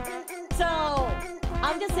 So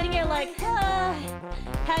I'm just sitting here like,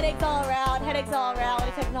 headaches all around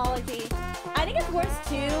with technology. I think it's worse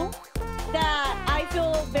too that I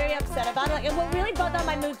feel very upset about it. Like, it what really brought down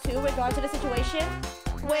my mood too, regards to the situation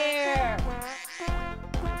where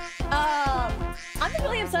I'm just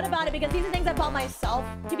really upset about it because these are things I bought myself,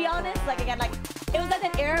 to be honest. Like, again, like, it was like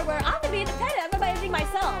an era where I'm gonna be independent, I'm gonna buy everything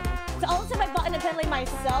myself. So all of a sudden I bought independently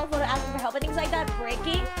myself without asking for help and things like that,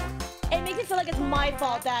 breaking. It makes me feel like it's my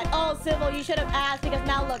fault that, oh, Civil, you should have asked because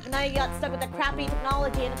now look, now you got stuck with the crappy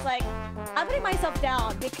technology, and it's like, I'm putting myself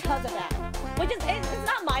down because of that. Which is, it's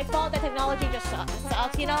not my fault that technology just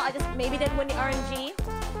sucks, you know? I just maybe didn't win the RNG.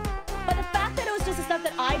 But the fact that it was just the stuff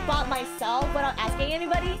that I bought myself without asking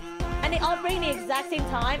anybody, and they all bring the exact same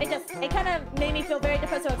time, it kind of made me feel very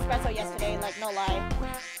depressed to Espresso yesterday, like, no lie.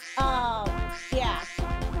 Yeah.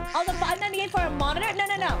 Also, $5.98 for a monitor?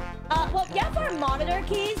 No. Well, yeah, for a monitor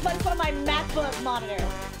keys, but it's for my MacBook monitor.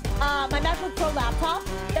 My MacBook Pro laptop,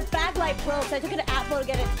 the backlight broke, so I took it to Apple to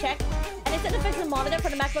get it checked. And they said to fix the monitor for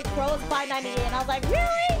the MacBook Pro is $5.98, and I was like,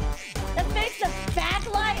 really? To fix the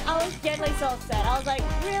backlight? I was genuinely so upset. I was like,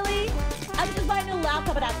 really? I would just buy a new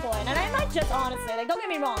laptop at that point. And I might just, honestly, like, don't get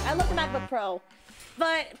me wrong, I love the MacBook Pro.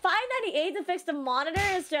 But $5.98 to fix the monitor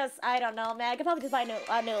is just, I don't know, man. I could probably just buy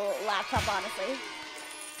a new laptop, honestly.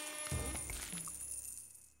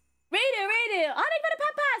 Redo! Oh, thank you for the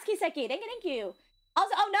papas, Kiseki. Thank you.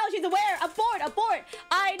 Also, oh no, she's aware. Abort.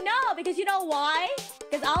 I know, because you know why?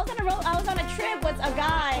 Because I was on a trip with a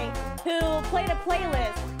guy who played a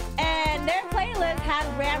playlist, and their playlist had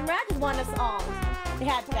Ram Rat as one of the songs. They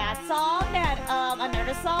had that song, they had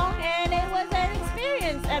another song, and it was an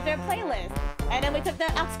experience at their playlist. And then we took the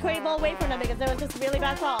𝑘𝑠 away from them because there was just really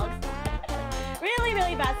bad songs.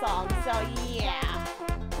 really bad songs. So yeah.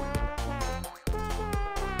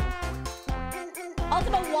 Also,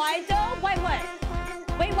 but why though? Why what?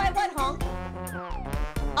 Wait, why what, honk?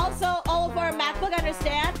 Also, oh, for a MacBook, I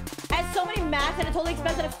understand. And so many Macs and it's totally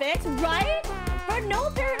expensive to fix, right? For no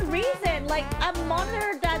apparent reason. Like, a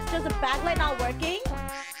monitor that's just a backlight not working.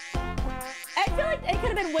 I feel like it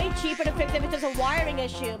could have been way cheaper to fix if it's just a wiring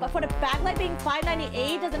issue. But for the backlight being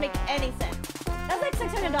 $5.98 doesn't make any sense. That's like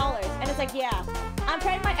 $600. And it's like, yeah. I'm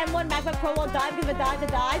praying my M1 MacBook Pro will die because if it dies, it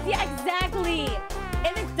dies. Yeah, exactly.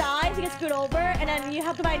 If it dies, you get screwed over, and then you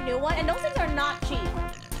have to buy a new one. And those things are not cheap.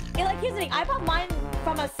 And like, here's the thing. I bought mine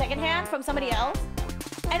from a secondhand from somebody else.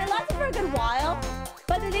 And it lasted for a good while.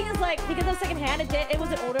 But the thing is, like, because it was secondhand, it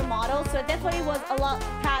was an older model. So it definitely was a lot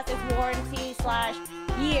past its warranty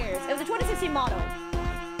 / years. It was a 2016 model.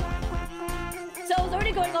 So it was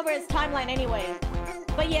already going over its timeline anyway.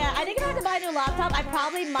 But yeah, I think if I had to buy a new laptop, I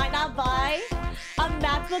probably might not buy a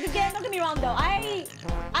MacBook again. Don't get me wrong though. I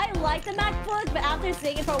like the MacBook, but after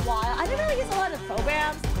seeing it for a while, I didn't really use a lot of the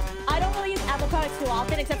programs. I don't really use Apple products too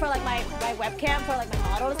often, except for like my webcam for like my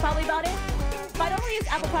model is probably about it. But I don't really use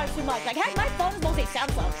Apple products too much. Like, heck, my phone is mostly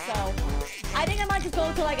Samsung, so I think I might just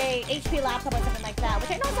go to like a HP laptop or something like that,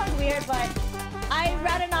 which I know sounds weird, but I'd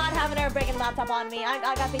rather not have an ever-breaking laptop on me. I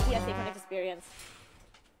got PTSD from this experience.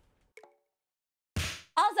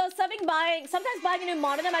 Also, sometimes buying a new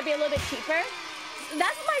monitor might be a little bit cheaper.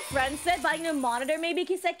 That's what my friend said, buying a new monitor maybe,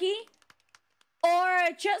 Kiseki. Or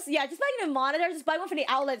just buying a new monitor, just buy one from the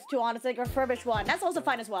outlets too, honestly, like a refurbished one. That's also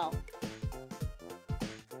fine as well.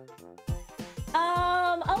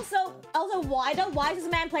 Also, why though? Why is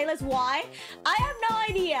this man playlist? Why? I have no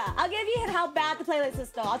idea. I'll give you how bad the playlist is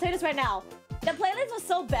though. I'll tell you this right now. The playlist was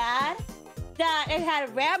so bad that it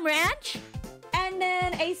had Ram Ranch and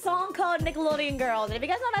then a song called Nickelodeon Girls. And if you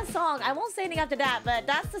guys know that song, I won't say anything after that, but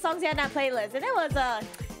that's the songs he had in that playlist. And it was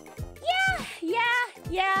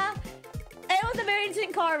yeah. It was a very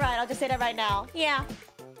interesting car ride. I'll just say that right now. Yeah.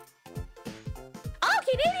 Oh,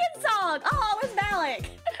 Canadian song! Oh, it was Malik.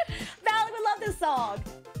 Malik would love this song.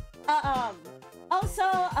 Also,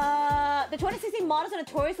 the 2016 models are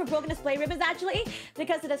notorious for broken display ribbons, actually,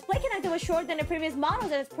 because the display connector was shorter than the previous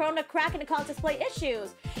models and it's prone to crack and to cause display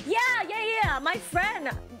issues. Yeah. My friend,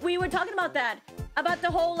 we were talking about that. About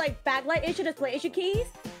the whole, like, backlight issue, display issue keys.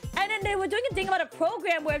 And then they were doing a thing about a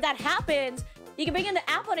program where if that happens, you can bring in the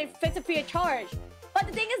Apple and it fix it free of charge. But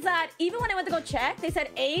the thing is that even when I went to go check, they said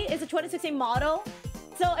A is a 2016 model.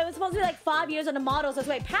 So it was supposed to be like 5 years on the model, so it's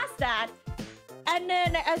way past that. And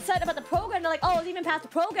then I said about the program, they're like, oh, it's even past the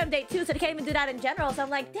program date too, so they can't even do that in general. So I'm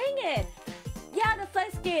like, dang it. Yeah, the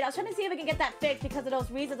flex gate. I was trying to see if we can get that fixed because of those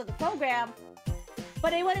reasons of the program.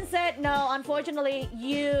 But they went and said, no, unfortunately,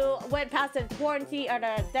 you went past the warranty or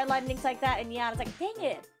the deadline and things like that. And yeah, I was like, dang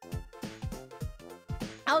it.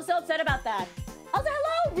 I was so upset about that. I was like,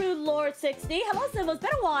 hello, Rude Lord 60. Hello, Simba. It's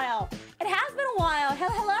been a while. It has been a while.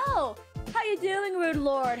 Hello. How you doing, Rude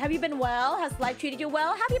Lord? Have you been well? Has life treated you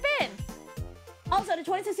well? How have you been? Also, the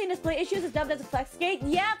 2016 display issues is dubbed as a flex gate.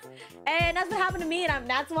 Yep, and that's what happened to me, and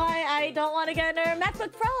that's why I don't want to get a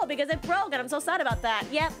MacBook Pro, because it broke, and I'm so sad about that.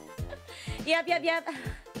 Yep. Yep.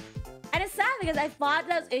 And it's sad because I thought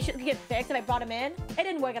those issues could get fixed if I brought them in. It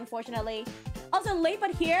didn't work, unfortunately. Also, late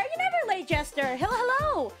but here. You're never late, Jester.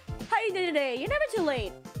 Hello. How you doing today? You're never too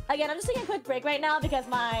late. Again, I'm just taking a quick break right now because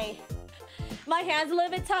my hand's a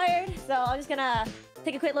little bit tired, so I'm just gonna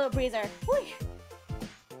take a quick little breather. Whee.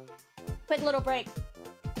 Quick little break.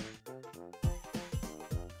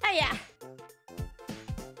 Oh yeah.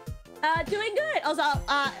 Doing good. Also,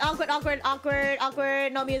 awkward,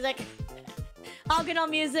 no music. Awkward, no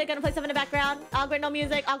music. Gonna play stuff in the background. Awkward, no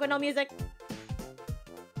music. Oh, no,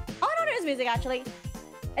 there is music actually.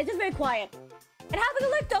 It's just very quiet. And having a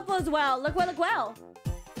look double as well. Look well.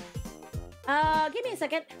 Give me a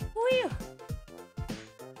second. Whee.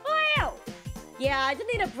 Yeah, I just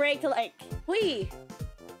need a break to like. Whee.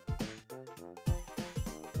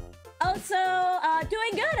 Also,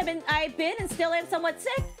 doing good. I've been and still am somewhat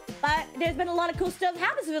sick, but there's been a lot of cool stuff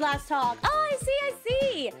happened since we last talked. Oh, I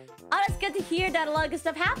see. Oh, that's good to hear that a lot of good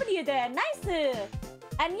stuff happened to you then. Nice.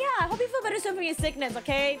 And yeah, I hope you feel better soon from your sickness,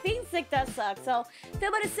 okay? Being sick does suck, so feel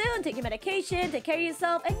better soon. Take your medication, take care of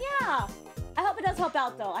yourself, and yeah, I hope it does help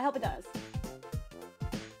out though. I hope it does.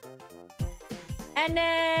 And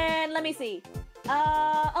then, let me see.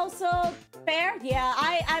 Also, fair? Yeah,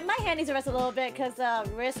 my hand needs to rest a little bit because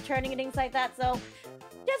wrist turning and things like that. So,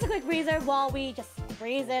 just a quick breather while we just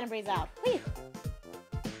breathe in and breathe out. Whew.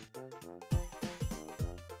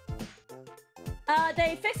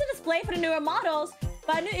 They fixed the display for the newer models,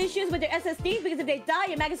 but new issues with their SSDs because if they die,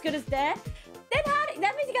 your Mac is good as dead. Then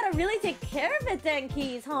that means you gotta really take care of it then,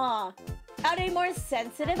 Keys, huh? Are they more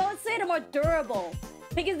sensitive? I would say they're more durable.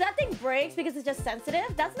 Because that thing breaks because it's just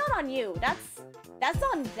sensitive. That's not on you. That's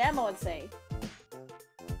on them, I would say.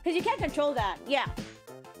 Because you can't control that. Yeah.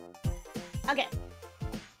 Okay.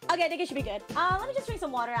 I think it should be good. Let me just drink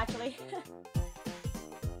some water, actually.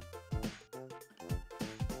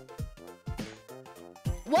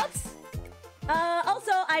 Whoops.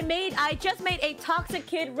 Also, I just made a toxic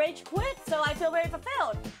kid rage quit, so I feel very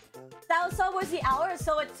fulfilled. That was almost the hour,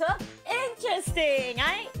 so it took. Interesting.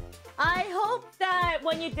 I hope that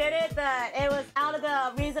when you did it, that it was out of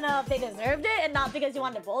the reason of they deserved it and not because you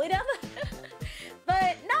wanted to bully them.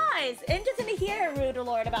 But nice. Interesting to hear, Rude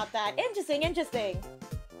Lord, about that. Interesting.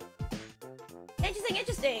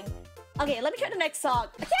 Okay, let me try the next song.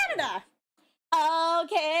 Canada. Oh,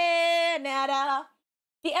 Canada.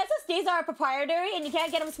 The SSDs are proprietary and you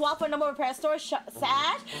can't get them swapped for a number of repair stores.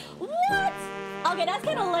 Sad? What? Okay, that's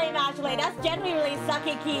kind of lame, actually. That's genuinely really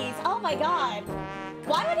sucky, Keys. Oh my god.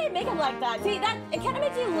 Why would they make them like that? See, it kind of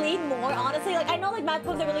makes you lean more, honestly. Like, I know, like,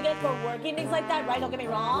 MacBooks are really good for working, things like that, right? Don't get me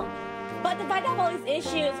wrong. But the fact that all these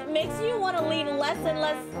issues makes you want to lean less and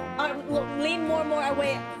less, lean more and more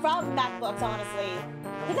away from MacBooks, honestly.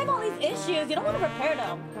 Because they have all these issues, you don't want to repair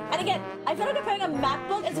them. And again, I feel like repairing a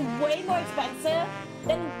MacBook is way more expensive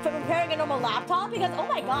than for repairing a normal laptop because, oh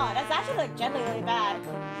my god, that's actually, like, generally really bad.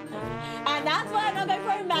 And that's why I'm not going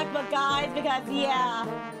for a MacBook, guys, because, yeah,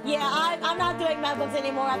 I'm not doing MacBooks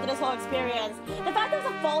anymore after this whole experience. The fact there's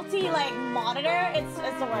a faulty, like, monitor, it's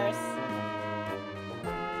the worst.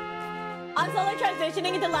 I'm slowly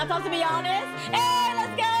transitioning into laptops, to be honest. Hey,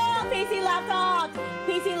 let's go! PC laptops!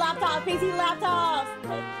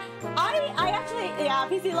 I actually, yeah,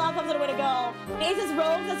 PC laptops are the way to go. The Asus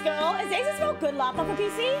ROG, let's go. Is the Asus ROG good laptop for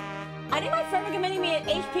PC? I think my friend recommending me an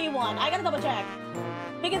HP one. I gotta double check.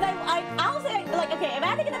 Because I'll say, like, okay, if I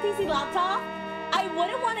had to get a PC laptop, I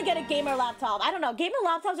wouldn't want to get a gamer laptop. I don't know, gamer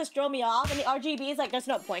laptops just throw me off, and the RGB is like, there's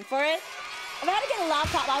no point for it. If I had to get a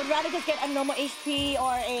laptop, I would rather just get a normal HP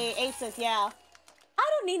or a Asus, yeah. I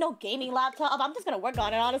don't need no gaming laptop. I'm just gonna work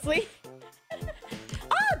on it, honestly.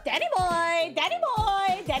 Oh, Danny boy.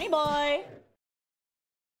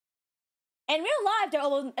 In real life, there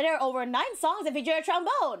are over 9 songs that feature a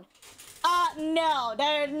trombone. No,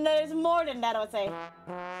 there's more than that, I would say.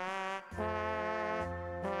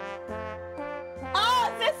 Oh,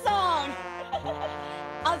 it's this song!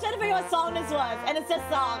 I was trying to figure out what song this was, and it's this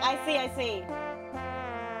song. I see.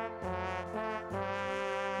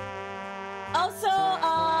 Also,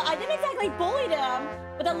 I didn't exactly bully them,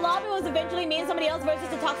 but the lobby was eventually me and somebody else versus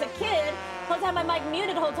the toxic kid. Plus, I had my mic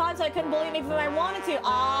muted the whole time, so I couldn't bully me if I wanted to.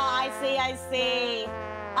 I see.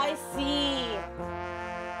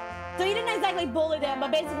 So you didn't exactly bully them,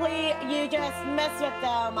 but basically you just messed with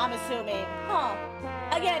them, I'm assuming. Huh.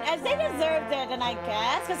 Again, as they deserved it, then I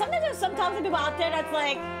guess. Because sometimes there's some toxic people out there that's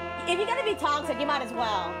like, if you're gonna be toxic, you might as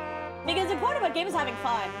well. Because the important about game is having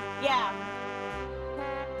fun. Yeah.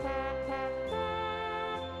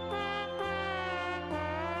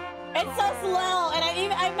 It's so slow, and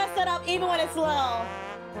I messed it up even when it's slow.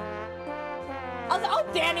 I was like, oh,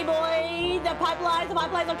 Danny boy, the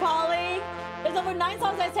pipelines are calling. There's over 9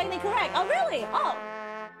 songs that's technically correct. Oh, really? Oh.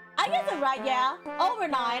 I guess it's right, yeah. Over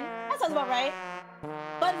 9. That sounds about right.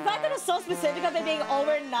 But the fact that it's so specific of it being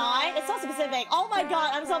over 9, it's so specific. Oh my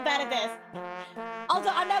god, I'm so bad at this. Also,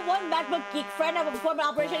 I'm that one MacBook geek friend that will perform an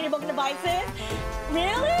operation on your broken devices.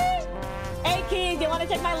 Really? Hey, Keys, do you want to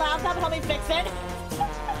check my laptop and help me fix it?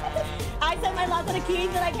 I sent my laptop to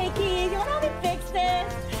Keys, they're like, hey, Keys, you want to help me fix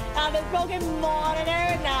this? This broken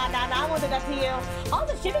monitor? Nah, I won't do that to you.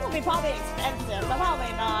 Also, shipping will be probably expensive, but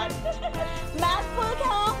probably not. MacBook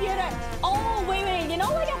computer. Oh, wait. You know,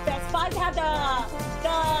 like at Best Buy, they have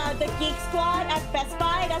the Geek Squad at Best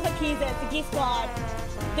Buy? That's what Keys is, the Geek Squad.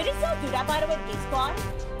 Did he still do that, by the way, the Geek Squad?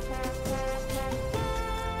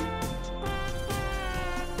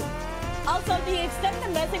 Also, do you extend the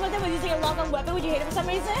messing with him with using a lock-on weapon? Would you hate it for some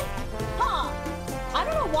reason? Huh. I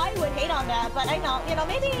don't know why you would hate on that, but I know, you know,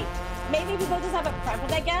 maybe people just have a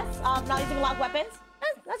preference, I guess, of not using lock weapons.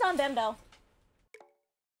 That's on them, though.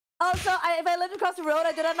 Also, if I lived across the road,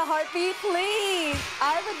 I'd do that in a heartbeat. Please!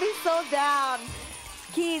 I would be so down.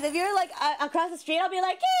 Keys, if you're, like, across the street, I'll be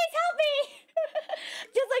like, Keys, help me!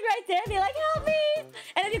 Just, like, right there, be like, help me!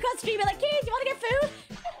 And if you cross the street, be like, Keys, you want to get food?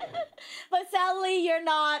 But sadly, you're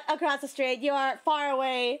not across the street. You are far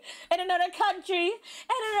away in another country, in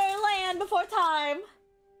another land before time.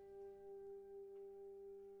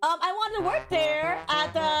 I wanted to work there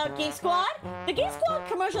at the Geek Squad. The Geek Squad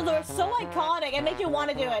commercials are so iconic and make you want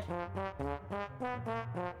to do it.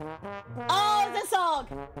 Oh, it's this song.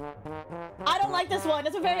 I don't like this one.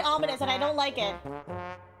 It's very ominous and I don't like it.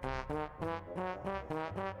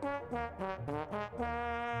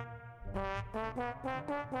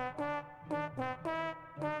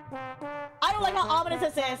 I don't like how ominous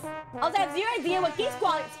this is. Also, I have zero idea what Geek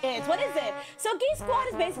Squad is. What is it? So Geek Squad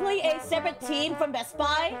is basically a separate team from Best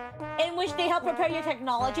Buy in which they help prepare your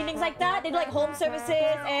technology and things like that. They do like home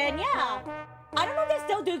services and yeah. I don't know if they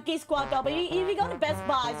still do Geek Squad though, but if you go to Best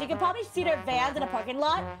Buy, so you can probably see their vans in a parking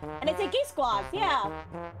lot and they say Geek Squad, yeah.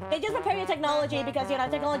 They just prepare your technology because, you know,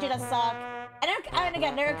 technology does suck. And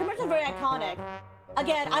again, their commercials are very iconic.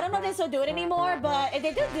 Again, I don't know if they still do it anymore, but if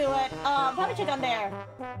they do it, probably check on there.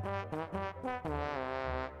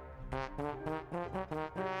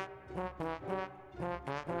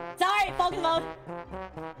 Sorry, focus mode.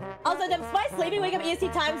 Also, despite sleeping, wake up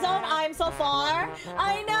EST time zone. I'm so far.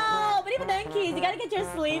 I know, but even then, Keys, you gotta get your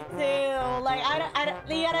sleep too. Like,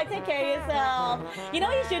 you gotta take care of yourself. You know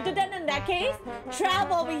what you should do then in that case?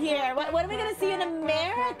 Travel over here. What are we gonna see in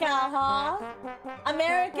America, huh?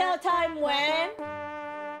 America time when?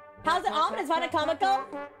 How's it ominous? Find it comical?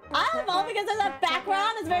 I don't know, because there's that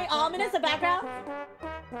background. It's very ominous, the background.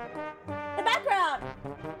 The background.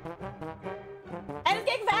 And it's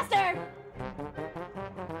getting faster.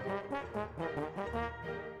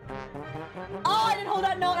 Oh, I didn't hold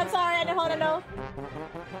that note. I'm sorry, I didn't hold that note.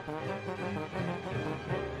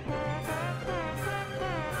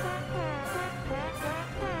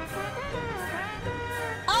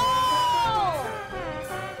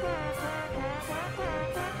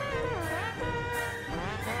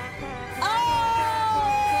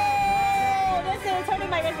 Turning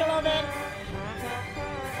my wrist a little bit.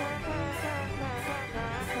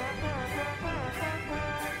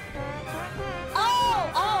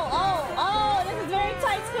 Oh, this is very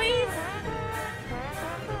tight squeeze.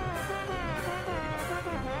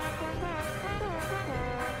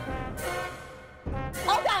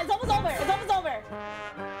 Oh god, it's almost over. It's almost over.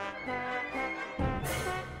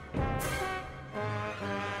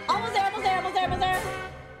 Almost there, almost there, almost there, almost there.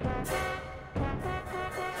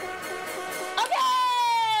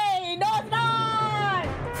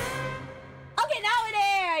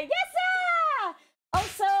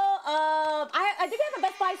 I think we have a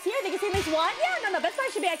Best Buy here. They can see at least one. Yeah, no, Best Buy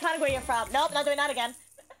should be iconic where you're from. Nope, not doing that again.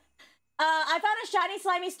 I found a shiny,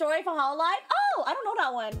 slimy story from Hololive. Oh, I don't know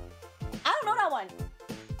that one. I don't know that one.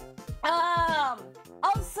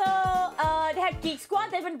 Also, they have Geek Squad.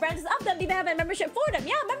 Different branches of them. They even have a membership for them.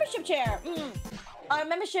 Yeah, membership chair.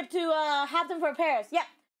 Membership to have them for repairs. Yeah.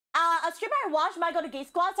 A streamer I watched might go to Geek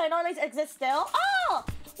Squad, so I know at least it exists still. Oh!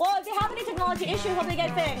 Well, if they have any technology issues, hope they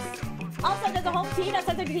get fixed. Also, there's a home team that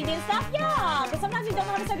sets up your TV and stuff. Yeah, but sometimes you don't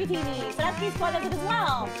know how to set up your TV. So that's Geek Squad does it as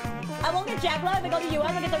well. I won't get jacked if I go to the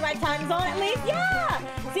US and get the right time zone at least. Yeah!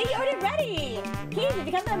 See, you're already ready. Keys, if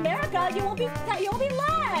you come to America, you won't be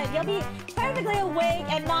lagged. fun. You'll be perfectly awake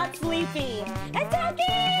and not sleepy. And Taki!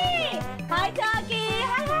 Hi, Taki!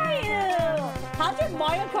 How are you? How's your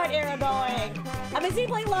Mario Kart era going? I've been seeing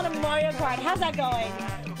you playing a lot of Mario Kart. How's that going?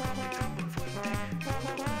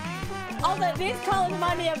 Also, these colors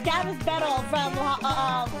remind me of Gavin Battle from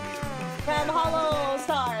Hollow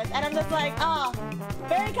Stars. And I'm just like, oh,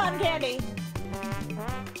 very cotton candy.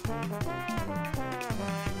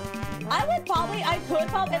 I could probably, I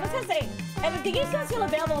was gonna say, if the game's still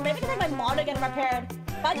available, maybe I can take my monitor get repaired.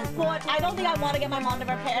 But at this point, I don't think I want to get my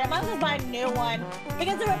monitor repaired. I might as well just buy a new one.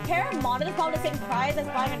 Because the repair monitor is probably the same price as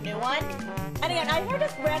buying a new one. And again, I heard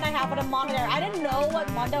this brand I have for the monitor. I didn't know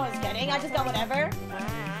what monitor I was getting. I just got whatever.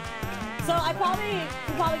 So I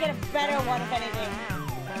could probably get a better one if anything.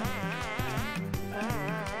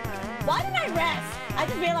 Why didn't I rest? I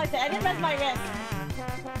just realized it. I didn't rest my wrist.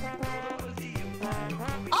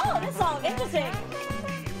 Oh, this song, interesting.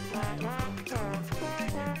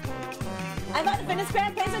 I'm about to finish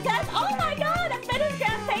Grand Pacer Test. Oh my god, I finished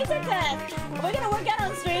Grand Pacer Test. We're gonna work out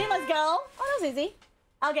on stream. Let's go. Oh, that was easy.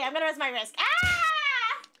 Okay, I'm gonna rest my wrist.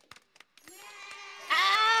 Ah!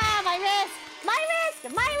 Ah, my wrist. My wrist.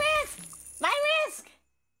 My wrist. My wrist.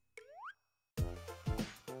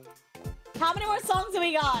 How many more songs do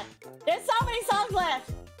we got? There's so many songs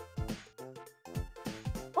left.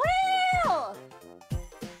 Woo!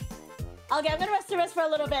 Okay, I'm gonna rest the wrist for a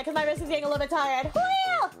little bit because my wrist is getting a little bit tired.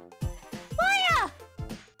 Woo! Fire!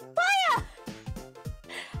 Fire!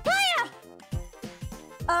 Fire!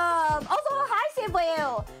 Also, hi,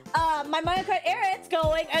 𝘊𝘭𝘢𝘳𝘭𝘰. My Mario Kart era, it's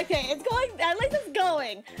going. Okay, it's going. At least it's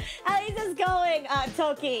going. At least it's going,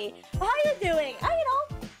 Toki. How are you doing?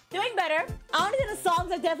 Doing better. Honestly, the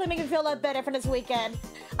songs are definitely making me feel a lot better for this weekend.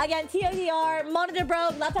 Again, TLDR, monitor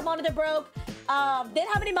broke, laptop monitor broke. Didn't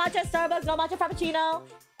have any matcha at Starbucks, no matcha frappuccino.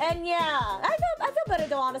 And yeah, I feel better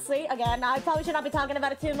though, honestly. Again, I probably should not be talking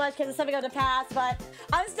about it too much because it's something of the past, but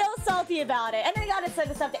I'm still salty about it. And then I gotta send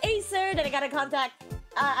the stuff to Acer, then I gotta contact,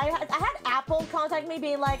 I had Apple contact me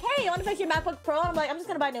being like, hey, you wanna fix your MacBook Pro? And I'm like, I'm just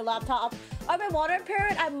gonna buy a new laptop. Or if I want to repair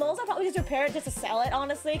it, I'll probably just repair it just to sell it,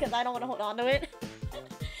 honestly, because I don't want to hold on to it.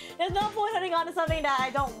 There's no point holding on to something that I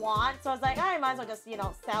don't want, so I was like, I might as well just,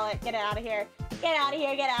 sell it, get it out of here. Get out of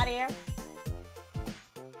here, get out of here.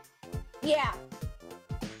 Yeah.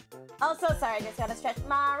 Also, sorry, I just gotta stretch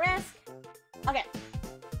my wrist. Okay.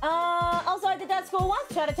 Also, I did that at school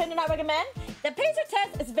once. Shout out to not recommend. The Pacer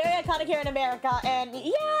Test is very iconic here in America, and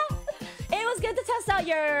yeah, it was good to test out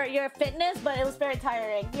your fitness, but it was very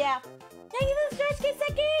tiring. Yeah. Thank you for the stretch,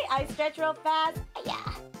 Kiseki. I stretch real fast.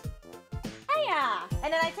 Yeah. Yeah.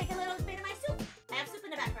 And then I take a little bit of my soup. I have soup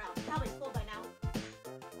in the background. Probably full by now.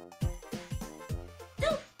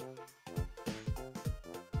 Soup.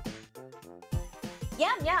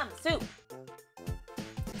 Yum, yum, soup.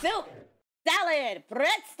 Soup. Salad.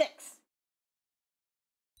 Breadsticks.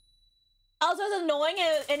 Also, it's annoying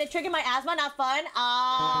and it triggered my asthma. Not fun.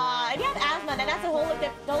 If you have asthma, then that's a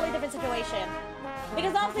totally different situation.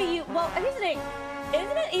 Because obviously here's the thing.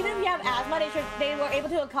 Isn't it even if you have asthma, they were able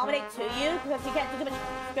to accommodate to you because you can't do too much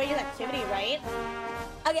strenuous activity, right?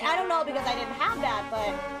 Again, I don't know because I didn't have that,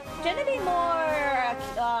 but shouldn't it be more,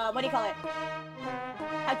 what do you call it?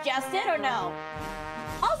 Adjusted or no?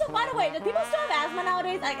 Also, by the way, do people still have asthma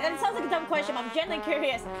nowadays? Like, it sounds like a dumb question, but I'm genuinely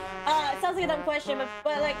curious. It sounds like a dumb question,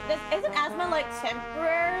 but like, isn't asthma like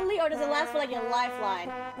temporarily, or does it last for like your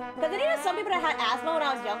lifeline? Because I know some people that had asthma when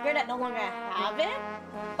I was younger that no longer have it.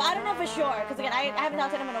 But I don't know for sure, because again, I haven't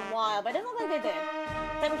talked to them in a while, but it doesn't look like they did.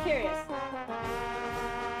 So I'm curious.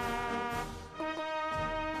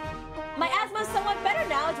 My asthma is somewhat better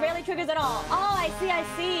now. It rarely triggers at all. Oh, I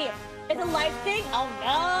see. It's a life thing? Oh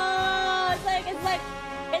no! It's like,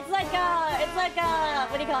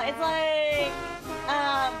 what do you call it? It's like,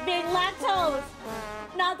 being lactose.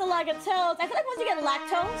 Not the lack of toast. I feel like once you get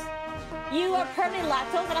lactose, you are permanently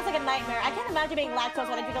lactose, and that's like a nightmare. I can't imagine being lactose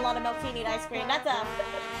when I drink a lot of milk tea and eat ice cream. That's a...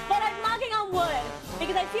 But I'm knocking on wood,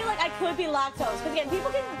 because I feel like I could be lactose. Because again,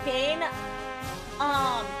 people can gain,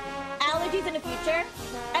 allergies in the future,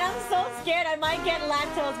 and I'm so scared I might get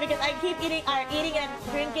lactose because I keep eating and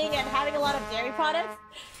drinking and having a lot of dairy products.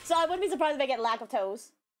 So I wouldn't be surprised if I get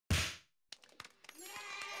lactose.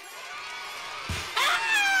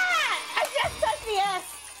 I just touched the S.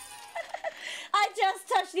 I just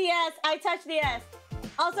touched the S. I touched the S.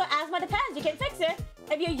 Also, asthma depends. You can fix it.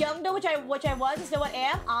 If you're young though, which I was, and still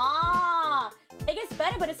am. It gets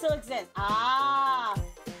better, but it still exists. I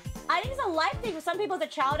think it's a life thing. For some people, it's a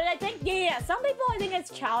childhood. I think, yeah. Some people, I think it's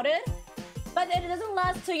childhood, but it doesn't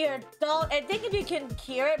last to your adult. I think if you can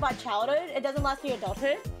cure it by childhood, it doesn't last to your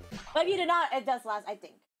adulthood. But if you do not, it does last. I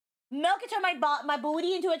think. Milk can turn my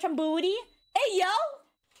booty into a trombone. Hey yo.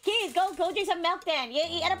 yo, go drink some milk then. Yeah,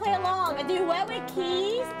 you gotta play along. I do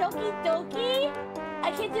𝘊𝘭𝘭𝘰, Doki Doki.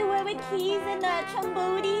 I can do 𝘊𝘭𝘭𝘰 in the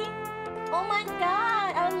𝘊𝘭𝘭𝘬𝘭. Oh my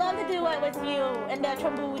god, I would love to do it with you in the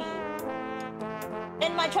𝘊𝘭𝘭𝘬.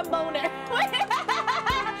 In my tromboner.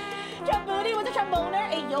 𝘊𝘭𝘭𝘬 with a tromboner.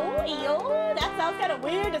 Ayo, ayo. That sounds kind of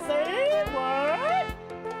weird to say. What?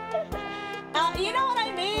 You know what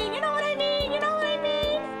I mean. You know what I mean. You know what I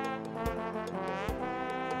mean.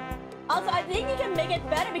 Also, I think you can make it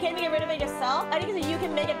better, but can't make it rid of it yourself. I think you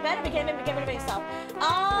can make it better, but can't get rid of it yourself.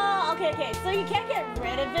 Oh, okay, okay. So you can't get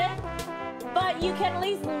rid of it, but you can at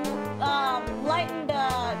least lighten the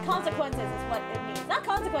consequences is what it means. Not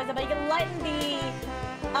consequences, but you can lighten the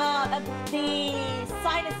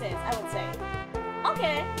sinuses, I would say.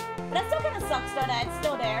 Okay, but that still kind of sucks though that it's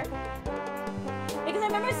still there. Because I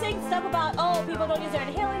remember saying stuff about, oh, people don't use their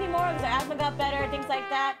inhaler anymore because their asthma got better, things like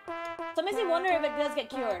that. So it makes me wonder if it does get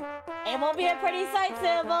cured. It won't be a pretty sight,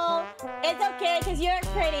 Sybil. It's okay, because you're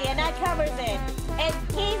pretty, and that covers it. And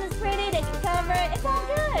Keys is pretty, they can cover it. It's all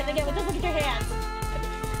good. Again, we'll just look at your hands.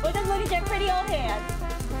 We'll just look at your pretty old hands.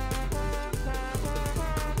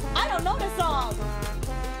 I don't know the song.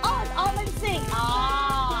 Oh, it's all in sync.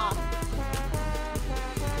 Ah.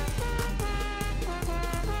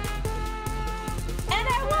 And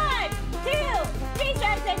then 1, 2, 3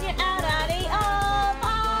 strikes and you're out of the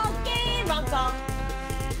ball game. Wrong song.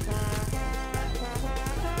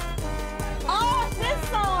 Oh, it's this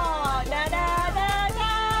song. Da da da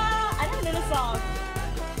da. I never knew the song.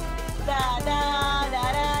 Da da da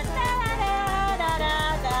da da da da da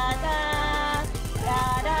da da da.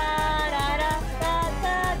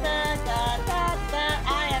 I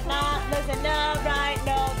am not listening to right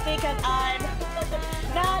now because I'm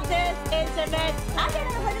not this intimate. I can't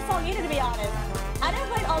never play this song either, to be honest. I never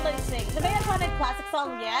played All That He Sings. It's a very iconic classic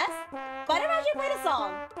song, yes, but I never actually played a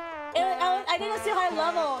song. I think it was too high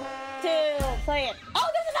level to play it. Oh,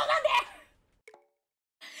 there's a note on there!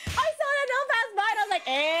 I saw that note pass by and I was like,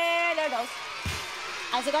 eh, there it goes.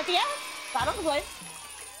 I still got the F, so I don't complain.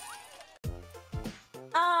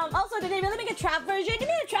 Also, did they really make a trap version? They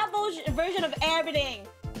made a trap version of everything.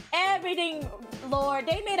 Everything, Lord.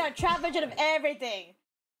 They made a trap version of everything.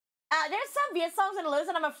 There's some Viet songs in the list,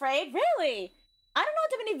 and I'm afraid. Really? I don't know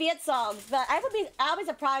too many Viet songs, but I'll be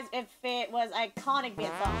surprised if it was iconic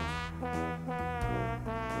Viet songs.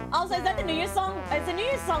 Also, is that the New Year's song? It's a New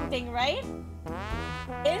Year's song thing, right?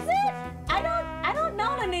 Is it? I don't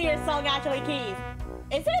know the New Year's song actually, Keith.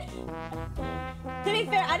 Is it? To be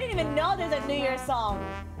fair, I didn't even know there's a New Year's song.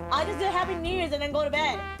 I just do Happy New Year's and then go to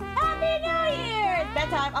bed. Happy New Year's!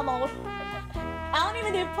 Bedtime, I'm old. I don't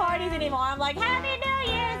even do parties anymore. I'm like, Happy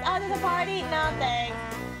New Year's! Oh, there's a party? No, thanks.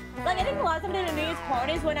 Like, I think the last time I did a New Year's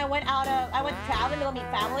parties when I went traveling to go meet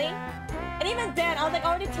family. And even then, I was like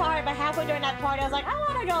already tired, but halfway during that party, I was like, I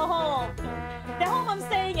want to go home. The home I'm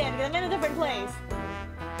staying in, because I'm in a different place.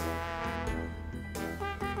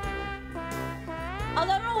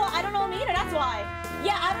 I don't know them either, that's why.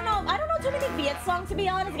 Yeah, I don't know too many Viet songs, to be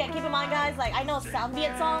honest. Again, keep in mind, guys, like, I know some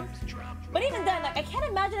Viet songs. But even then, like, I can't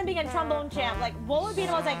imagine it being a Trombone Champ. Like, what would be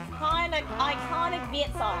the most iconic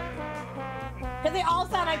Viet song? Because they all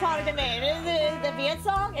sound iconic to me. The Viet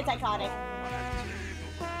song, it's iconic.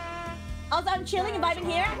 Also, I'm chilling and vibing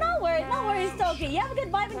here. No worries, Toki. You have a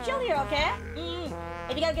good vibe and chill here, okay?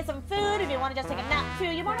 If you gotta get some food, if you want to just take a nap too,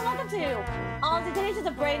 you're more than welcome to. Honestly, today's just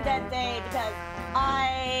a brain dead day because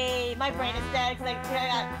my brain is dead because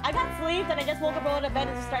I got sleep and I just woke up, rolled to bed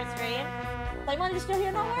and just started stream. So I want to just chill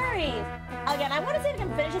here, no worries. Again, I want to see if I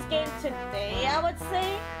can finish this game today, I would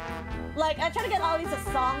say. Like, I try to get all these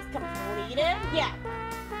songs completed. Yeah.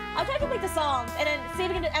 I'll try to complete the songs and then see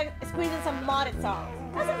if we can squeeze in some modded songs.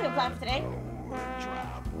 That's a good plan for today.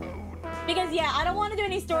 Because, yeah, I don't want to do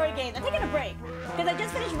any story games. I'm taking a break. Because I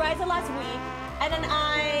just finished Rise last week. And then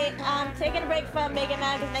I'm taking a break from Mega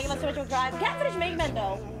Man because Mega Man Spiritual Drive. Can't finish Mega Man,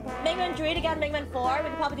 though. Mega Man 3 to get Mega Man 4. We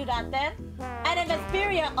can probably do that then. And then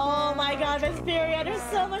Vesperia. Oh, my God, Vesperia. There's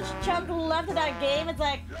so much chunk left of that game. It's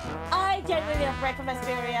like, I genuinely need a break from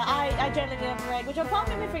Vesperia. I genuinely need a break. Which will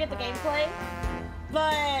probably make me forget the gameplay.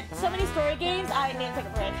 But so many story games, I need to take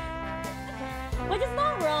a break. Which is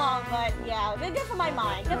not wrong, but yeah, good for my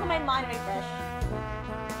mind. Good for my mind to refresh.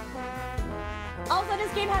 Also,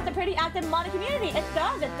 this game has a pretty active modded community. It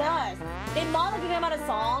does. They mod like a good amount of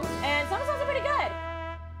songs, and some of the songs are pretty good.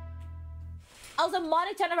 Also,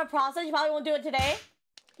 modding 10 of a process, you probably won't do it today.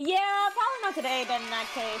 Yeah, probably not today then in that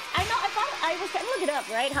case. I know, I was trying to look it up,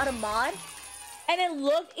 right? How to mod. And it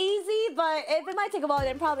looked easy, but if it might take a while,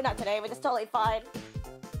 then probably not today, but it's totally fine.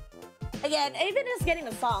 Again, even just getting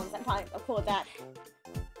the songs, I'm cool with that.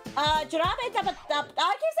 I keep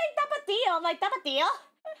saying tapatio. I'm like, tapatio?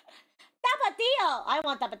 tapatio! I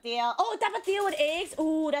want tapatio. Oh, tapatio with eggs?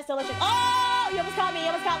 Ooh, that's delicious. Oh, you almost caught me, you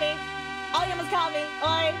almost caught me. Oh, you almost caught me.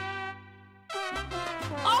 Oi.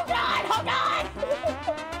 Oh god, oh god!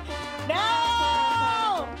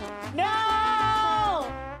 No! No!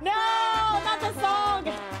 No! Not the song!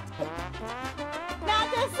 Not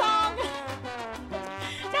the song!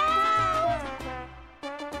 No!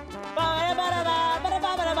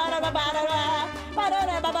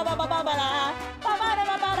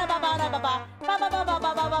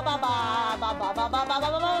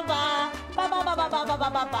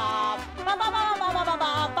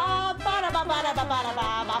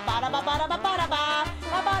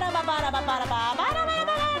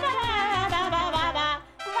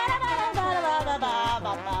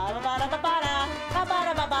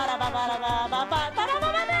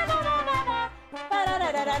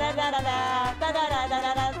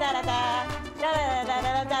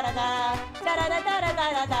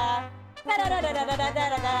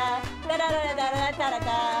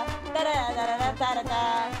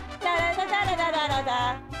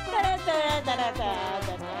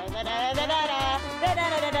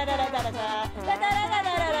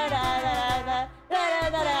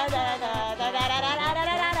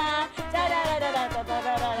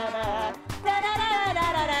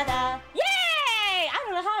 Yay! I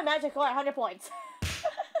don't know how I managed to score 100 points.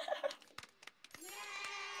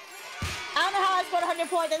 I don't know how I scored 100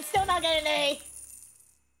 points and still not getting an A.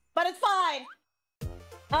 But it's fine.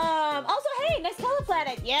 Also, hey, next color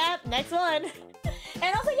planet. Yep, next one.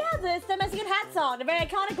 And also, yeah, it's the Mexican hat song, the very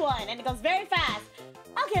iconic one, and it goes very fast.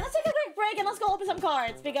 Okay, let's take a quick break and let's go open some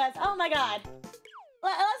cards because, oh my god.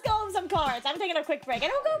 Let's go open some cards. I'm taking a quick break.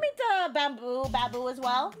 And we'll go meet the Babu as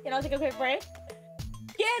well. You know, take a quick break.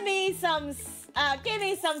 Give me some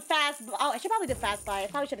fast... Oh, I should probably do fast buy. I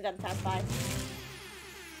probably should have done fast buy.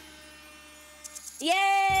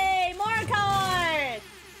 Yay! More cards!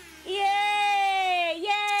 Yay!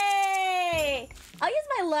 Yay! I'll use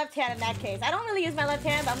my left hand in that case. I don't really use my left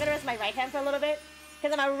hand, but I'm gonna rest my right hand for a little bit.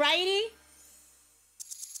 Because I'm a righty.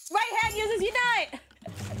 Right hand uses unite!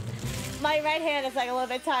 My right hand is like a little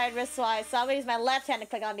bit tired wrist-wise, so I'm gonna use my left hand to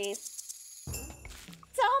click on these.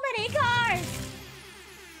 So many cards!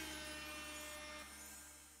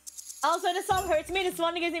 Also, this song hurts me. This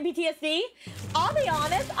one gives me PTSD. I'll be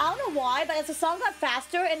honest, I don't know why, but as the song got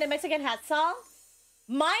faster in the Mexican hat song,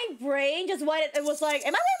 my brain just went, it was like,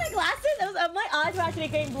 am I wearing my glasses? It was, my eyes were actually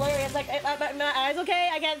getting blurry. It's like, my eyes okay?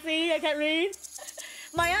 I can't see, I can't read.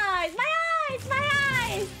 My eyes, my eyes, my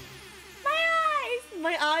eyes, my eyes.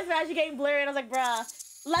 My eyes were actually getting blurry and I was like, bruh,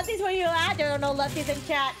 lefties where you at? There are no lefties in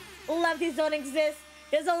chat. Lefties don't exist.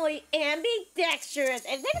 There's only ambidextrous. Is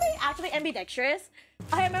anybody actually ambidextrous?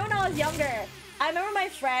 I remember when I was younger, I remember my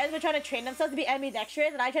friends were trying to train themselves to be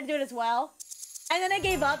ambidextrous and I tried to do it as well. And then I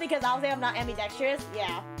gave up because I was like, I'm not ambidextrous.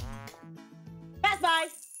 Yeah. Pass by.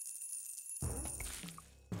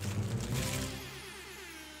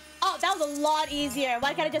 Oh, that was a lot easier.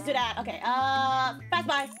 Why can't I just do that? Okay, pass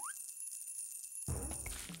by.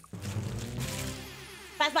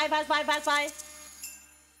 Pass by, pass by, pass by.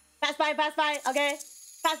 Pass by, pass by, okay.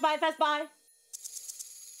 Pass by, pass by.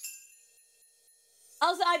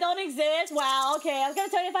 Also, I don't exist. Wow, okay. I was gonna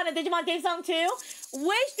tell you if I found a Digimon theme song too.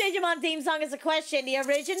 Which Digimon theme song is the question? The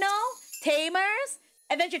original? Tamers?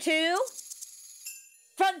 Adventure 2?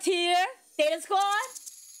 Frontier? Data Squad?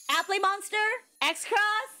 Aptly Monster?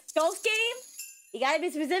 X-Cross? Ghost Game? You gotta be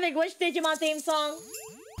specific which Digimon theme song.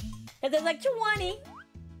 Cause there's like 20.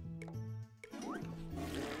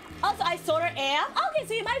 Also, I sorta am. Okay,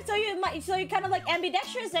 so you're kind of like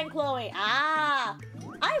ambidextrous then, Chloe. Ah,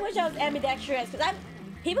 I wish I was ambidextrous because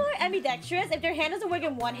people who are ambidextrous, if their hand doesn't work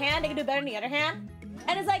in one hand, they can do better in the other hand.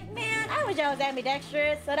 And it's like, man, I wish I was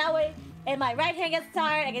ambidextrous. So that way, if my right hand gets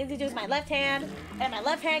tired, I can easily use my left hand. And my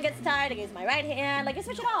left hand gets tired, I can use my right hand. Like, just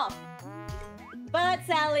switch it off. But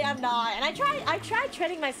sadly, I'm not. And I tried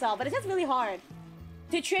training myself, but it's just really hard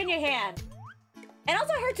to train your hand. And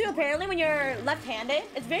also, I heard too, apparently, when you're left-handed,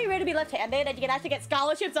 it's very rare to be left-handed, and you can actually get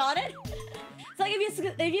scholarships on it. So, like,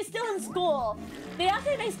 if you're still in school, they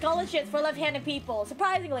actually make scholarships for left-handed people,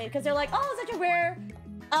 surprisingly, because they're like, oh, such a rare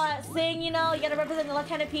thing, you know, you gotta represent the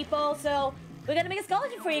left-handed people, so we're gonna make a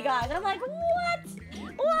scholarship for you guys. And I'm like, what?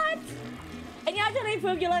 What? And you actually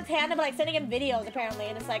prove you're left-handed by, like, sending in videos, apparently,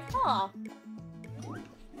 and it's like, huh.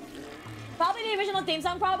 Probably the original theme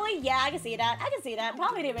song, probably? Yeah, I can see that. I can see that.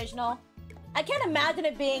 Probably the original. I can't imagine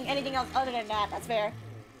it being anything else other than that. That's fair.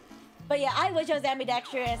 But yeah, I wish I was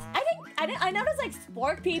ambidextrous. I noticed like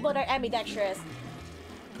sport people that are ambidextrous.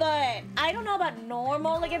 But I don't know about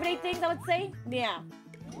normal, like everyday things, I would say. Yeah.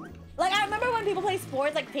 Like, I remember when people play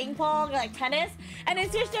sports like ping pong or like tennis, and they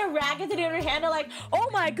switch their racket to the other hand, they're like, oh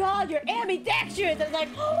my god, you're ambidextrous! And it's like,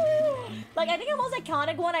 oh! Like, I think the most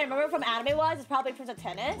iconic one I remember from anime-wise is probably Prince of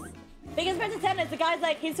Tennis. Because Prince of Tennis, the guy's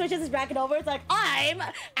like, he switches his racket over, it's like, I'm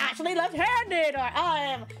actually left-handed, or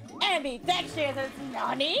I'm ambidextrous, and it's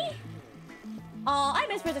nani? Oh, I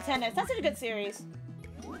miss Prince of Tennis. That's such a good series.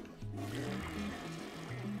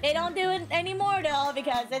 They don't do it anymore though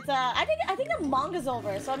because it's I think the manga's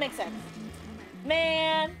over, so it makes sense.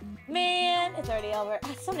 Man, it's already over.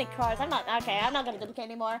 So many cards. I'm not gonna duplicate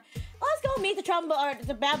anymore. Let's go meet the trombone or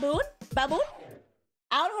the baboon. Baboon?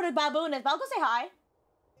 I don't know who the baboon is, but I'll go say hi.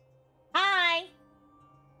 Hi.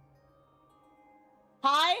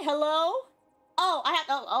 Hi, hello? Oh,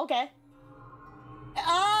 okay.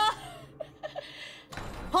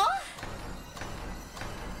 Huh?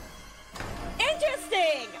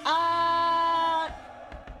 Interesting!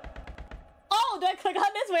 Oh, do I click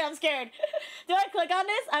on this? Wait, I'm scared. Do I click on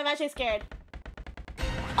this? I'm actually scared.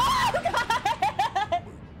 Oh, God!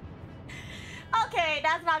 Okay,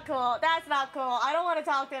 that's not cool. That's not cool. I don't want to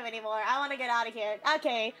talk to him anymore. I want to get out of here.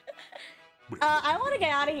 Okay. I want to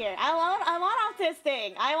get out of here. I want off this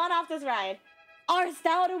thing. I want off this ride. Art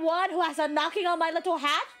thou the one who has a knocking on my little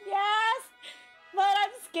hat? Yes! But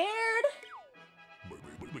I'm scared.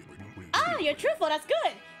 Ah, you're truthful, that's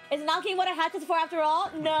good. Is knocking what a hat is for after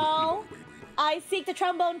all? No. I seek the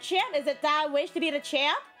Trombone Champ. Is it that I wish to be the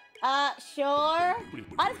champ? Sure. Oh,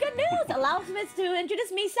 that's good news. Allows me to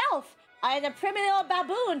introduce myself. I am the primitive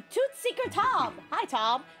baboon, Toots Seeker Tom. Hi,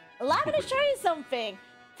 Tom. Allow me to show you something.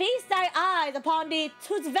 Feast thy eyes upon the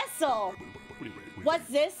Toots vessel. What's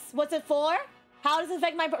this? What's it for? How does it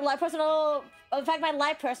affect my life personally?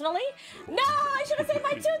 No, I should have said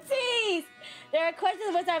my Tootsies! There are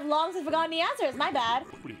questions which I've long since forgotten the answers, my bad.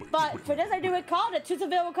 But for this I do recall that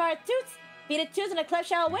Tootsville requires Toots. Be the Toots and the cliff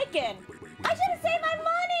shall awaken. I should have saved my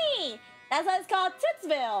money! That's why it's called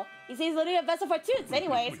Tootsville. You see, it's literally a vessel for Toots.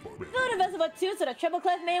 Anyways, build a vessel for Toots so the triple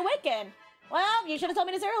cliff may awaken. Well, you should have told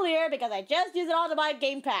me this earlier because I just used it all to buy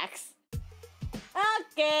game packs.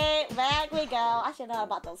 Okay, back we go. I should know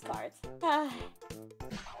about those cards.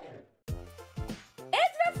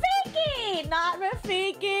 It's Rafiki! Not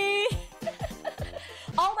Rafiki!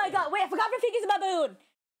 Oh my god, wait, I forgot Rafiki's a baboon!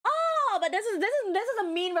 Oh, but this is a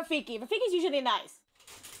mean Rafiki. Rafiki's usually nice.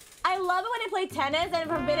 I love it when they play tennis and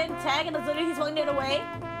forbidden tech and literally he's swinging it away.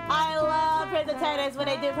 I love Prince of Tennis when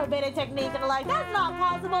they do forbidden technique and they're like, that's not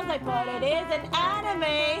possible. It's like, but it is an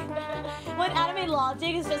anime. When anime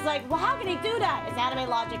logic is just like, well, how can he do that? It's anime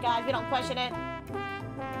logic, guys. We don't question it.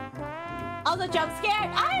 Also, jump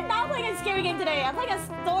scared. I am not playing a scary game today. I'm playing a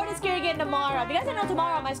sort of scary game tomorrow. If you guys didn't know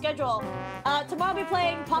tomorrow on my schedule, tomorrow I'll be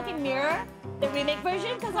playing Pocket Mirror, the remake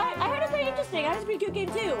version, because I heard it's pretty interesting. I heard it's a pretty cute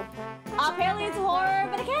game too. Apparently it's horror,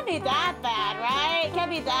 but it can't be that bad, right? It can't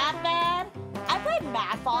be that bad. I played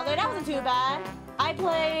Mad Father. That wasn't too bad. I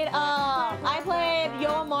played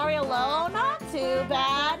𝘊𝘭𝘢𝘳𝘃 alone. Not too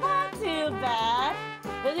bad. Not too bad.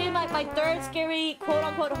 This is my third scary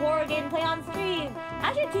quote-unquote horror game play on stream.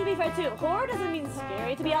 Actually, to be fair too, horror doesn't mean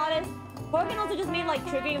scary, to be honest. Horror can also just mean like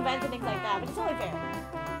triggering events and things like that, but it's totally fair.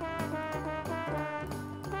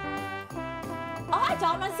 Oh, hi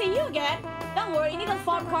Tom, nice to see you again. Don't worry, you need those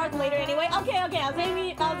farm cards later anyway. Okay, I was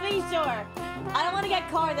making sure. I don't want to get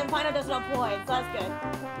cards and find out there's no points, so that's good.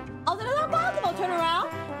 Also, that's not possible. Turn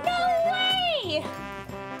around. No way!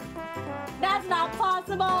 That's not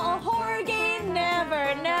possible. A horror game?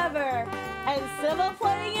 Never, never. And Sybil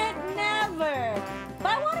playing it? Never.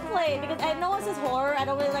 But I want to play it because I know this is horror. I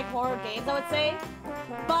don't really like horror games, I would say.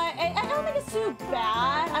 But I don't think it's too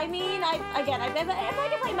bad. I mean, if I can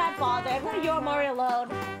play Mad Father, I play 𝘊𝘭𝘢𝘳𝘃 alone,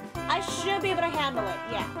 I should be able to handle it,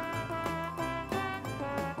 yeah.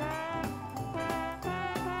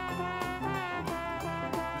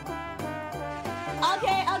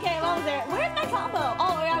 Okay, what was there? Where's my combo?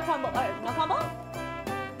 Oh, we got a combo. No combo?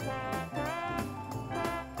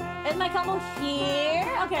 Is my combo here?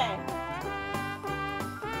 Okay.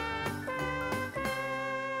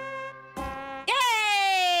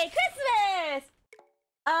 Yay! Christmas!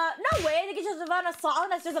 No way, they can just run a song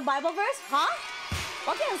that's just a Bible verse? Huh?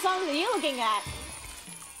 What kind of songs are you looking at?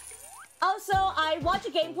 Also, I watched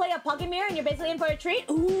a gameplay of Pocket Mirror and you're basically in for a treat.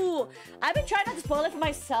 Ooh, I've been trying not to spoil it for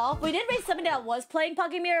myself. We did raise somebody that was playing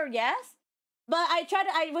Pocket Mirror, yes. But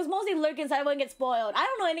I was mostly lurking so I wouldn't get spoiled. I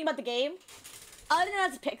don't know anything about the game. Other than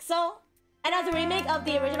that's Pixel. And as a remake of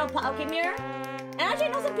the original Pocket Mirror. And actually I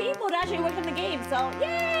know some people that actually worked on the game, so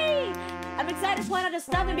yay! I'm excited to point out the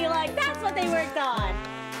stuff and be like, that's what they worked on.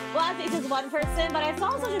 Well, actually it's just one person, but I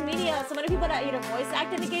saw on social media so many people that either voice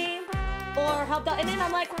acted the game or helped out, and then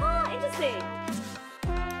I'm like, ah, interesting.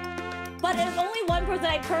 But there's only one person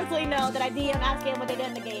I personally know that I DM asking what they did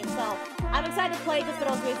in the game, so I'm excited to play just for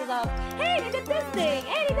those reasons of, hey, they did this thing,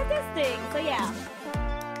 hey, they did this thing, so yeah.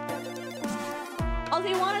 Also,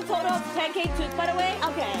 you want a total of 10k toots, by the way?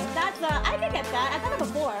 Okay, that's, I can get that. I've done it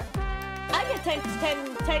before. I get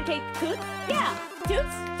 10k toots? Yeah.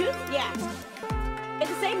 Toots? Yeah. It's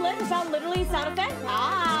the same list, it's found literally sound effects?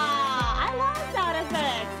 Ah, I love sound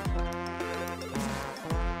effects.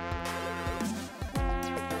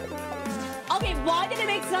 Okay, why did it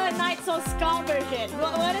make Silent Night so ska version?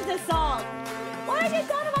 What is this song? What have you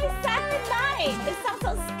done to my Silent Night? It sounds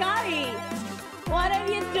so ska-y. What have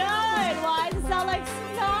you done? Why does it sound like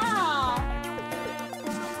ska?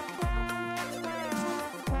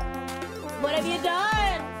 What have you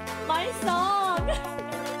done? My song.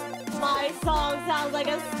 My song sounds like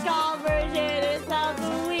a ska version. It sounds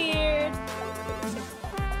weird.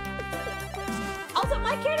 Also,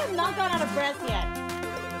 my character has not gone out of breath yet.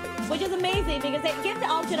 Which is amazing because they give the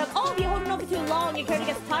option of, oh, if you hold it over too long, your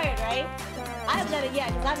character gets tired, right? I haven't done it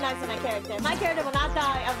yet because I'm nice to my character. My character will not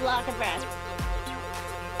die of lack of breath.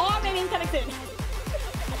 Or maybe it's coming soon.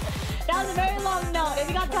 That was a very long note. If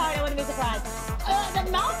you got tired, I wouldn't be surprised. The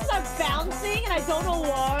mountains are bouncing and I don't know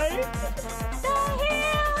why. The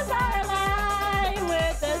hills are alive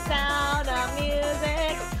with the sound of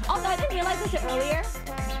music. Also, I didn't realize this shit earlier,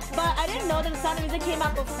 but I didn't know that the sound of music came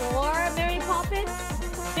out before Mary Poppins.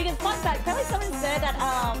 Because fun fact, apparently someone said that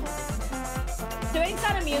during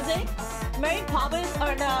Sound of Music, Mary Poppins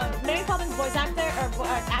voice actor or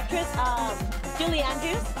actress, Julie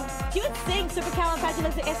Andrews, she would sing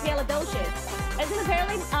Supercalifragilisticexpialidocious. And since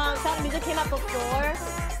apparently Sound of Music came out before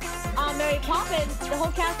Mary Poppins, the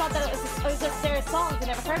whole cast thought that it was just their songs and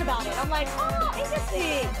never heard about it. I'm like, oh,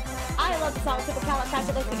 interesting. I love the song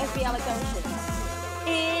Supercalifragilisticexpialidocious.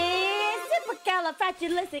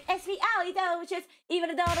 Supercalifragilisticexpialidocious,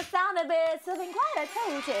 even though the sound of it is something quite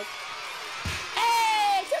atrocious.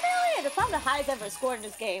 Hey, 2 million! It's probably the highest ever scored in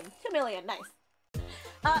this game. 2 million, nice.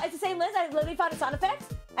 It's the same list. I literally found a sound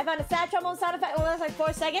effect. I found a sad trombone sound effect. It lasts like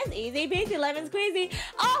 4 seconds. Easy peasy, lemon squeezy.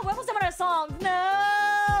 Oh, we're almost done with our songs.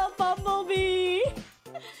 No, Bumblebee.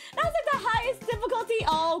 That's like the highest difficulty.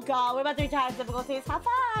 Oh god, we're about to reach the highest difficulties. Have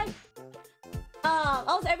fun.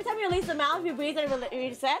 Also, every time you release the mouth, you breathe and it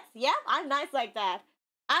resets. Yep, I'm nice like that.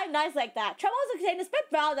 I'm nice like that. Trombones contain the spit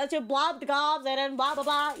valve that you blob the gobs and then blah blah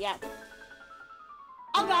blah. Yeah.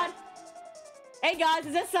 Oh god. Hey guys,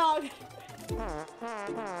 is this song?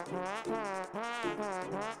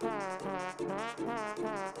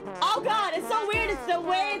 Oh god, it's so weird. It's the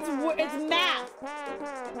way it's math.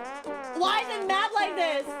 Why is it math like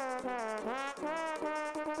this?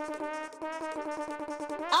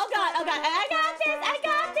 Oh god, I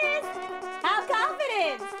got this. Have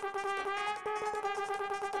confidence.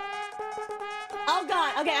 Oh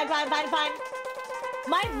god, okay, fine.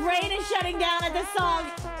 My brain is shutting down at this song.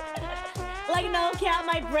 Like, no cap,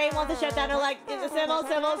 my brain wants to shut down. They're like, it's a civil.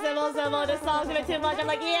 This song's a bit too much. I'm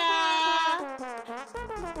like, yeah.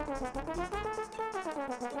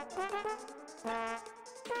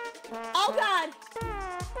 Oh god.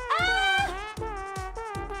 Ah!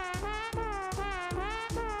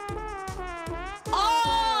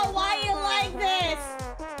 Oh, why you like this?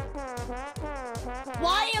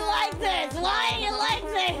 Why you like this?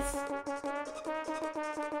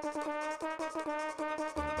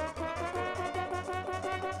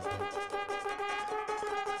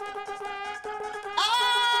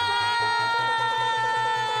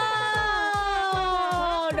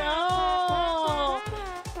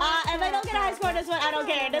 This one, I don't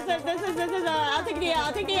care. This is I'll take the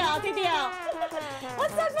L.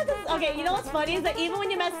 What's up with this? Okay, you know what's funny is that even when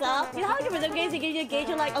you mess up, you know how like in rhythm games they give you a gauge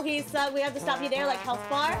and like, okay, you suck, we have to stop you there, like health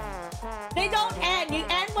bar? They don't end. You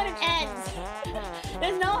end when it ends.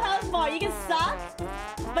 There's no health bar. You can suck,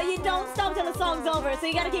 but you don't stop till the song's over, so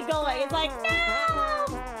you gotta keep going. It's like, no!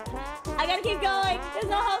 I gotta keep going. There's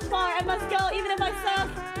no health bar. I must go even if I suck.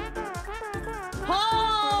 Oh!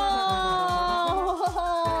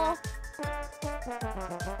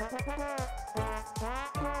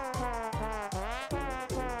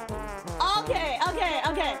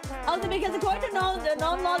 Okay. Also, because according to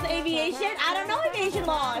known laws of aviation, I don't know aviation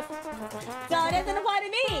laws. So it doesn't apply to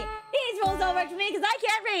me. These rules don't work for me because I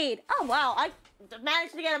can't read. Oh, wow. I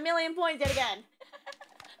managed to get 1,000,000 points yet again.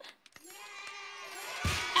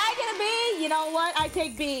 I get a B. You know what? I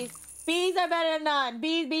take B's. B's are better than none.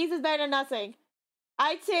 B's is better than nothing.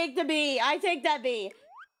 I take the B. I take that B.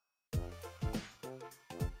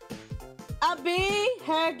 A B?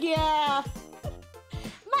 Heck yeah.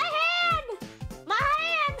 My hand!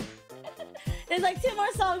 There's like 2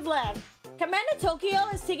 more songs left. Commander Tokyo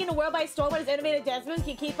is taking the world by storm with his animated dance moves. Can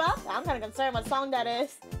you keep up? I'm kind of concerned what song that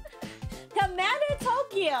is. Commander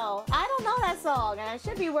Tokyo. I don't know that song, and I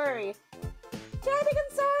should be worried. Should I be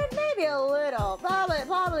concerned? Maybe a little.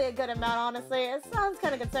 Probably a good amount, honestly. It sounds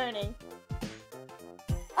kind of concerning.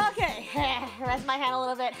 Okay, rest my hand a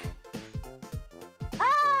little bit.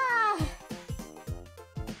 Ah!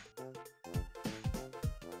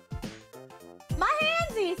 My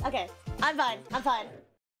handsies! Okay, I'm fine.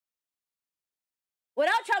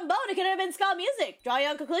 Without trombone, it could have been ska music. Draw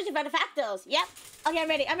your own conclusion from the factos. Yep. Okay, I'm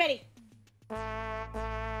ready.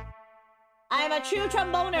 I am a true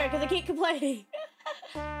tromboner because I keep complaining.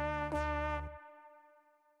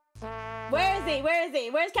 Where is he?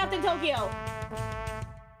 Where's Captain Tokyo?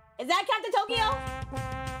 Is that Captain Tokyo?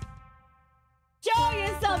 Show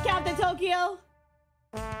yourself, Captain Tokyo!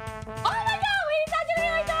 Oh my god, wait, he's actually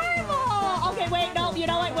really adorable! Okay, wait, no, you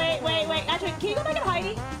know what? Wait. Actually, can you go back in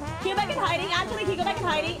hiding? Actually, can you go back in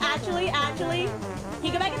hiding? Actually, can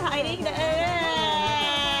you go back in hiding?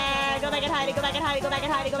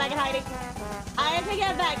 Go back in hiding. I am taking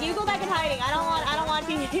it back. You go back in hiding. I don't want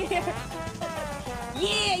you here.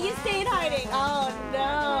 Yeah, you stay in hiding. Oh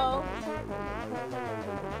no.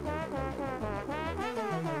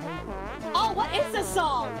 Oh, what is this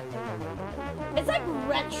song? It's like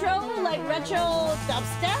retro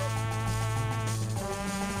dubstep.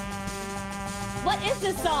 What is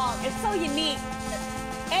this song? It's so unique.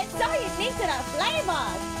 It's so unique to the flavor.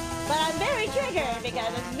 But I'm very triggered because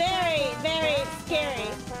it's very, very scary.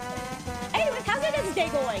 Anyways, how's your guys' day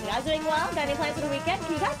going? You guys doing well? Got any plans for the weekend?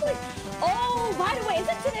 Can you guys believe? Oh, by the way,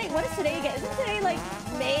 isn't today? What is today again? Isn't today like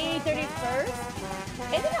May 31st?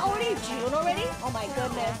 Isn't it already June already? Oh my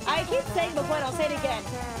goodness. I keep saying before and I'll say it again.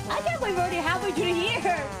 I can't believe we're already halfway through the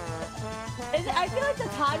year. I feel like the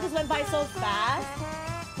time just went by so fast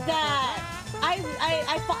that I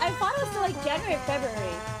thought it was still like January or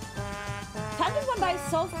February. Time just went by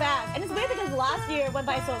so fast. And it's weird because last year it went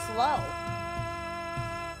by so slow.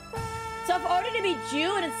 So for order to be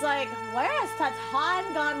June, it's like, where has the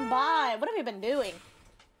time gone by? What have we been doing?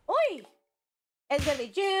 Oi! It's gonna be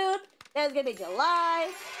June. There's gonna be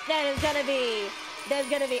July. Then it's gonna be... There's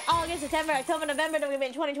gonna be August, September, October, November. Then we're gonna be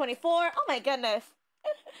in 2024. Oh my goodness.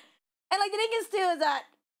 And like the thing is too is that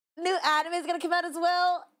new anime is gonna come out as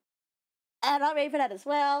well. And I'm ready for that as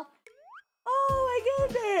well. Oh my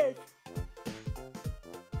goodness.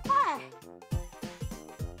 Hi.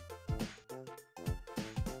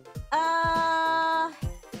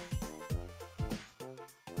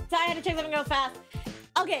 Sorry, I had to check something real fast.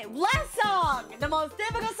 Okay, last song. The most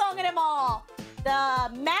difficult song of them all. The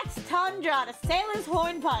Max Tundra, the Sailor's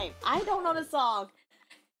Hornpipe. I don't know the song.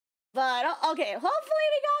 But, okay, hopefully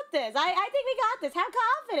we got this. I think we got this. Have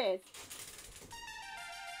confidence.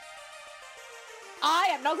 I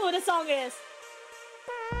have no clue what the song is.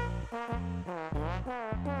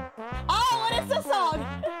 Oh, what is the song?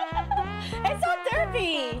 It's so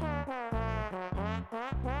derpy.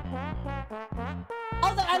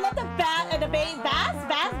 Also, I love the bass in the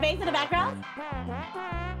background.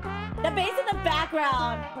 The bass in the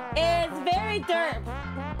background is very derp.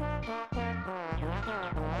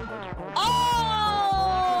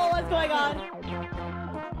 Oh, what's going on?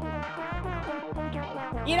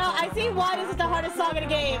 You know, I see why this is the hardest song in the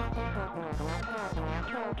game.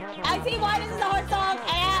 I see why this is the hard song.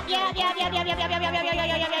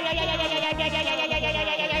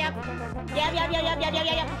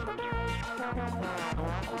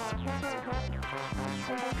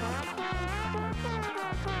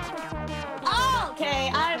 Oh,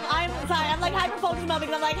 okay. I'm sorry. I'm like hyper focused mode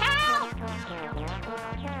because I'm like, help!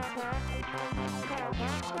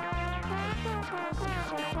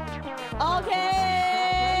 Okay.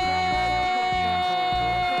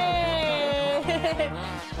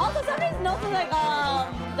 Also, some of these notes are like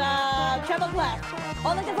the treble clef,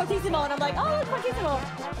 or like the fortissimo, and I'm like, oh, look, fortissimo.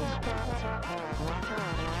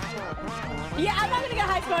 Yeah, I'm not gonna get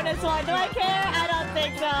high score on this one. Do I care? I don't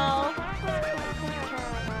think so.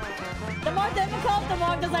 The more difficult, the more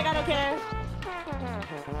I'm just like, I don't care.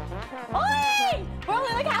 Oi! We're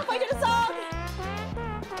only like halfway through the song.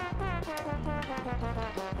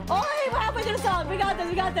 Oi! We're halfway through the song. We got this.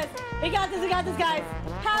 We got this. We got this. We got this, guys.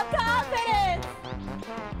 Have confidence.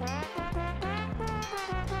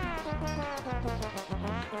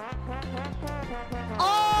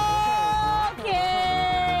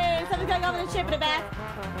 Okay. Something's going on with the ship in the back.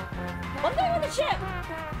 What's going on with the ship?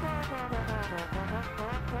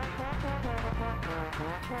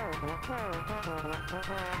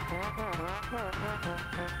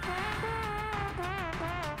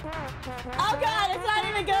 Oh god, it's not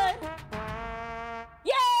even good.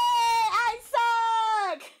 Yay! I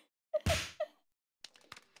suck!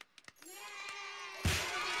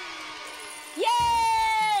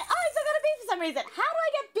 do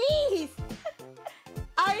I get B's?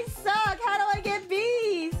 I suck. How do I get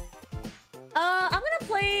B's? I'm gonna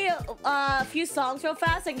play a few songs real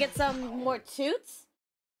fast and get some more toots.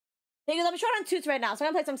 Because I'm short on toots right now, so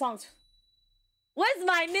I'm gonna play some songs. Where's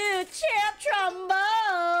my new champ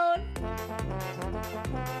trombone?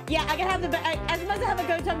 Yeah, I can have the as much as I have a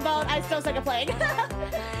good trombone, I still suck at playing. You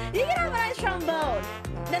can have a nice trombone.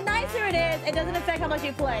 The nicer it is, it doesn't affect how much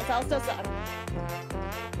you play, so I'll still suck.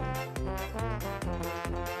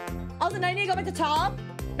 Also, now you need to go back to top?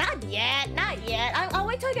 Not yet, not yet. I'll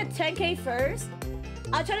wait till I get 10K first.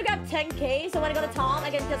 I'll try to grab 10K, so when I go to Tom, I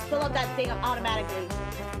can just fill up that thing automatically.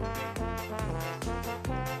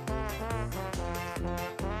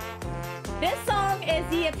 This song is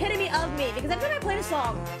the epitome of me, because every time I play the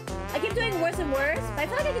song, I keep doing worse and worse, but I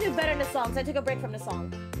feel like I can do better in the song, so I took a break from the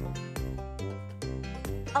song.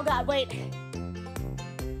 Oh god, wait.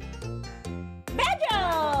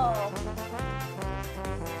 Banjo!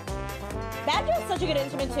 Banjo is such a good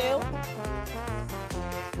instrument too.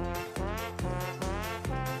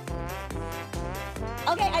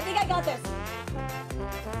 Okay, I think I got this.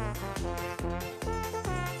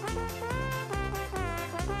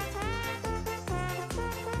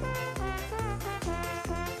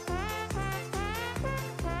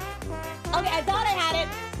 Okay, I thought I had it.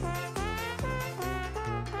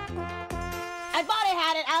 I thought I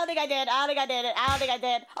had it. I don't think I did. I don't think I did it. I don't think I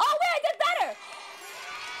did. Oh, wait, I did better.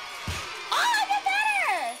 Oh, I did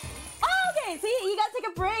better. Oh, okay, see, you gotta take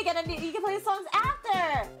a break and then you can play the songs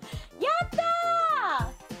after. Yatta!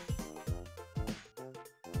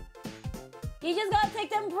 You just gotta take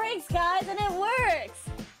them breaks, guys, and it works.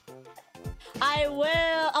 I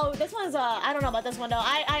will. Oh, this one's I don't know about this one though.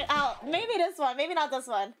 I'll maybe this one, maybe not this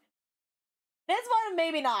one. This one,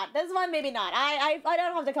 maybe not. This one, maybe not. I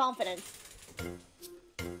don't have the confidence.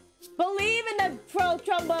 Believe in the pro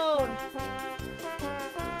trombone.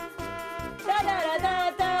 Da da da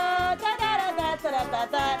da da da da da da da da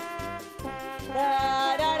da. Da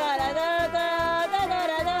da da da da da da da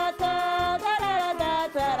da da da da da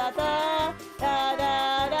da da da. Da da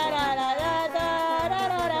da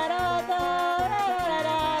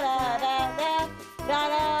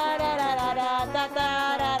da da da da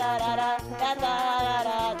da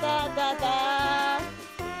da da da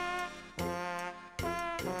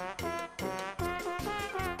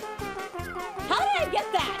How did I get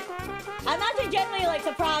that? I'm actually genuinely like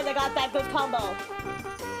surprised I got that good combo.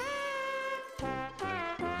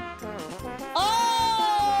 Oh!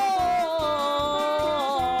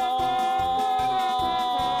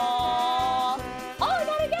 Oh, I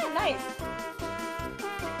got it again. Nice.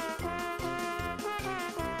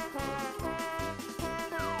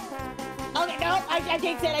 Okay, no, I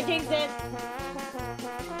jinxed it. I jinxed it.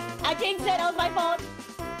 I jinxed it. That was my fault.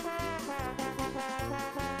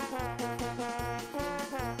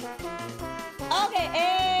 Okay,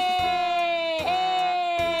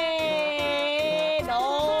 no.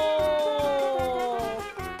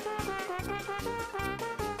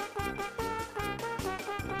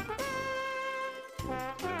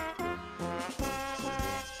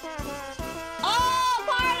 Oh,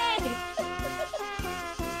 party!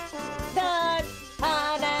 Dun, na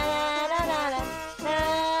na na na na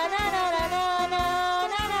na na na na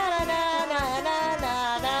na na na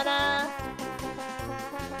na na.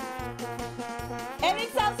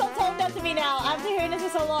 Everything sounds so tone deaf to me now. After hearing this for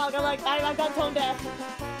so long, I'm like, I've got tone deaf.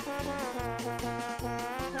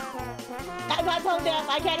 I've got tone deaf.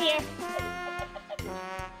 I can't hear.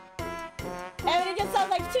 Everything just sounds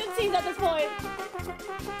like tootsies at this point.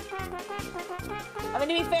 I mean,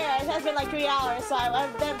 to be fair, it has been like 3 hours, so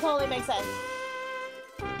that totally makes sense.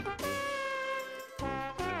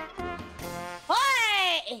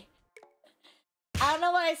 Hey! I don't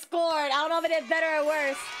know what I scored. I don't know if I did better or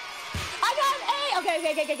worse. I got an A!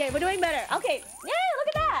 Okay. We're doing better. Okay. Yeah, look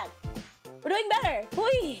at that. We're doing better.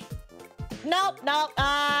 Whee! Nope.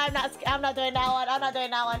 I'm not doing that one. I'm not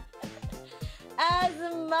doing that one. As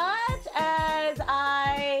much as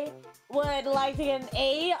I would like to get an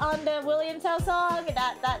A on the 𝘊𝘭𝘢𝘳 song,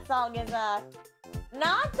 that song is not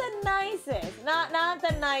the nicest. Not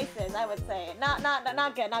the nicest, I would say. Not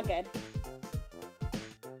good.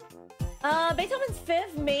 Beethoven's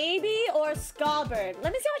Fifth, maybe, or Ska-Bird.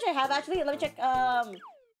 Let me see how much I have, actually. Let me check, how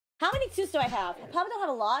many toots do I have? I probably don't have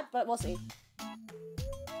a lot, but we'll see.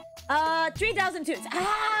 3,000 toots.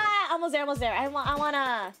 Ah! Almost there. I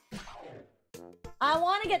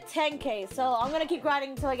wanna get 10K, so I'm gonna keep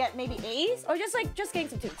grinding until I get maybe A's, or just getting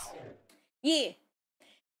some toots. Yeah.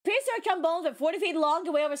 Prehistoric trombones are 40 feet long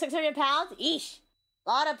to weigh over 600 pounds. Eesh.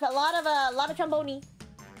 Lot of trombone.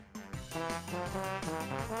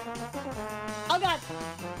 Oh god.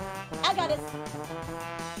 I got it.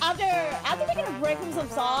 after taking a break from some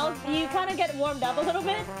songs, you kind of get warmed up a little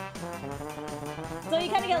bit. So you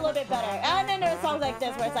kind of get a little bit better. And then there's songs like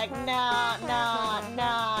this where it's like, nah, nah,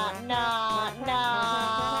 nah, nah,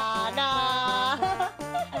 nah, nah.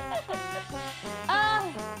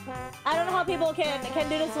 I don't know how people can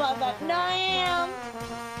do this well, but no, I am.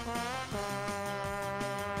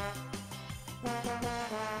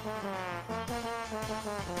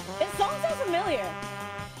 This song sounds familiar.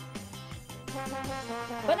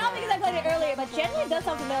 But not because I played it earlier, but generally it does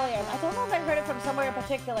sound familiar. I don't know if I heard it from somewhere in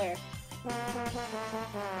particular.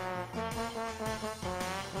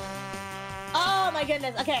 Oh my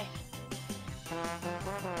goodness, okay.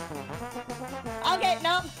 Okay,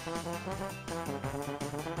 nope.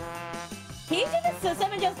 Can you do the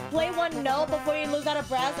system and just play one note before you lose out of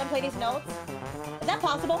breath and play these notes? Is that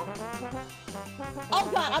possible? Oh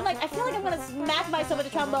god, I feel like I'm gonna smack myself with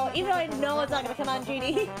the trombone, even though I know it's not gonna come on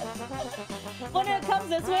Genie. When it comes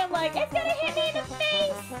this way, I'm like, it's gonna hit me in the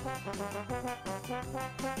face!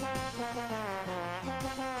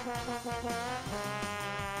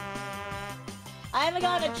 I haven't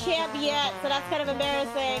gotten a champ yet, so that's kind of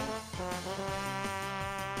embarrassing.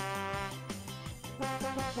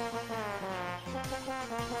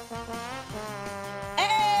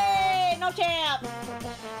 Hey, no champ!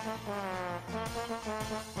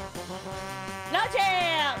 No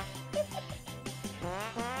champ!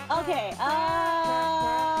 Okay,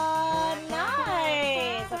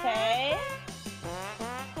 nice, okay.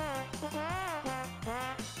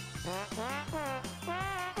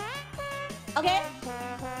 Okay.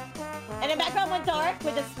 And the background went dark,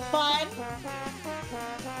 which is fun.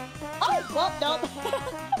 Oh, well, nope.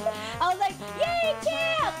 I was like, yay,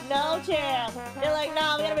 champ! No champ. They're like,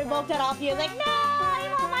 no, we gotta revoke that off you. Like, no, I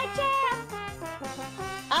want my champ!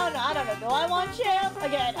 I don't know. Do I want champ?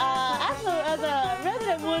 Again, as a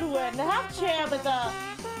resident woodwind, to have champ is a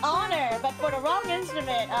honor, but for the wrong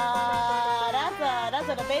instrument, that's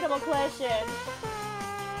a debatable question.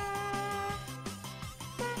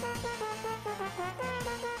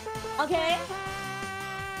 Okay.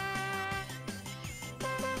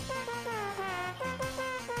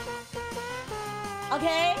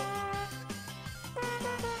 Okay.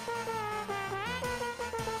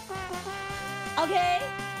 Okay.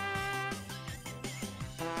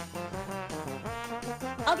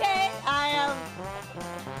 Okay.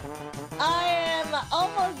 I am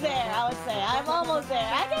almost there, I would say. I'm almost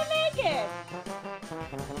there. I can make it.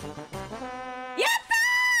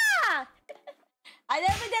 Yatta! I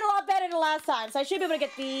definitely did a lot better than last time, so I should be able to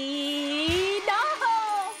get the... No!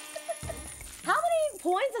 How many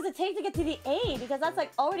points does it take to get to the A? Because that's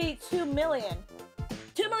like already 2 million.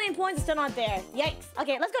 2 million points is still not there. Yikes.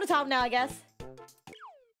 Okay, let's go to Tom now, I guess.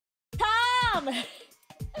 Tom!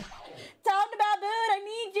 Tom the baboon, I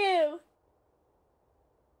need you!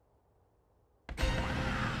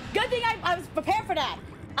 Good thing I was prepared for that.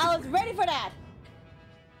 I was ready for that.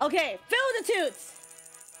 Okay, fill the toots.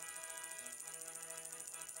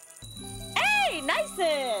 Hey, nice!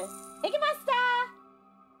 Ikimashita!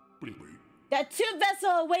 The tooth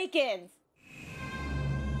vessel awakens.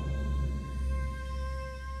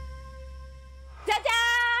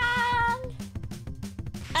 Ta-da!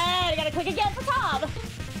 And I gotta click again for Tom.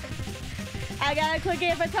 I gotta click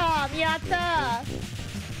again for Tom. Yatta!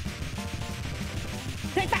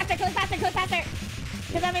 Click faster, click faster, click faster!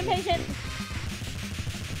 Because I'm impatient.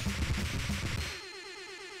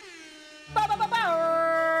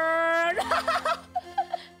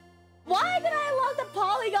 Why did I unlock the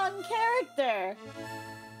polygon character?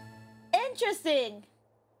 Interesting.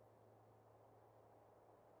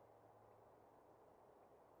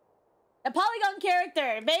 The polygon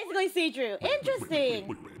character, basically see-through.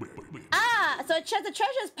 Interesting. Ah, so the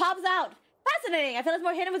treasure pops out. Fascinating. I feel it's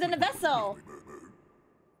more hidden within the vessel.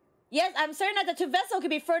 Yes, I'm certain that the two vessel could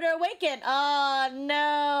be further awakened. Oh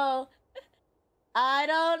no. I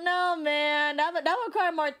don't know, man. That would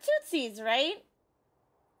require more tootsies, right?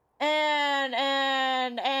 And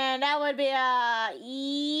that would be yeah.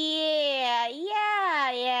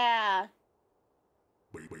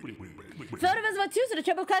 Fill the vessel with two so the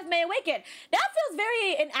treble clef may awaken. That feels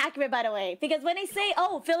very inaccurate, by the way, because when they say,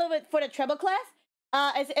 "Oh, fill it with for the treble clef,"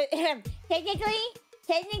 technically,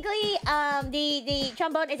 the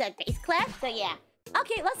trombone is a bass clef, so yeah.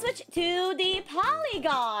 Okay, let's switch to the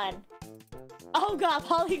polygon. Oh god,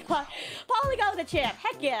 polygon with a champ.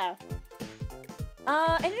 Heck yeah.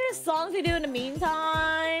 Any other songs we do in the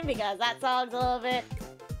meantime? Because that song's a little bit...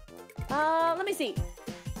 let me see.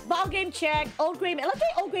 Ball game check. Old Grey Mare. Let's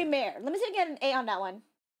say Old Grey Mare. Let me see if I get an A on that one.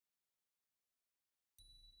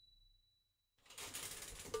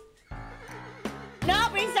 No,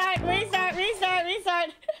 restart.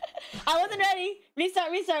 I wasn't ready.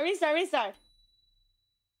 Restart, restart, restart, restart.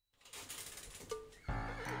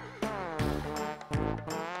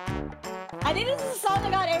 I think this is a song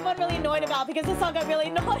that got everyone really annoyed about because this song got really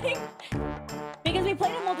annoying. Because we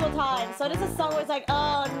played it multiple times. So this is a song where it's like,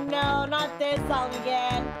 oh no, not this song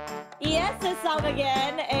again. Yes, this song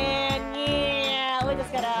again. And yeah, we're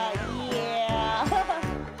just gonna, yeah.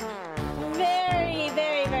 Very,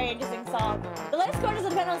 very, very interesting song. The latest score doesn't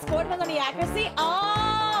depend on the score, depends on the accuracy.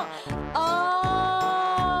 Oh! Oh!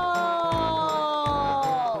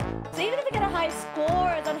 So even if we get a high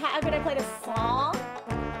score, it's on how good I play the song.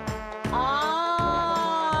 Ah!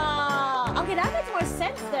 Okay, that makes more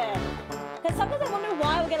sense then. Because sometimes I wonder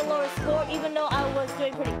why I would get a lower score even though I was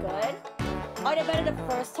doing pretty good. Are they better the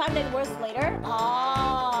first time than worse later?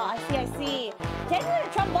 Ah, I see, I see. Technically, the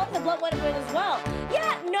trombone's a blood weapon as well.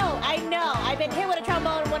 Yeah, no, I know. I've been hit with a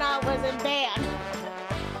trombone when I was in band.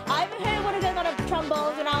 I've been hit with a good amount of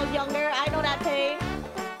trombones when I was younger. I know that pain.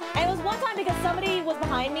 And it was one time because somebody was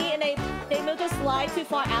behind me and they moved their slide too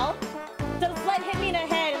far out. So the slide hit me in the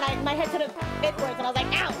head and my head sort of inwards and I was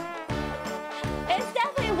like, ow! It's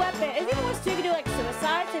definitely a weapon. It's even worse too if you do like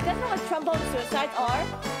suicides. So that's not what trombone suicides are.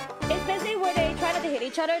 It's basically where they try not to hit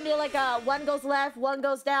each other and do like one goes left, one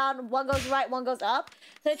goes down, one goes right, one goes up.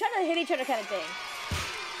 So they try not to hit each other kind of thing.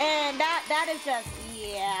 And that is just,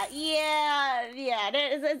 yeah.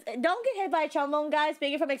 Don't get hit by a trombone, guys,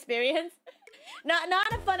 speaking from experience. Not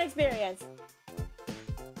a fun experience.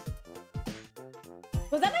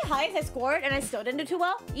 Was that my highest I scored and I still didn't do too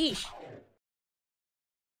well? Yeesh.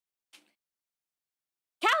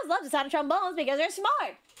 Cows love the sound of trombones because they're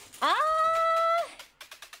smart.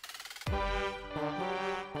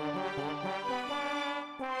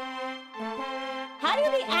 How do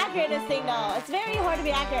you be accurate in this thing though? It's very hard to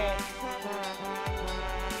be accurate.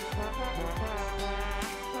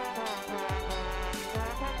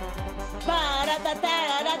 Ba da da da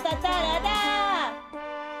da da da da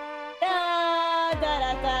da da da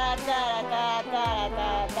da da da da da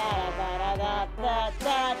da da da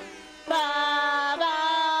da ba ba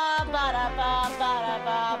ba da ba ba da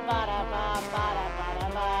ba ba da ba ba da ba da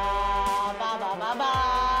ba ba ba ba ba ba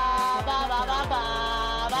ba ba ba.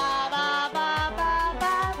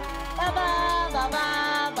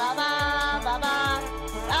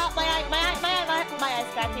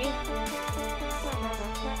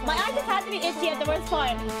 My eye just had to be itchy at the worst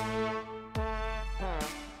point.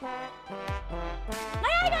 My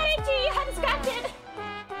eye got itchy! You had to scratch it!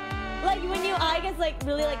 Like when your eye gets like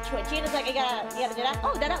really like twitchy and it's like you gotta do that.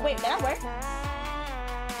 Oh, did that work?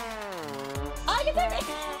 Oh, I can do it!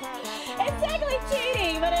 It's technically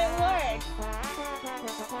cheating, but it works.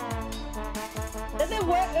 Does it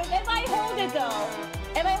work? If I hold it though,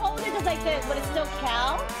 if I hold it just like this, would it still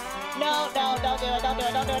count? No, don't do it, don't do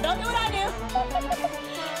it, don't do it, don't do what I do!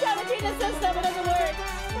 Trying to cheat the system, it doesn't work.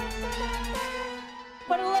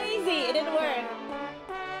 But lazy, it didn't work.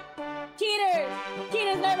 Cheaters!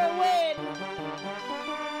 Cheaters never win!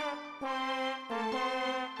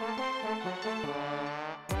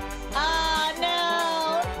 Ah,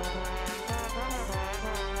 no!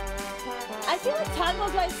 I feel like time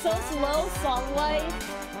goes by so slow song-wise.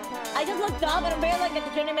 I just looked up and I'm barely like at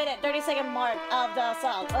the 20-minute, 30-second mark of the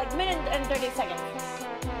song. Like, minute and 30 seconds.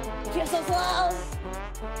 Feels so slow.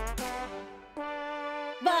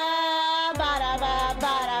 Ba ba da ba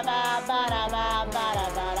ba da ba ba da ba ba da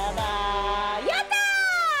ba da ba. Yatta!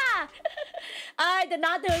 I did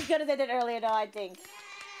not do as good as I did earlier, though, I think.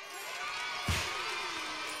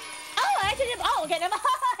 Oh, I actually did. Oh, okay, never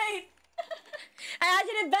mind. I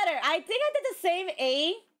actually did better. I think I did the same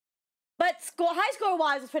A. But high score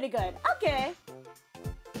wise was pretty good. Okay.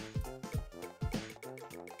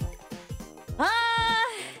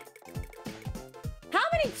 How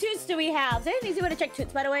many toots do we have? Is there an easy way to check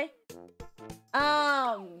toots, by the way?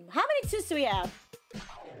 How many toots do we have?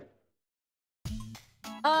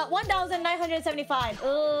 1,975.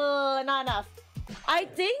 Ugh, not enough. I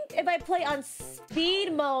think if I play on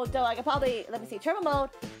speed mode, though, I could probably, let me see, turbo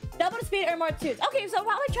mode, double the speed, earn more toots. Okay, so I'll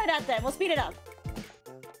probably try that then. We'll speed it up.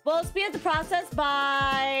 We'll speed up the process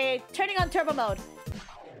by turning on turbo mode.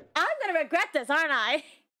 I'm gonna regret this, aren't I?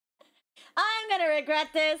 I'm gonna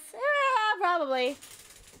regret this. Probably.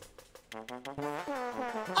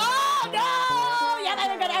 Oh no! Yeah, I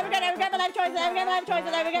regret my life choices. I regret my life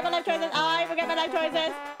choices. I regret my life choices. I regret my life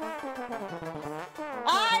choices.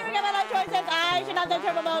 I regret my life choices. I should not do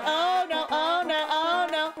turbo mode. Oh no! Oh no! Oh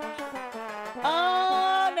no!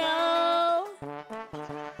 Oh no!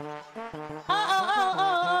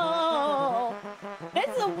 This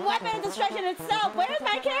is a weapon of destruction itself. Where is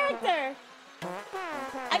my character?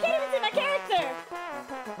 I can't even see my character.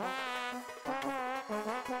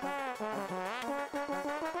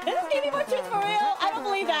 Does this give me more toots for real? I don't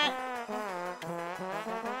believe that.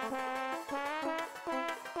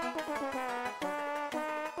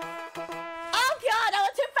 Oh god, that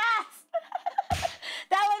went too fast!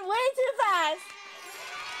 That went way too fast!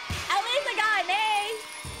 At least I got an A!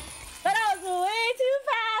 But that was way too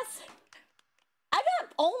fast! I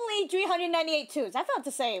got only 398 toots. I felt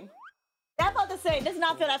the same. That felt the same. Does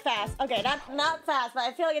not feel that fast. Okay, not fast, but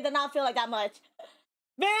I feel like it did not feel like that much.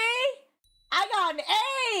 B! I got an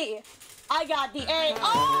A! I got the A.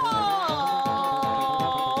 Oh!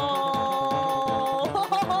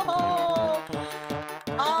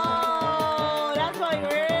 Oh, that's going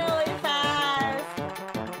really fast.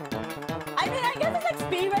 I mean, I guess it's like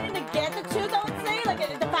speed running to get the tooth, I would say. Like,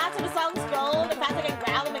 the faster the songs go, the faster I can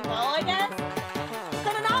grab them and go, I guess.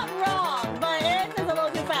 So they're not wrong, but it is a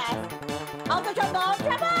little too fast. Also, trombone,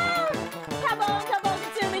 trombone! Trombone, trombone,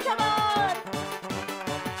 Kitsumi, trombone!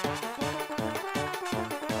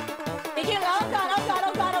 Thank you. Oh god, oh god,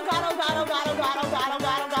 oh god, oh god, oh god, oh god, oh god, oh god, oh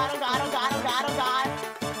god, oh god, oh god, oh god, oh god, oh god.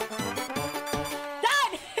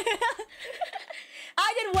 Done! I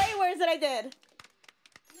did way worse than I did.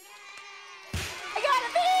 I got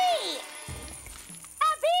a B! A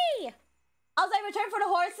B! I was like, return for the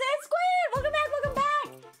horses? Squid, welcome back, welcome back!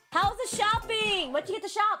 How's the shopping? What'd you get to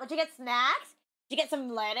shop? What'd you get snacks? Did you get some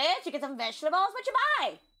lettuce? Did you get some vegetables? What'd you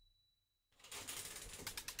buy?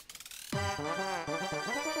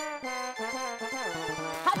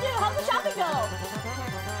 How'd the shopping go?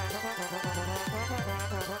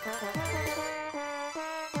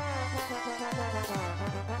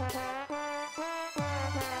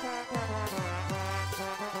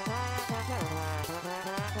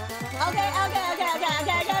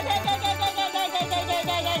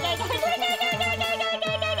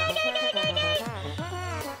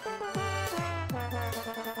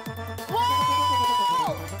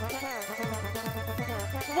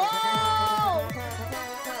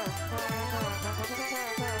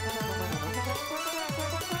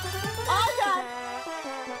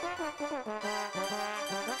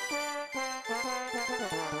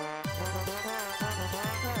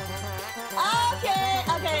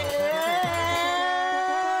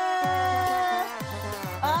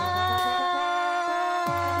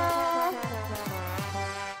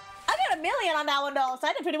 On that one though, so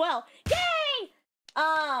I did pretty well. Yay!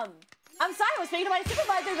 I'm sorry, I was speaking to my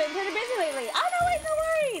supervisor, but been pretty busy lately. Oh, no worries, no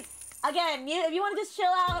worries. Again, if you want to just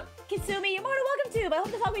chill out, Kitsumi, you're more than welcome to, but I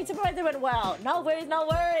hope the talk with your supervisor went well. No worries, no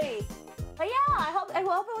worries. But yeah, I hope it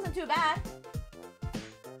wasn't too bad.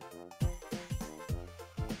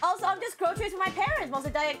 Also, I'm just groceries for my parents,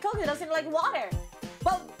 mostly Diet Coke. They don't seem to like water.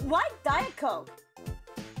 But why Diet Coke?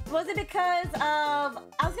 Was it because of,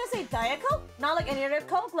 I was gonna say Diet Coke? Not like any other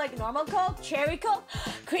Coke, like normal Coke, cherry Coke,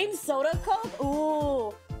 cream soda Coke?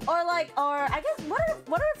 Ooh. Or I guess, what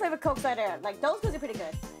are flavor Cokes that are? Like, those are pretty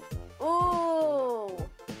good. Ooh.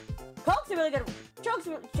 Coke's really good. Coke's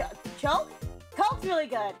really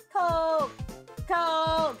good. Coke.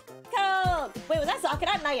 Wait, was that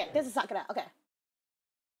Sakura? Not yet. This is Sakura. Okay.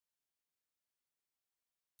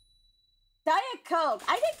 Diet Coke.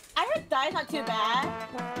 I heard Diet's not too bad,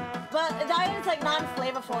 but Diet is like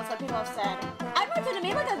non-flavorful, is what people have said. I remember to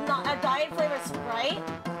me like a Diet flavored Sprite,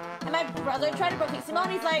 and my brother tried a Brotissimo,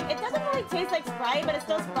 and he's like, it doesn't really taste like Sprite, but it's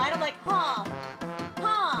still Sprite. I'm like, huh.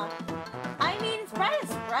 I mean, Sprite is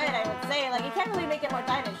Sprite, I would say. Like, you can't really make it more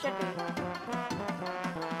Diet than it should be.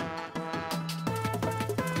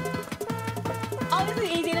 Oh, this is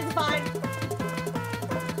easy. This is fine.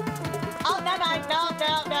 Oh, never mind. No,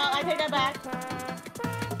 I take that back.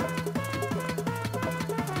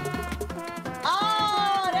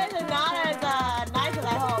 Oh, this is not as nice as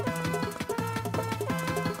I hoped.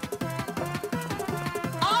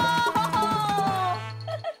 Oh!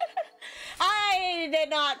 I did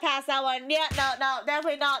not pass that one. Yeah, no,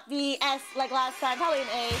 definitely not the S like last time. Probably an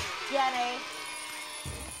A. Yeah, an A.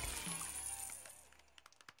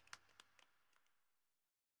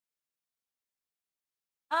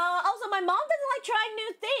 Also, my mom doesn't like trying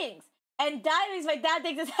new things. And diet means my dad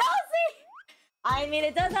thinks it's healthy. I mean,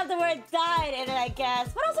 it does have the word diet in it, I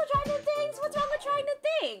guess. But also try new things. What's wrong with trying new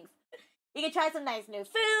things? You can try some nice new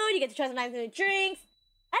food. You get to try some nice new drinks.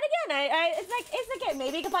 And again, it's like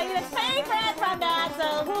maybe you can find your next favorite from that.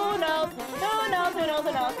 So who knows?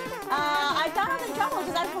 I thought I was in trouble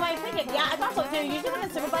just asking for my opinion. Yeah, I thought so too. Usually when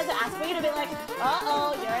the supervisor asks for you to be like,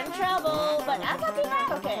 uh-oh, you're in trouble. But that's not too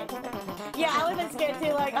bad. Okay. Yeah, I would have been scared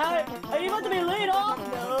too. Like, are you about to be laid off?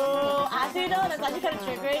 No. Actually, no, that's actually kind of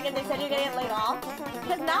triggering. And they said you're gonna get laid off.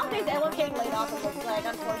 Because nowadays everyone's getting laid off. It looks like,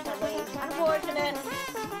 unfortunately. Unfortunate.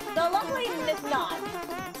 So luckily, it's not.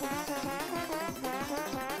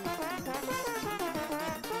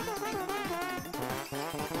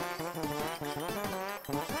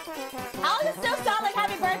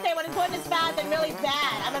 important is fast and really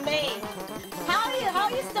bad. I'm amazed. How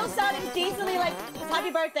are you still sounding decently like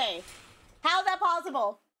happy birthday? How's that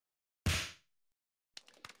possible?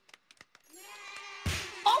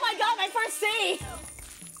 Oh my god, my first C!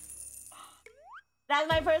 That's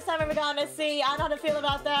my first time ever gotten a C. I don't know how to feel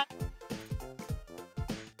about that.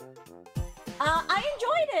 I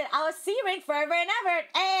enjoyed it. I was C rank forever and ever.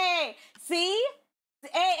 Hey, C?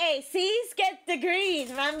 Hey, C's get degrees,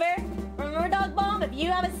 remember? Remember, Dog Bomb? If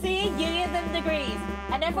you have a C, you give them degrees.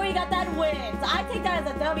 And therefore you got that win. So I take that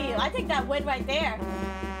as a W. I take that win right there.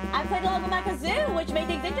 I played along with my kazoo, which made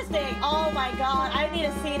things interesting. Oh my god, I need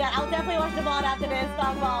to see that. I'll definitely watch the VOD after this,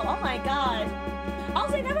 Dog Bomb. Oh my god.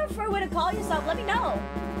 Also, if you ever prefer a way to call yourself, let me know.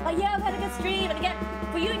 But yeah, I've had a good stream. And again,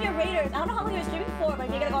 for you and your raiders, I don't know how long you're streaming for, but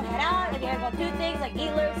if you're gonna go head out, if you're gonna go do things like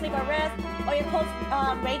eat, lurk, sleep, or rest, or your post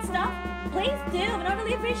raid stuff, please do. And I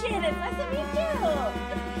really appreciate it. It's nice to meet you.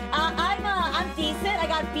 I'm decent. I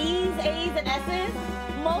got B's, A's, and S's.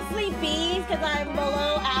 Mostly B's because I'm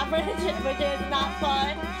below average, which is not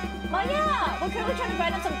fun. But yeah, we're currently trying to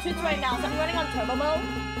grind up some toots right now, so I'm running on turbo mode.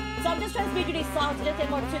 So I'm just trying to speed through these songs to just get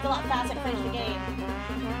more toots a lot faster to finish the game.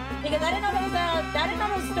 Because I didn't know there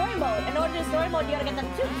was story mode. In order to do story mode, you gotta get them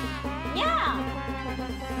toots. Yeah.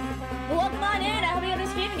 Welcome on in. I hope you get to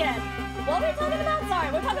stream again. What were we talking about?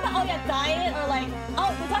 Sorry, we're talking about diet or like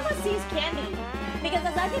we're talking about C's candy. Because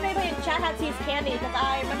there's actually maybe in chat had C's candy because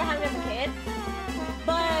I remember having it as a kid.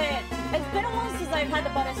 But it's been a while since I've had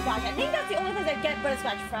the butterscotch. I think that's the only place I get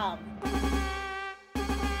butterscotch from.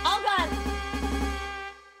 Oh god!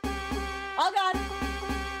 Oh god!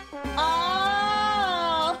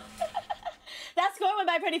 Oh! That score went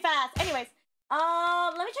by pretty fast. Anyways,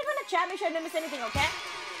 let me check on the chat, make sure I didn't miss anything, okay?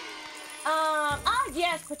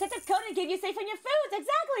 Yes, protective coating keep you safe from your foods,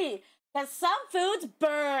 exactly! Because some foods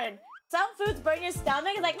burn. Some foods burn your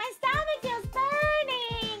stomach. It's like, my stomach feels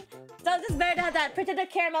burning! So it's just better to have that protective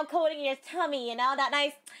caramel coating in your tummy, you know? That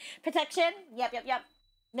nice protection. Yep.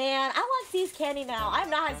 Man, I want C's candy now. I've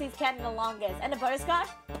not had C's candy the longest. And the butterscotch?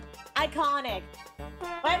 Iconic.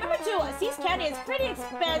 But I remember too, C's candy is pretty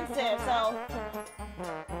expensive, so...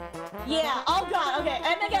 Yeah, oh god, okay.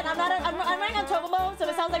 And again, I'm running on turbo mode, so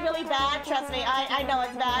it sounds like really bad. Trust me, I know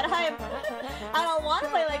it's bad. I don't want to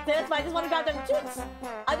play like this, but I just want to grab them toots.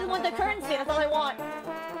 I just want the currency, that's all I want.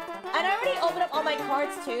 And I already opened up all my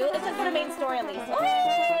cards too. It's just for the main story at least.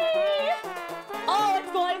 Whee! Oh,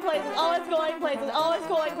 it's going places. Oh, it's going places. Oh, it's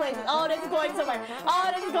going places. Oh, this is going somewhere.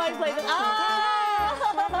 Oh, this is going places. Oh!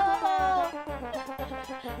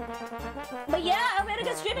 But yeah, I made a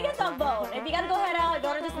good stream against Dog Bone. If you gotta go head out, if you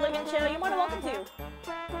wanna just live and chill, you're more than welcome to.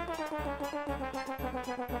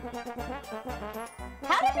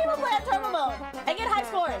 How do people play on turbo mode and get high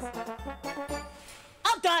scores?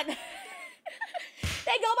 I'm done.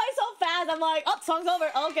 They go by so fast. I'm like, oh, song's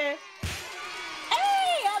over. Okay.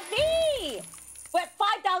 Hey, a B! We're at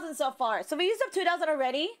 5,000 so far. So we used up 2,000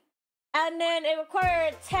 already. And then it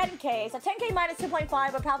required 10k. So 10k minus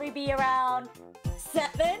 2.5 would probably be around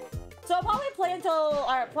 7. So I'll probably play until,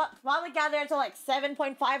 or probably gather until like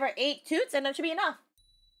 7.5 or 8 toots, and that should be enough.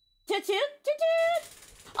 Toot toot, toot toot!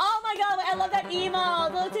 Oh my god, I love that emo!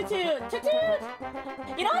 Little toot toot, toot toot!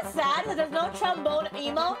 You know what's sad? Because there's no trombone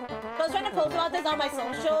emo. So I was trying to post about this on my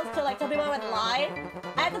socials to like tell people I went live.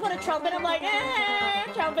 I had to put a trumpet, I'm like,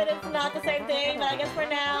 trumpet is not the same thing, but I guess for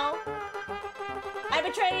now. I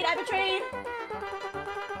betrayed!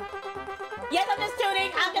 Yes, I'm just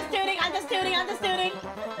tooting!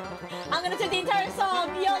 I'm gonna toot the entire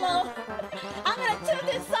song, YOLO! I'm gonna toot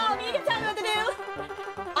this song, you can tell me what to do!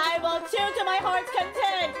 I will toot to my heart's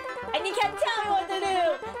content! And you can't tell me what to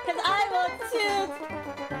do! Cause I will toot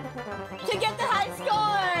to get the high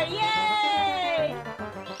score! Yay!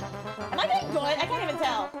 Am I doing good? I can't even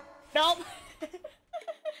tell. Nope. Did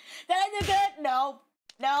I do good? Nope.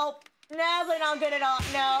 Never not good at all.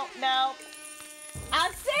 No.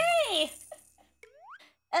 A C!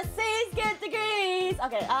 A C's get degrees!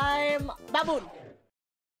 Okay, I'm Baboon.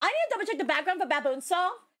 I need to double check the background for Baboon's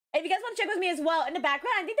song. If you guys want to check with me as well, in the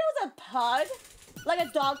background, I think there was a pug. Like a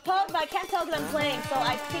dog pug, but I can't tell because I'm playing, so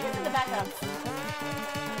I think it's in the background.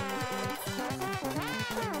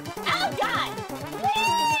 Oh god!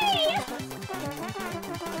 Whee!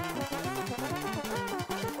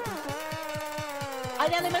 I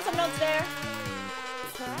definitely missed some notes there.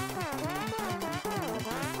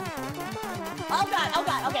 Oh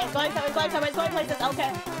god, okay, it's going places,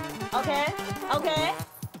 okay.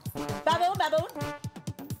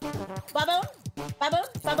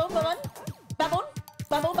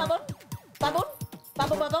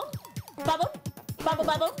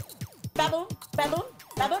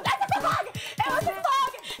 Baboon. That's a fog! It was a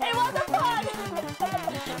fog! It was a pug!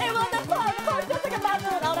 It was a pug! The pug just like a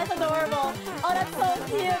baboon! Oh, that's adorable! Oh, that's so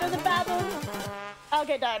cute! It was a baboon!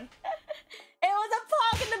 Okay, done. It was a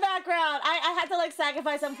pug in the background! I had to like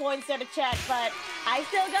sacrifice some points there to check, but I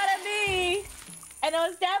still got a B! And it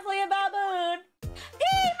was definitely a baboon!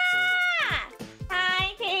 Pima!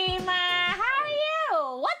 Hi, Pima! How are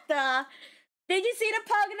you? What the? Did you see the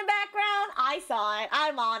pug in the background? I saw it.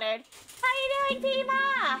 I'm honored. How you doing, Pima?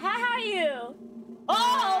 How are you?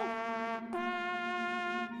 Oh!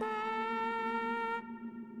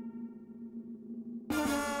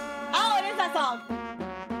 Oh, it is that song.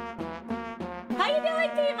 How you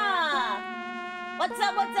doing, Pima? What's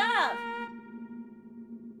up? What's up?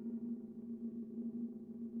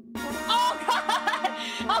 Oh God!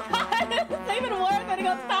 Oh God! It's even worse when it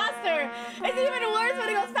goes faster. It's even worse when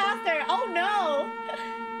it goes faster. Oh no!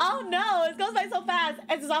 Oh no! It goes by so fast.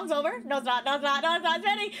 Is the song's over? No, it's not. No, it's not. No, it's not. It's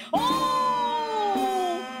ready. Oh!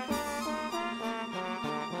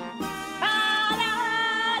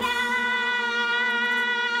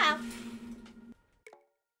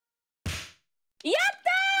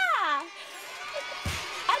 Yatta!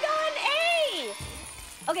 I got an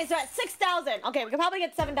A! Okay, so at 6,000. Okay, we can probably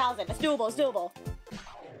get 7,000. It's doable, it's doable.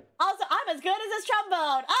 Also, I'm as good as this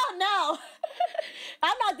trombone. Oh, no.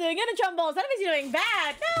 I'm not doing good at trombones. That means you're doing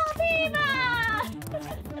bad. No, Pima!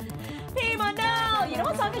 Pima, no! You know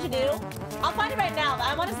what song I should do? I'll find it right now, but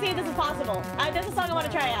I want to see if this is possible. There's a song I want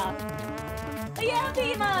to try out. Yeah,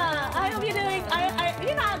 Pima! I hope you're doing...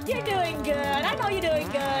 You're doing good. I know you're doing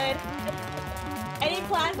good. Any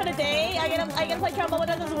plans for the day? Are you gonna play trombone with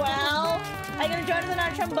us as well? Are you gonna join us in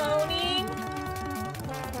our tromboning?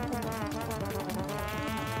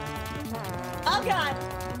 Oh God!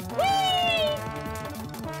 Whee!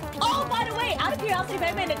 Oh, by the way, out of curiosity, if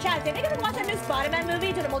anybody in the chat, did anybody watch that new Spider-Man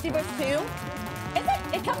movie, To the Multiverse 2?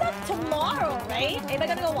 It comes out tomorrow, right? Anybody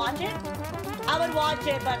gonna go watch it? I would watch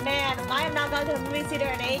it, but man, I have not gone to the movie theater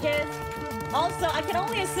in ages. Also, I can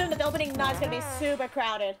only assume that the opening night is gonna be super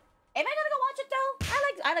crowded. Am I gonna go watch it though?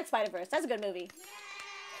 I like Spider-Verse. That's a good movie.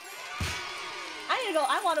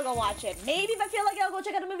 I want to go watch it. Maybe if I feel like it, I'll go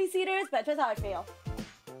check out the movie theaters, but that's how I feel.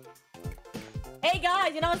 Hey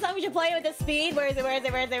guys, you know what song we should play with the speed? Where is it? Where is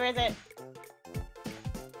it? Where is it? Where is it?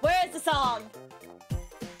 Where is the song?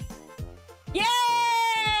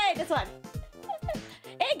 Yay! This one.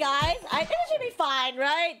 Hey guys, I think it should be fine,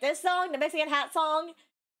 right? This song, the Mexican hat song,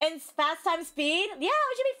 and Fast Time Speed. Yeah,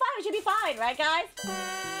 we should be fine. We should be fine, right, guys?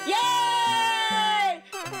 Yay!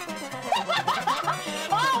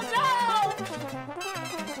 Oh no!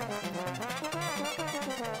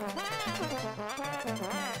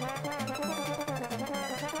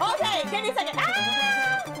 Okay, give me a second.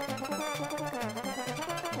 Ah!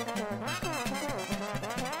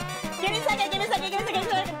 Give me a second, give me a second, give me a second, give me a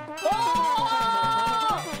second.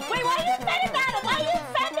 Oh! Wait, why are you offended, madam? Why are you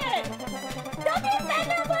offended? Don't be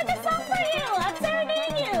offended, I'm playing this song for you. I'm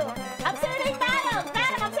serenading you. I'm serenading madam.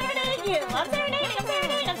 Madam, I'm serenading you. I'm serenading, I'm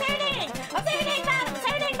serenading, I'm serenading. I'm serenading madam, I'm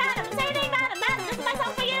serenading madam, I'm serenading madam. Madam, this is my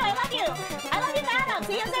song for you. I love you. I love you, madam.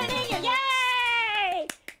 See, I'm serenading you. Yay!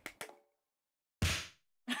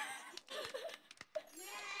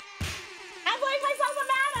 I'm playing my song for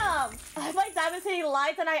madam. I play Diamond City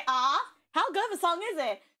Lights and how good of a song is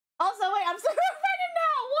it? Also, wait, I'm super offended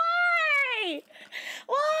now. Why?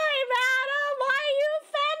 Why, madam? Why are you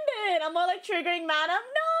offended? I'm more like triggering madam.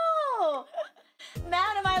 No,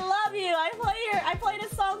 madam, I love you. I played a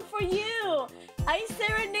song for you. I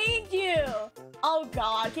serenade you. Oh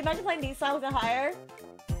God, can you imagine playing these songs and higher?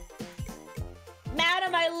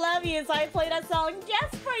 Madam, I love you, so I played that song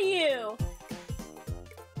just for you.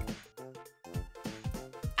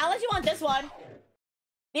 Unless you want this one.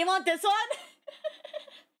 Do you want this one?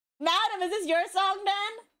 Madam, is this your song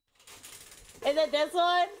then? Is it this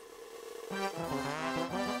one?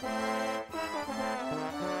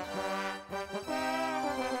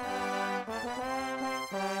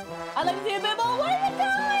 I love you too, Bibble. Where are you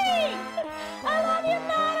going? I love you,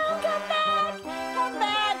 madam. Come back. Come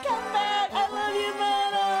back. Come back. I love you,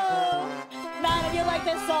 madam. Madam, you like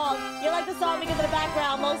this song. You like the song because of the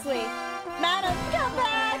background mostly. Madam, come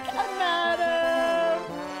back. Madam.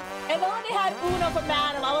 If I only had Uno for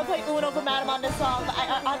madam, I would play Uno for madam on this song, but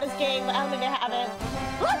on this game, but I don't think they have it.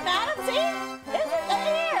 Look, madam, see? This is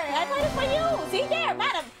here. I played it for you. See there,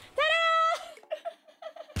 madam. Ta-da!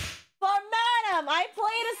 For madam, I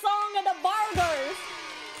played a song in the burgers.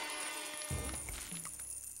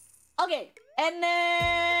 Okay, and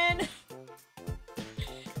then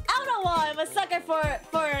I don't know why I'm a sucker for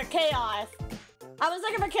chaos. I'm a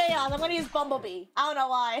sucker for chaos. I'm gonna use Bumblebee. I don't know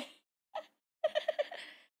why.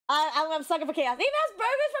 I'm a sucker for chaos. Even has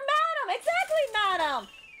burgers for madam. Exactly, madam.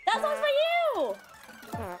 That song's for you!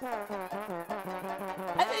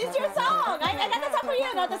 It's your song! I got that song for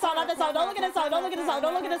you! Not the song, not the song. Don't look at the song, don't look at the song,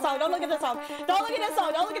 don't look at the song, don't look at the song. Don't look at the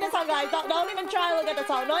song, don't look at the song, guys. Don't even try to look at the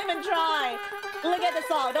song. Don't even try. Look at the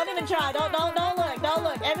song. Don't even try. Don't look. Don't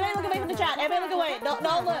look. Everybody look away from the chat. Everybody look away. Don't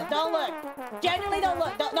look. Don't look. Genuinely don't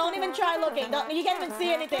look. Don't even try looking. You can't even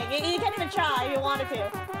see anything. You can't even try if you wanted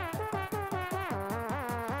to.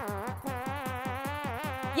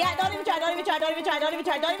 Yeah, don't even try, don't even try, don't even try, don't even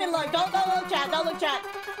try, don't even look, don't look, chat, don't look, chat.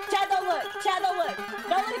 Chat, don't look, chat, don't look.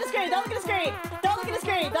 Don't look at the screen, don't look at the screen. Don't look at the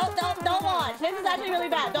screen, don't watch. This is actually really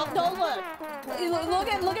bad, don't look.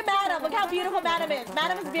 Look at Madam, look how beautiful Madam is.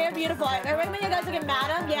 Madam is very beautiful. I recommend you guys look at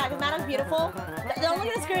Madam, yeah, because Madam's beautiful. Don't look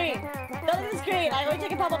at the screen. Don't look at the screen. I already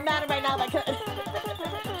take a pop up Madam right now if I could.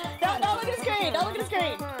 Don't look at the screen, don't look at the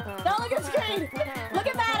screen. Don't look at the screen. Look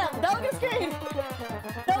at Madam, don't look at the screen.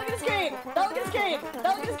 Don't look at the screen. Don't look at the screen.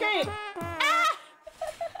 Don't look at the screen. Ah!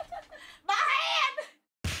 My hand!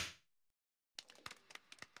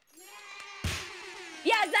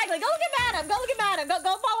 Yeah, exactly. Go look at Madam. Go look at Madam. Go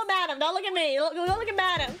follow Madam. Don't look at me. Go look at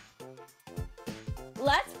Madam.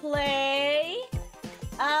 Let's play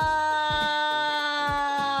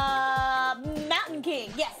Mountain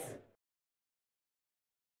King. Yes.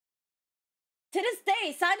 To this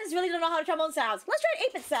day, scientists really don't know how to trombone sounds. Let's try an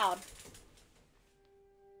 8-bit sound.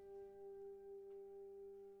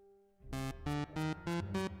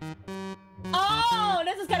 Oh,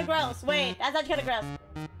 this is kind of gross. Wait, that's actually kind of gross.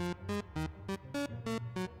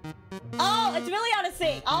 Oh, it's really out of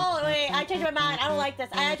sync. Oh, wait, I changed my mind. I don't like this.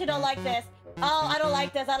 I actually don't like this. Oh, I don't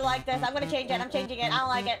like this. I don't like this. I'm gonna change it. I'm changing it. I don't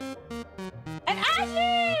like it. And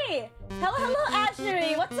Ashley! Hello,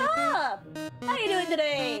 Ashley. What's up? How are you doing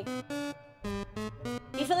today?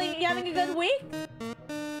 You having a good week?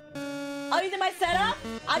 Oh, using my setup?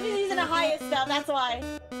 I'm just using the highest stuff, that's why.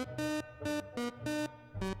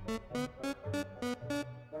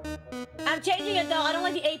 I'm changing it though, I don't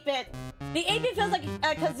like the 8-bit. The 8-bit feels like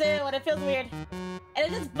a kazoo and it feels weird. And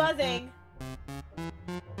it's just buzzing.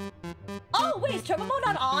 Oh, wait, is turbo mode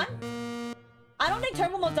not on? I don't think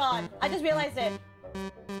turbo mode's on. I just realized it.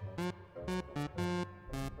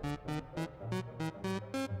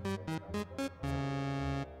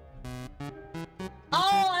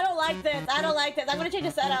 Oh, I don't like this. I don't like this. I'm gonna change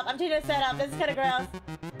the setup. I'm changing the setup. This is kind of gross.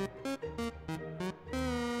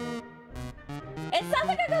 It sounds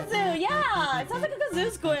like a kazoo. Yeah, it sounds like a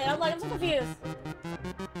kazoo squid. I'm so confused.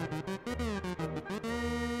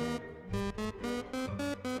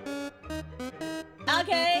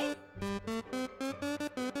 Okay.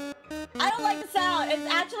 I don't like the sound. It's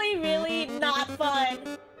actually really not fun.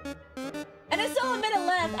 And there's still a minute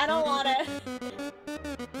left. I don't want it.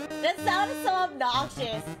 This sound is so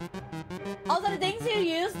obnoxious. Also, the things you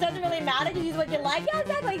use doesn't really matter. You use what you like. Yeah,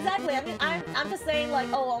 exactly. I mean, I'm just saying, like,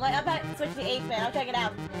 oh, well, I might switch to 8-bit. I'll check it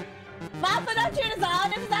out. Mappa, don't turn this on.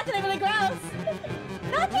 This is actually really gross.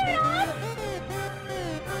 Don't turn it on.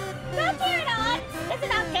 Don't turn it on. This is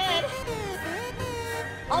not good.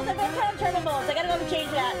 Also, I'm gonna turn on turbo mode, so I gotta go and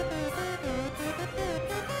change that.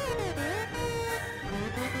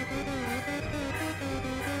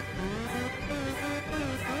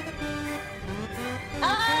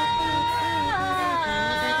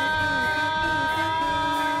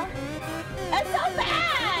 It's so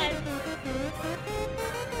bad!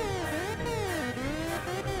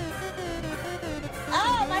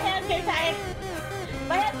 Oh, my hand's getting tired.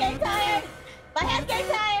 My hand's getting tired. My hand's getting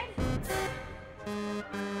tired.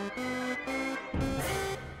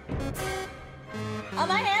 Oh,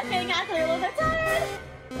 my hand's getting actually a little bit tired.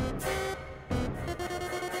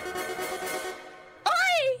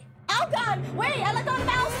 Oh god! Wait, I let go of the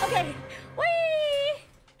mouse! Okay. Whee!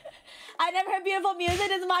 I never heard beautiful music.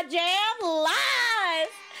 This is my jam. Live!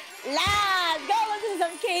 Go listen to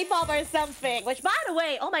some K-pop or something. Which, by the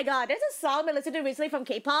way, oh my god, there's a song I listened to recently from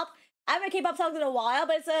K-pop. I haven't heard K-pop songs in a while,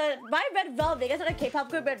 but it's by Red Velvet. You guys know the K-pop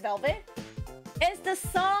group Red Velvet? It's the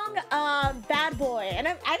song, Bad Boy. And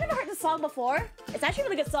I never heard the song before. It's actually a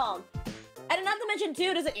really good song. And not to mention,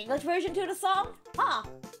 too, there's an English version to the song. Huh.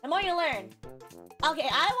 The more you learn. Okay,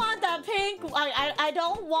 I want the pink. I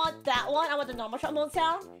don't want that one. I want the normal trombone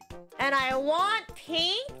sound. And I want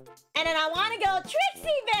pink. And then I want to go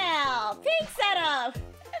Trixie Belle. Pink setup.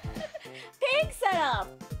 Pink setup.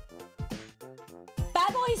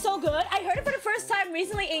 Bad Boy is so good. I heard it for the first time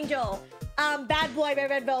recently, Angel. Bad Boy by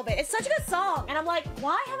Red Velvet. It's such a good song. And I'm like,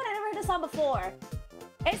 why haven't I never heard this song before?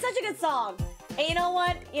 It's such a good song. And you know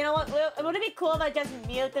what? Would it be cool if I just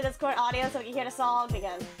mute the Discord audio so we can hear the song?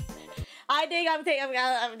 Because I think I'm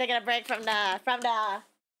taking a break from the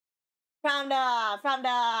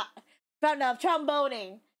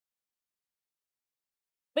tromboning.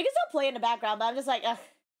 We can still play in the background, but I'm just like, ugh.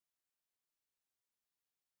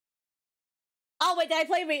 Oh, wait, did I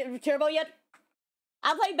play Turbo yet?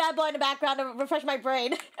 I'm playing Bad Boy in the background to refresh my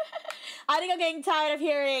brain. I think I'm getting tired of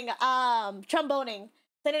hearing tromboning.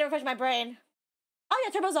 So I need to refresh my brain. Oh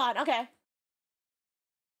yeah, Turbo's on. Okay.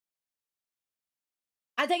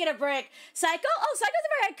 I'm taking a break. Psycho? Oh, Psycho's a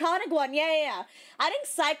very iconic one. Yeah. I think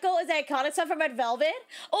Psycho is the iconic stuff from Red Velvet.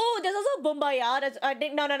 Oh, there's also 𝘊𝘺𝘀𝘴. That's, no.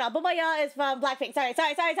 𝘊𝘺𝘀𝘴 is from Blackpink. Sorry.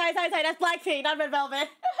 That's Blackpink, not Red Velvet.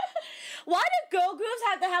 Why do girl groups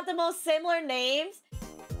have to have the most similar names?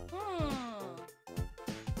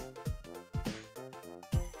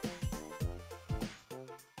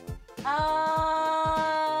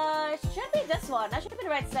 Should be this one. That should be the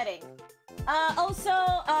right setting. Also,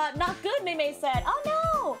 not good, 𝘵𝘵 said. Oh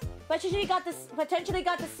no! But she potentially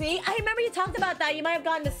got to C. I remember you talked about that. You might have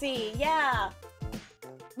gotten to C. Yeah.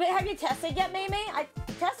 But have you tested yet, 𝘵𝘵? I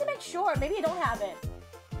tested to make sure. Maybe you don't have it.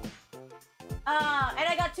 And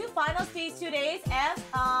I got 2 finals these 2 days. F.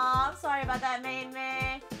 I'm sorry about that,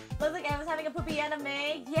 𝘵𝘵. Looks like Emma's having a poopy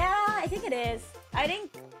anime. Yeah, I think it is. I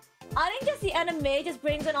think just the anime just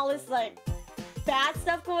brings in all this, like, bad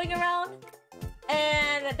stuff going around.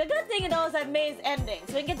 And the good thing, though, is that May's ending.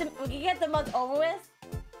 So we can get the month over with.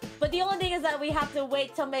 But the only thing is that we have to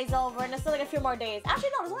wait till May's over, and there's still like a few more days.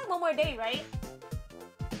 Actually, no, there's only 1 more day, right?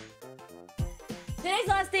 Today's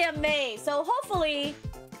the last day of May, so hopefully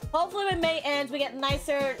when May ends, we get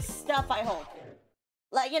nicer stuff, I hope.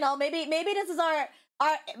 Like, you know, maybe this is our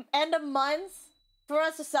end of month for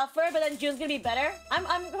us to suffer, but then June's gonna be better. I'm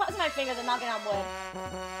crossing my fingers and knocking on wood.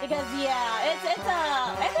 Because, yeah,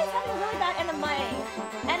 everybody's having a really bad end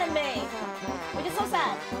of May, which is so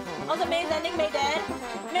sad. Also, May's ending, May dead.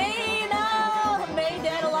 May, no! May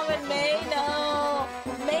dead along with May, no!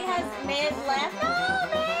 May has left. No,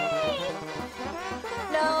 May!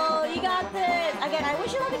 No, you got this. Again, I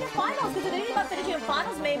wish you luck in your finals, because the thing about finishing your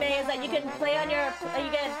finals, 𝘵𝘵, is that you can play on your,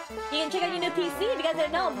 you can check out your new PC. If you guys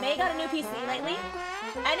didn't know, May got a new PC lately.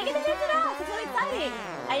 And you get to test it out. It's really exciting.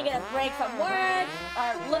 And you get a break from work, or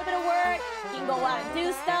a little bit of work. You can go out and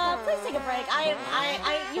do stuff. Please take a break.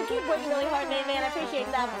 You keep working really hard, 𝘵𝘵, and I appreciate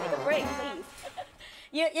that. But take a break, please.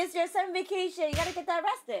 It's your summer vacation. You gotta get that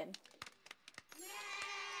rest in.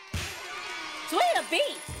 Sweet a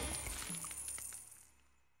beat.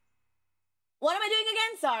 What am I doing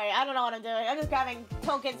again? Sorry, I don't know what I'm doing. I'm just grabbing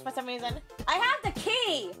tokens for some reason. I have the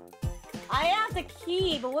key.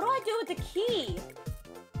 But what do I do with the key?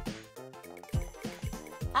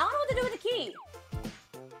 I don't know what to do with the key.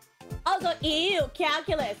 Also, ew,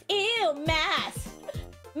 calculus. Ew, math.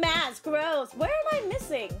 Math, gross. Where am I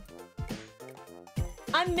missing?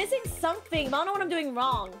 I'm missing something, but I don't know what I'm doing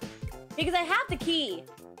wrong. Because I have the key.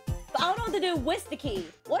 But I don't know what to do with the key.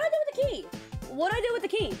 What do I do with the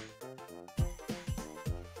key?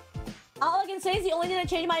 All I can say is the only thing that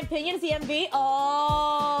changed my opinion is the MV.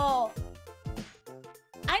 Oh.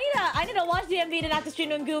 I need to watch the MV to not to stream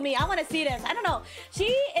𝘠𝑚𝑔umi. I want to see this. I don't know.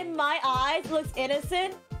 She, in my eyes, looks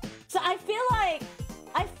innocent. So I feel like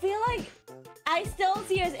I still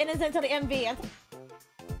see her as innocent until the MV.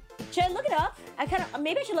 Should I look it up?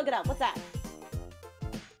 Maybe I should look it up. What's that?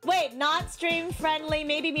 Wait, not stream friendly,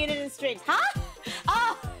 maybe muted in streams. Huh?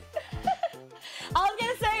 Oh! I was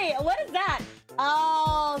gonna say, what is that?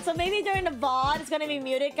 Oh, so maybe during the VOD it's gonna be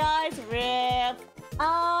muted, guys. RIP.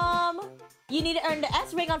 You need to earn the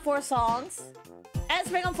S ring on 4 songs. S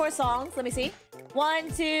ring on 4 songs. Let me see.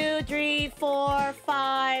 1, 2, 3, 4,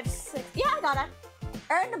 5, 6. Yeah, I got it.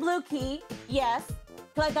 Earn the blue key. Yes.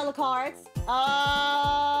 Collect all the cards.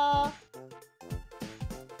 I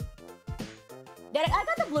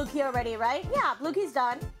got the blue key already, right? Yeah, blue key's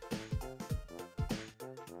done.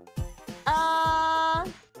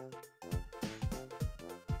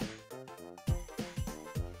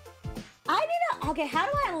 Okay, how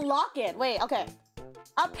do I unlock it? Wait, okay.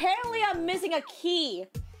 Apparently, I'm missing a key.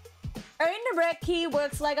 Earning the red key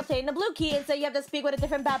works like obtaining the blue key, and so you have to speak with a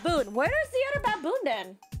different baboon. Where is the other baboon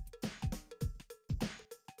then?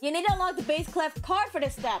 You need to unlock the bass clef card for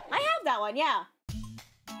this step. I have that one, yeah.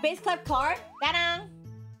 Bass clef card. Ta-da!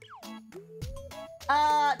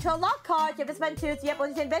 To unlock cards, you have to spend toots. Yep,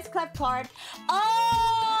 once you say bass clef card.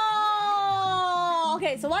 Oh!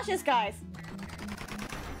 Okay, so watch this, guys.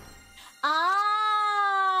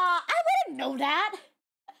 I wouldn't know that.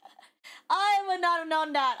 I would not have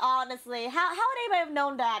known that, honestly. How would anybody have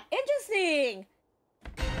known that? Interesting.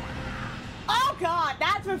 Oh god,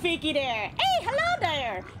 that's Rafiki there. Hey, hello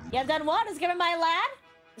there. You have done what? Discover my lad?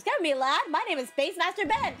 Discover me, lad? My name is Space Master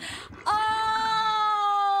Ben.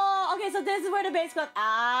 Oh, okay, so this is where the bass club. Okay,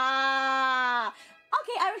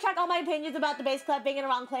 I retract all my opinions about the bass club being in the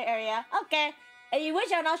wrong play area. Okay. And you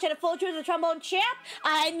wish I would not share the full truth of the Trombone Champ?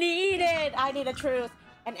 I need it! I need a truth.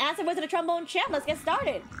 And answer was to the Trombone Champ. Let's get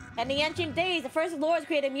started. In the ancient days, the first lords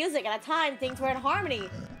created music. At a time, things were in harmony.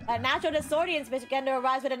 A natural discordance began to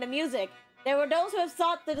arise within the music. There were those who have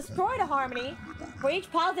sought to destroy the harmony. For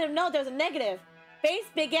each positive note, there was a negative. Bass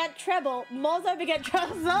begat treble. Mozart begat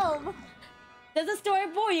trombone. Does the story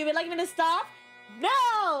bore you? Would you like me to stop?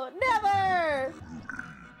 No! Never!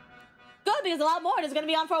 Good, because a lot more is going to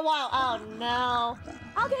be on for a while. Oh, no.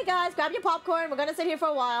 Okay, guys, grab your popcorn. We're going to sit here for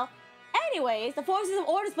a while. Anyways, the forces of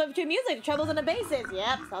order split between music, the trebles and the basses.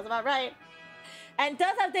 Yep, sounds about right. And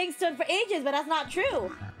does have things stood for ages, but that's not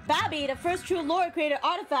true. 𝘊𝘺𝘺𝘴, the first true lord, created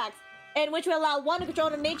artifacts in which would allow one to control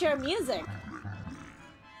the nature of music.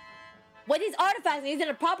 With these artifacts and using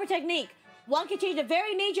a proper technique, one can change the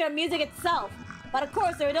very nature of music itself. But of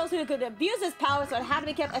course, there are those who could abuse this power, so it had to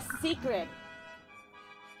be kept a secret.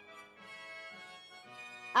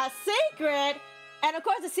 A secret? And of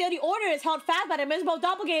course, the seal of the order is held fast by the miserable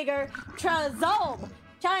doppelganger, 𝘛𝘳𝘰𝘮𝘣𝘰.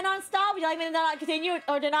 Shall I not stop? Would you like me to not continue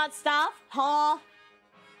or to not stop? Huh?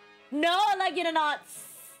 No, I'd like you to not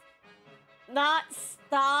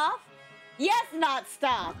stop? Yes, not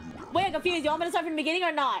stop. Wait, I'm confused. You want me to start from the beginning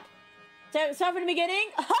or not? Start from the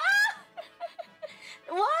beginning?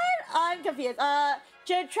 What? I'm confused.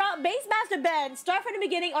 Should Bassmaster Ben start from the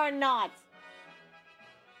beginning or not?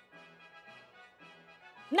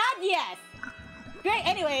 Not yet. Great,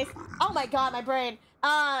 anyways. Oh my god, my brain.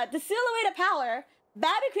 The silhouette of power,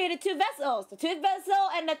 𝘊𝘺𝘺𝘴 created two vessels, the tooth vessel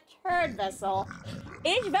and the turd vessel.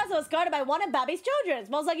 Each vessel is guarded by one of 𝘊𝘺𝘺𝘺's children.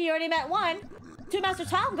 Most likely you already met one. Master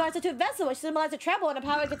Tom guards the tooth vessel, which symbolizes the treble and the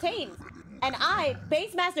power it contains. And I,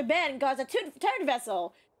 Bassmaster Ben, guards the turd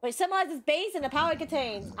vessel, which symbolizes bass and the power it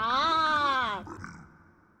contains. Ah!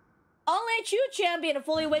 Only a true champion of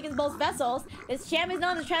fully awakens both vessels. This champ is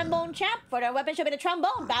known as Trombone Champ, for their weapon should be the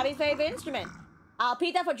trombone, 𝘊𝘺𝘺𝘺's favorite instrument. I'll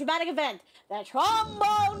repeat that for a dramatic event. The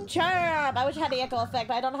Trombone Champ! I wish I had the echo effect,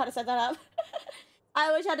 but I don't know how to set that up.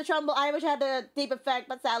 I wish I had the deep effect,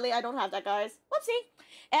 but sadly I don't have that, guys. Whoopsie.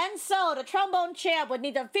 And so, the Trombone Champ would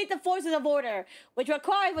need to defeat the forces of order, which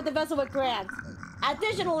requires what the vessel would grant.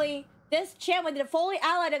 Additionally, this champ would need to fully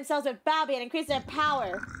ally themselves with 𝘊𝘺𝘺𝘺 and increase their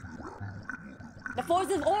power. The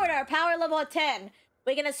forces of order are power level of 10.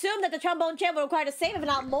 We can assume that the Trombone Champ will require the same, if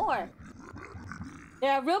not more.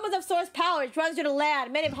 There are rumors of source power which runs through the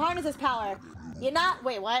land. Many have harnessed this power.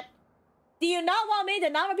 Wait, what? Do you not want me to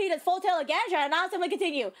not repeat this full tale again? Should I not simply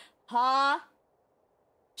continue? Huh?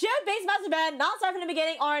 Should Bassmaster Ben not start from the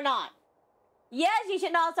beginning or not? Yes, you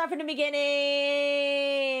should not start from the beginning.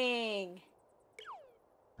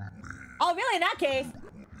 Oh, really? In that case,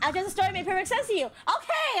 I guess the story made perfect sense to you.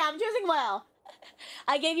 Okay, I'm choosing well.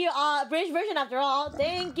 I gave you a British version after all.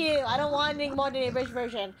 Thank you. I don't want anything more than a British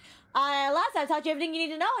version. Last time I taught you everything you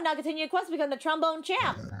need to know, and now continue your quest to become the Trombone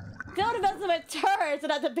Champ. Fill the vessel with turd so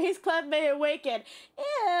that the bass clef may awaken.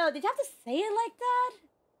 Ew, did you have to say it like that?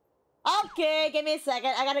 Okay, give me a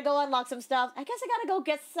second. I gotta go unlock some stuff. I guess I gotta go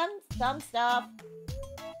get some stuff.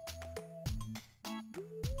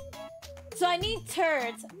 So I need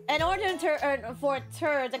turds. In order for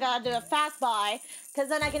turds, I gotta do a fast buy. Because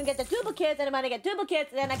then I can get the duplicates, and when I get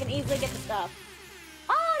duplicates, then I can easily get the stuff.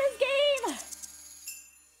 Oh, this game!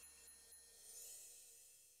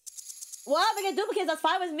 Well, if I get duplicates, that's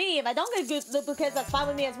fine with me. If I don't get duplicates, that's fine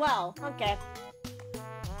with me as well. Okay.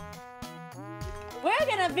 We're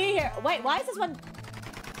gonna be here. Wait, why is this one?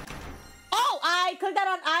 Oh, I clicked that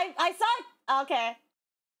on. I saw it. Okay.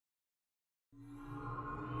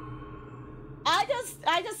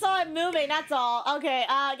 I just saw it moving. That's all. Okay.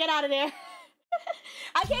 Get out of there.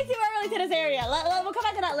 I can't see where really to this area. We'll come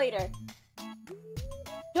back to that later.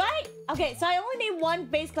 Do I? Okay, so I only need one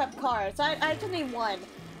bass clef card. So I just need one.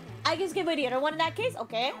 I just give it the other one in that case.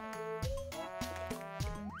 Okay.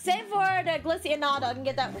 Same for the 𝘊𝘺𝘺𝘺𝘺. I can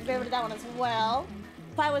get that rid of that one as well.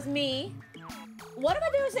 If I was me. What am I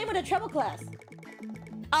doing the same with the treble class?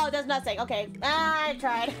 Oh, it does nothing. Okay. I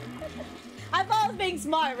tried. I thought I was being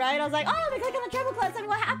smart, right? I was like, oh, if I click on the treble class, tell me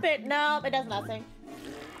what happened. Nope, it does nothing.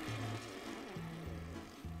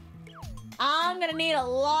 I'm gonna need a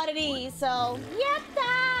lot of these, so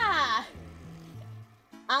yatta!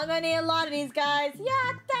 I'm gonna need a lot of these, guys.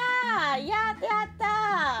 Yatta!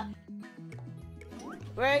 Yatta!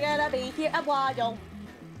 We're gonna be here a while.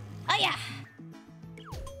 Oh yeah!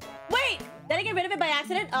 Wait! Did I get rid of it by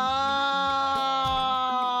accident? Oh!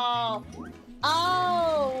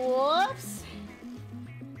 Oh, whoops!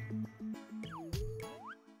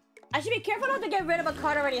 I should be careful not to get rid of a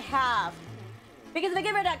card I already have. Because if I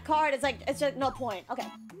get rid of that card, it's just no point. Okay.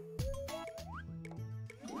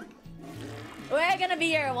 We're gonna be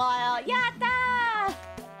here a while. Yatta!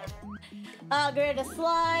 Get rid of the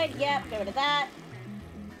slide. Yep, get rid of that.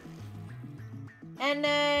 And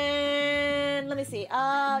then... Let me see. Do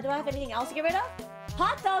I have anything else to get rid of?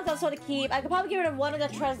 Hot dogs I'll sort of keep. I could probably get rid of one of the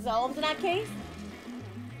Trozomes in that case.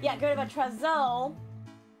 Yeah, get rid of a Trozome.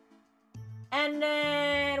 And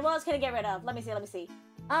then... What else can I get rid of? Let me see.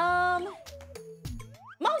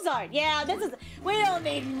 Mozart. Yeah, this is... We don't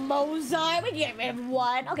need Mozart. We can get rid of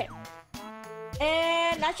one. Okay.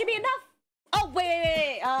 And that should be enough. Oh,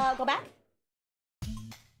 wait. Go back.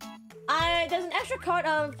 There's an extra card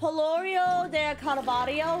of 𝘊𝘭𝘢𝘳𝘳𝘮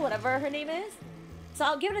𝘩𝘦𝘭𝑭ℎ𝘰, whatever her name is. So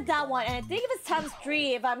I'll give it that one. And I think if it's times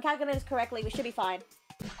 3, if I'm calculating this correctly, we should be fine.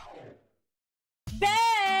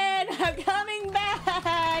 Ben! I'm coming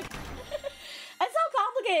back! It's so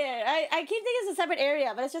complicated. I keep thinking it's a separate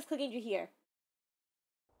area, but it's just clicking through here.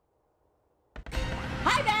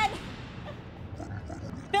 Hi, Ben!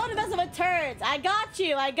 Build a vessel with turds. I got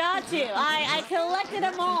you. I collected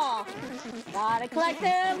them all. Gotta collect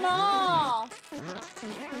them all.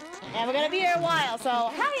 And we're gonna be here a while, so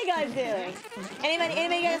how are you guys doing?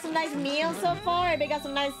 Anybody got some nice meals so far? Anybody got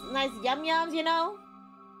some nice yum-yums, you know?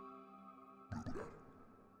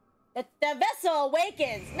 The vessel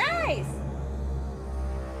awakens. Nice!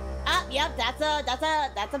 Ah, yep, that's a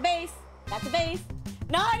base. That's a base.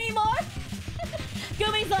 Not anymore!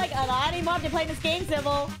 Goomy's like, oh, not anymore after playing this game,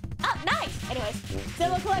 Civil. Oh, nice! Anyways,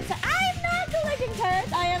 Civil collects... I'm not collecting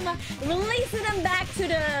turds! I am releasing them back to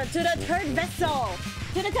the turd vessel!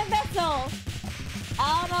 To the turd vessel!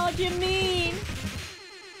 I don't know what you mean!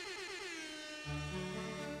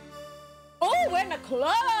 Oh, we're in a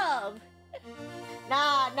club!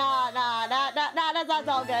 Nah, that's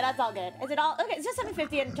all good, that's all good. Is it all... Okay, it's just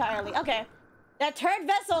 750 entirely, okay. That turd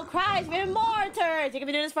vessel cries for more turds! You can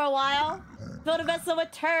be doing this for a while? Fill the vessel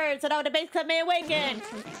with turds so that the base club may awaken!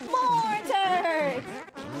 More turds!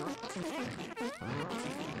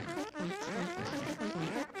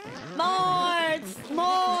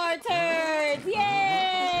 More turds!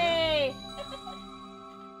 Yay!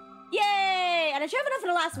 Yay! And I should have enough for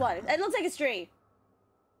the last one. It looks like it's 3.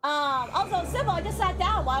 Also, Sybil, I just sat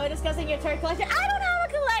down while we're discussing your turd collection. I don't have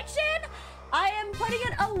a collection! I am putting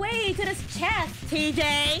it away to this chest,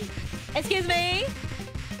 TJ. Excuse me.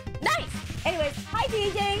 Nice! Anyways, hi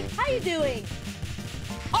TJ, how you doing?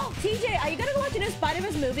 Oh, TJ, are you gonna go watch a new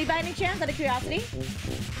Spider-Verse movie by any chance, out of curiosity?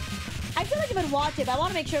 I feel like you would watch it, but I want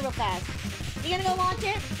to make sure real fast. You gonna go watch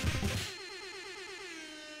it?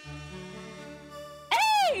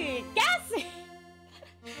 Hey, Gassy!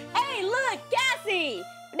 Hey, look, Gassy!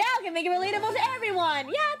 Now I can make it relatable to everyone!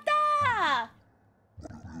 Yatta!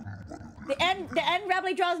 The end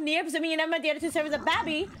rapidly draws near, presuming you never met the other 2 servers of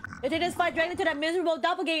Babby. The Titans fight directly to that miserable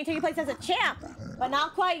doppelganger taking place as a champ. But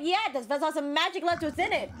not quite yet. This vessel has some magic left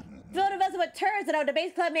within it. Fill the vessel with turds so that the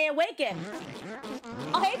base club may awaken.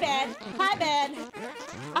 Oh, hey, Ben. Hi, Ben.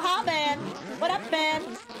 Aha, Ben. What up, Ben?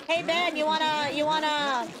 Hey, Ben, you wanna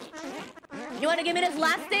give me this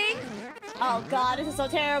last thing? Oh, God, this is so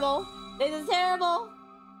terrible. This is terrible.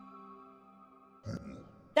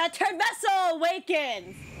 That turd vessel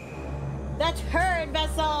awakens. The turd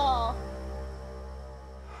vessel.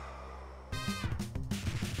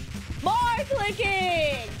 More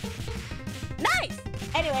clicking! Nice!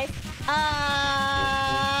 Anyways,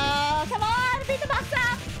 come on, beat the box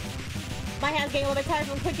up! My hand's getting a little bit tired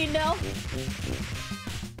from clicking though.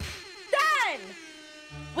 Done!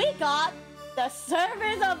 We got the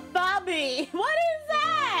service of Bobby. What is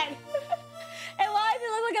that? And why does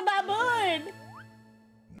it look like a baboon?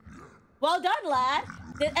 Well done, lad.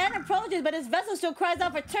 The end approaches, but his vessel still cries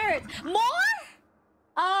out for turds. More?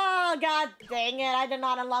 Oh, god dang it. I did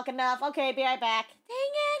not unlock enough. Okay, be right back.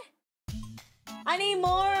 Dang it. I need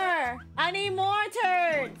more. I need more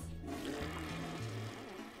turds.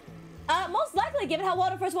 Most likely, given how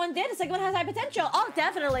well the first one did, the second one has high potential. Oh,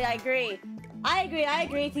 definitely, I agree. I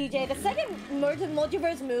agree, TJ. The second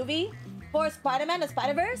multiverse movie for Spider-Man, the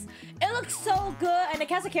Spider-Verse, it looks so good. And the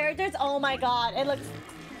cast of characters, oh my god, it looks...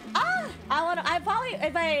 if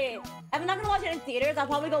I'm not gonna watch it in theaters, I'll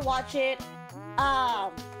probably go watch it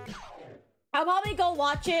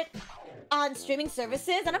on streaming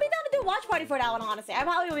services, and I'll be down to do a watch party for that one, honestly. I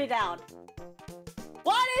probably will be down.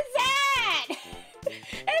 What is that?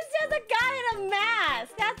 It's just a guy in a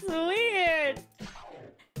mask. That's weird.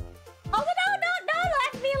 Oh, don't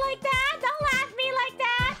laugh at me like that. Don't laugh at me like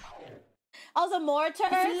that. Also, more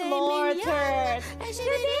turds, more turds.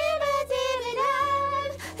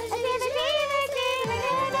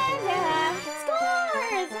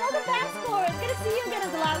 Scores! Welcome back, Scores. Good to see you again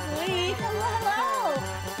as last week. Hello.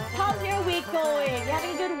 How's your week going? You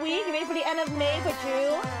having a good week? You ready for the end of May for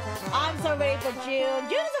June? I'm so ready for June.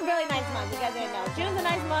 June is a really nice month, you guys didn't know. June's a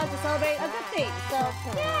nice month to celebrate a good thing. So,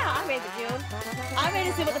 yeah, I'm ready for June. I'm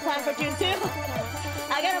ready to see what the plan for June, too.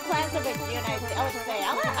 I got a plan for June, I would say.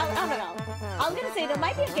 I don't know. I was gonna say, there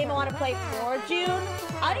might be a game I want to play for June.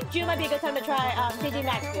 I think June might be a good time to try TG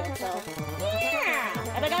Maxfield, so, yeah.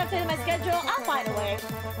 If I gotta fit in my schedule, I'll find a way.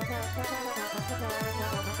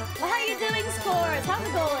 Well, how are you doing, Scores? How's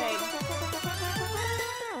it going?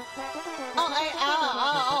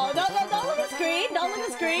 Don't look at the screen. Don't look at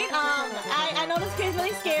the screen. I know the screen's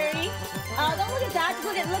really scary. Don't look at that. Just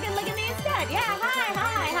look at me instead. Yeah,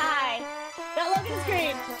 hi. Don't look at the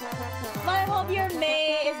screen. But I hope your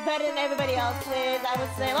May is better than everybody else's, I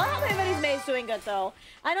would say. Well, I hope everybody's May is doing good, though.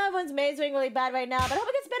 I know everyone's May is doing really bad right now, but I hope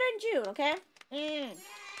it gets better in June, okay?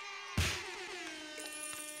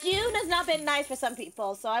 June has not been nice for some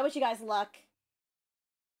people, so I wish you guys luck.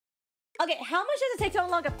 Okay, how much does it take to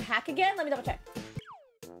unlock a pack again? Let me double check.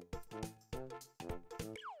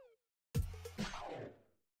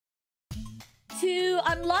 To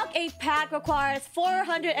unlock a pack requires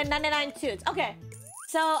 499 toots. Okay,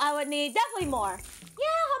 so I would need definitely more.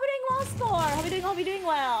 Yeah, hope you're doing well, Score. Hope you're doing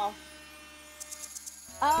well.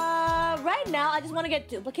 Right now, I just want to get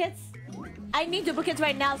duplicates. I need duplicates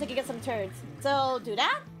right now so I can get some turds. So, do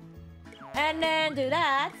that. And then do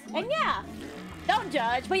that. And yeah. Don't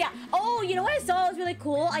judge. But yeah. Oh, you know what I saw was really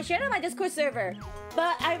cool? I shared it on my Discord server.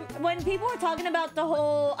 But when people were talking about the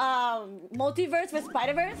whole multiverse with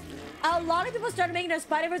Spider-Verse, a lot of people started making their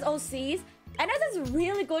Spider-Verse OCs. And there's this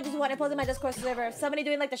really gorgeous one I posted on my Discord server. Somebody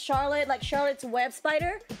doing like the Charlotte's Web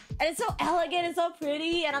spider. And it's so elegant and so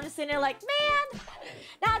pretty. And I'm just sitting there like, man,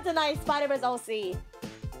 that's a nice Spider-Verse OC.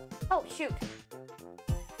 Oh, shoot.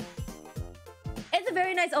 It's a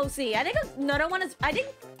very nice OC. I think another one is, I think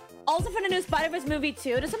also for the new Spider-Verse movie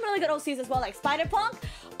too, there's some really good OCs as well, like Spider-Punk.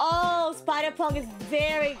 Oh, Spider-Punk is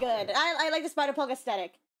very good. I like the Spider-Punk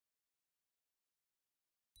aesthetic.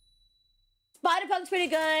 Spider-Punk's pretty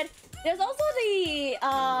good. There's also the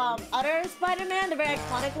other Spider-Man, the very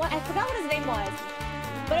iconic one. I forgot what his name was.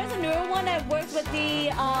 But there's a newer one that works with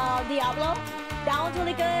the Diablo. That one's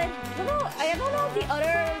really good. I don't know if the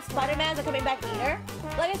other Spider-Mans are coming back either.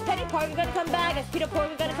 Like, is Penny Parker gonna come back? Is Peter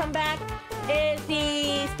Parker gonna come back? Is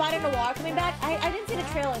the Spider-Noir coming back? I didn't see the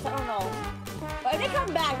trailers, I don't know. But if they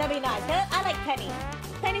come back, that'd be nice. I like Penny.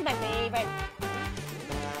 Penny's my favorite.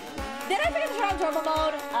 Did I forget to turn on turbo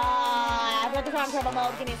mode? I forgot to turn on turbo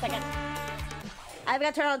mode. Give me a second. I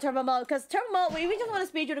forgot to turn on turbo mode, because turbo mode, we just want to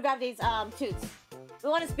speed through to grab these toots. We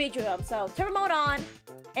want to speed through them. So, turbo mode on,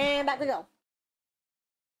 and back we go.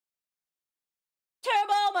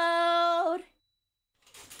 Turbo mode!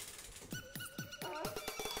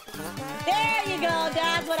 There you go,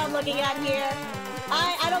 that's what I'm looking at here.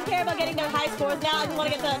 I don't care about getting their high scores now, I just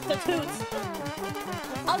want to get the toots.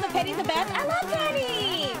 Oh, the Penny's the best? I love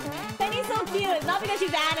Penny! Penny's so cute, it's not because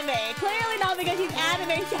she's anime. Clearly not because she's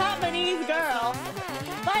anime Japanese girl.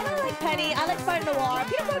 But I don't like Penny, I like Spider-Noir.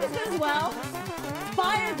 Peter Parker's good as well.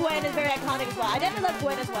 Spider-Gwen is very iconic as well. I definitely love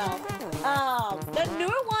Gwen as well. The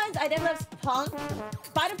newer ones, I definitely love Punk.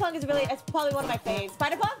 Spider-Punk is probably one of my faves.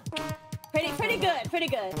 Spider-Punk? Pretty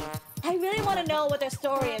good. I really want to know what their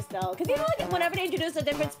story is though. Because you know, like, whenever they introduce a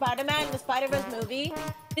different Spider-Man in the Spider-Verse movie,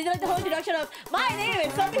 they do like the whole introduction of, my name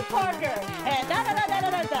is something Parker, and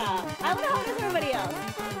da-da-da-da-da-da-da. I wonder how it is for everybody else.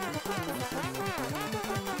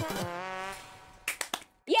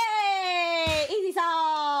 Yay! Easy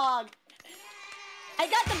song! I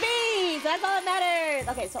got the bees! That's all that matters!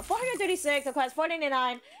 Okay, so 436, of course,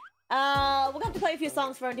 499. We're gonna have to play a few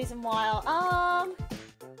songs for a decent while.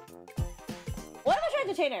 What am I trying to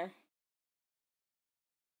entertain her?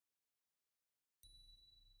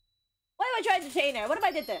 What am I trying to entertain her? What if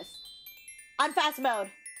I did this? On fast mode.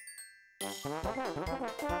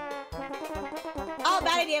 Oh,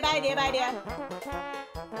 bad idea.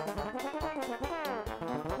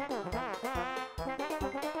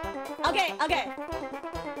 Okay.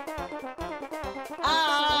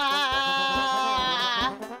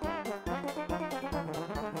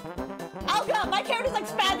 Oh god, my character's like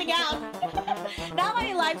spazzing out. Not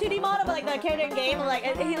my live 2D model, but like the character in game. Like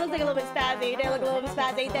he looks like a little bit spazzy. They look a little bit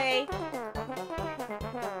spazzy. They.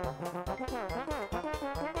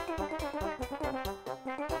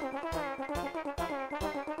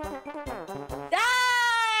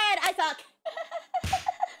 Dad, I suck.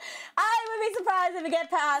 I would be surprised if we get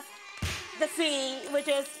past the C, which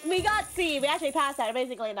is we got C. We actually passed that,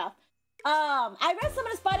 basically enough. I read some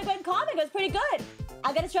of the Spider-Gwen comic. It was pretty good.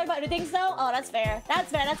 I get straight about everything, though. Oh, that's fair. That's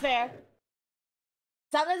fair.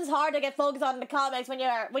 Sometimes it's hard to get focused on the comics when you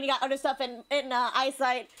got other stuff in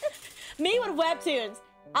eyesight. Me with webtoons.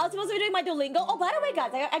 I was supposed to be doing my Duolingo. Oh, by the way,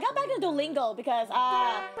 guys, I got back into Duolingo because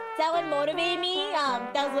that one motivated me.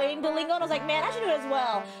 That was learning Duolingo, and I was like, man, I should do it as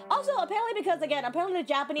well. Also, apparently, because again, apparently the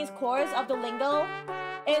Japanese course of Duolingo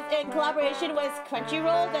is in collaboration with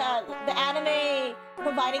Crunchyroll, the anime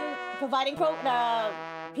providing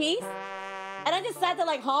piece. And I just sat there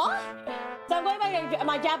like, huh? So I'm going by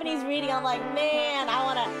my Japanese reading. I'm like, man,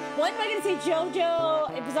 when am I gonna see JoJo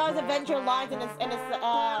Bizarre's Adventure lines in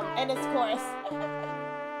this course?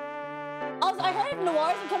 Also, I heard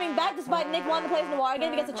Noir is coming back despite Nick wanting to play Noir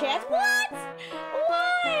again if he gets a chance. What?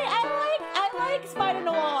 Why? I like Spider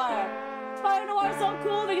Noir. Spider Noir is so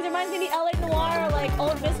cool because it reminds me of the LA Noir, like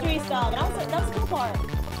old mystery stuff. And that was the cool part.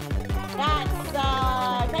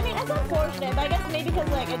 I mean, that's unfortunate, but I guess maybe because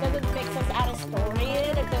like it doesn't make sense to add a story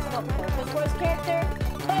in if there's no purpose for his character.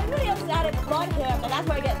 But everybody else is added but him, and that's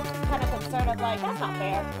where I get kind of concerned of like, that's not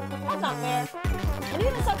fair. That's not fair. And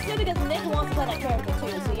even sucks too because Nick wants to play that character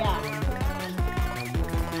too, so yeah.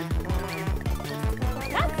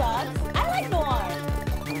 That sucks. I like Noir.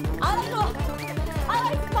 I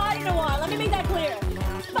like Spotty Noir. Let me make that clear.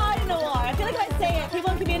 Spotty Noir. I feel like if I say it,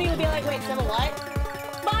 people in the community will be like, wait, Sybil, what?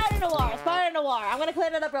 Spider Noir. Spider Noir. I'm gonna clear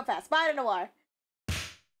it up real fast. Spider Noir.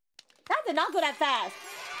 That did not go that fast.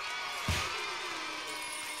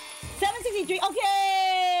 763.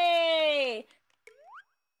 Okay.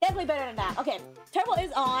 Definitely better than that. Okay. Turbo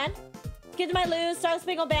is on. Kids Might Lose. Star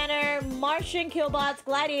Spangled Banner. Martian Killbots.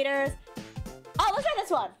 Gladiators. Oh, let's try this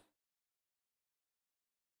one.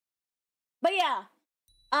 But yeah.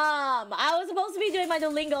 I was supposed to be doing my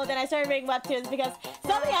Duolingo, then I started reading webtoons because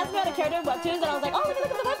somebody asked me about a character in webtoons, and I was like, oh, let me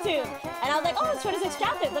look at the webtoon. And I was like, oh, it's 26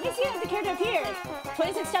 chapters. Let me see if the character appears.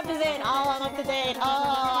 26 chapters in. Oh, I'm up to date.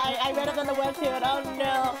 Oh, I read up on the webtoon. Oh,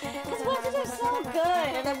 no. Because webtoons are so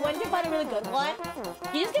good. And then when you find a really good one,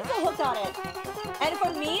 you just get so hooked on it. And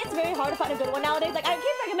for me, it's very hard to find a good one nowadays. Like, I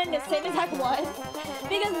keep recommending the same exact one.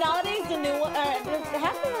 Because nowadays, the new one, there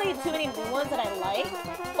hasn't been really too many new ones that I like.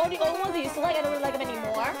 Or the old ones I used to like, I don't really like them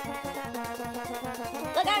anymore.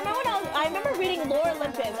 Like, I remember reading Lore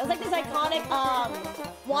Olympus. It was like this iconic,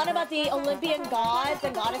 one about the Olympian gods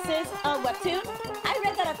and goddesses webtoon. I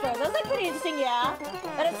read that at first. It was like pretty interesting, yeah.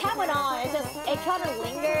 But as time went on, it kind of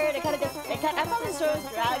lingered. I thought the story was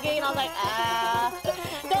dragging, and I was like,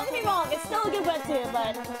 Don't get me wrong, it's still a good webtoon,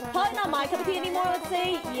 but probably not my cup of tea anymore, let's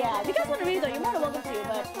say. Yeah, if you guys want to read though, you're more than welcome to,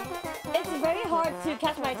 but it's very hard to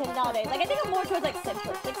catch my attention nowadays. Like, I think I'm more towards like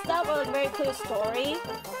simplistic stuff or like very clear story.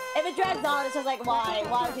 If it drags on, it's just like, why?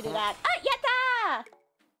 Why would you do that? Ah, yatta!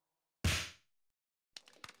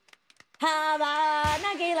 Haba,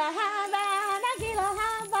 Nagila, Haba, Nagila,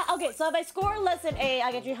 Haba. Okay, so if I score less than A,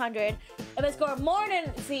 I get 300. If I score more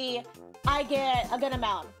than C, I get a good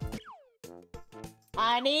amount.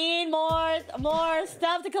 I need more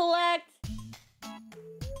stuff to collect.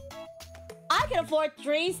 I can afford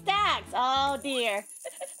 3 stacks. Oh dear.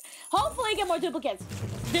 Hopefully get more duplicates.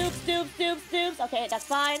 Dupes, dupes, dupes, dupes. Okay, that's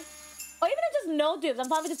fine. Or even if just no dupes. I'm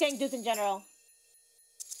probably just getting dupes in general.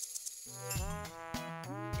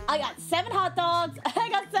 I got 7 hot dogs. I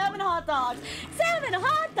got 7 hot dogs. 7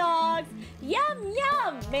 hot dogs. Yum,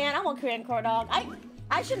 yum. Man, I want Korean corn dog.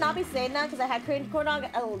 I should not be saying that because I had Korean corn dog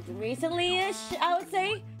recently-ish, I would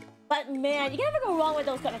say. But man, you can never go wrong with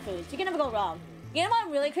those kind of foods. You can never go wrong. You know what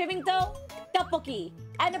I'm really craving though? Tteokbokki.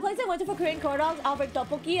 And the place I went to for Korean corn dogs offered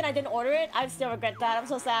tteokbokki and I didn't order it. I still regret that. I'm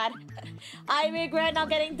so sad. I regret not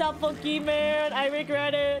getting tteokbokki, man. I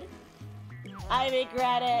regret it. I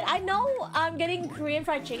regret it. I know I'm getting Korean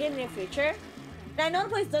fried chicken in the near future. And I know the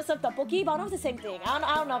place does serve tteokbokki, but I don't know if it's the same thing. I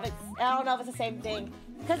don't know if it's the same thing.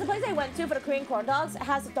 Because the place I went to for the Korean corn dogs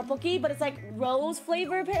has tteokbokki, but it's like rose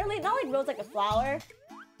flavor apparently. Not like rose like a flower.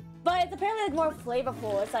 But it's apparently like more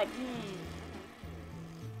flavorful. It's like,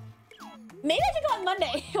 Maybe I should go on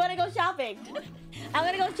Monday when I go shopping. I'm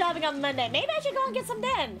gonna go shopping on Monday. Maybe I should go and get some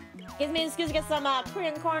then. Gives me an excuse to get some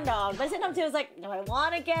Korean corn dog. But sitting up too is like, do I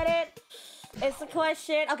want to get it? It's the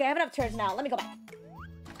question. Okay, I have enough turns now. Let me go back.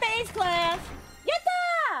 Space class.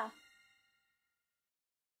 Yatta!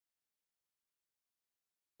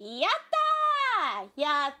 Yatta!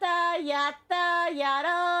 Yatta, yatta,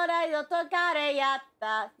 yarora, yotokare,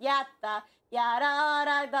 yatta, yatta,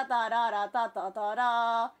 yarora, da da da da da da da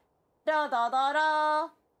da. Da da da da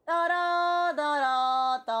da da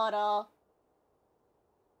da da da.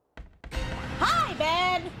 Hi,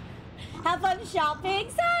 Ben! Have fun shopping,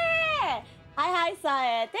 Sae! Hi,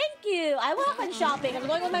 Sae. Thank you. I will have fun shopping. I'm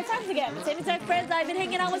going with my friends again. The same exact friends I've been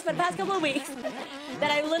hanging out with for the past couple of weeks.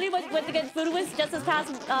 That I literally went to get food with just this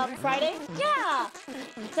past Friday. Yeah.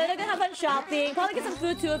 So they're gonna have fun shopping. Probably get some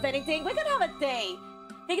food too, if anything. We're gonna have a day.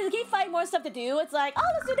 Because we keep finding more stuff to do. It's like,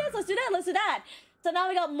 oh, let's do this, let's do that, let's do that. So now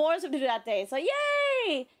we got more stuff to do that day. So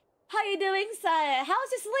yay! How you doing, Saya?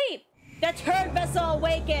 How's your sleep? The third vessel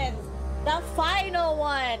awakens. The final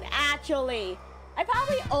one, actually. I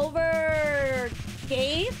probably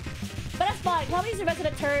overgave, but that's fine. Probably use the rest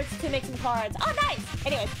of the turds to make some cards. Oh, nice!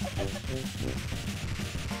 Anyways.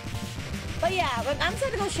 But yeah, I'm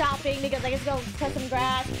starting to go shopping because I get to go cut some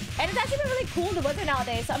grass. And it's actually been really cool in the winter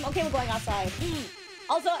nowadays, so I'm okay with going outside.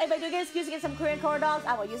 Also, if I do get an excuse to get some Korean corn dogs,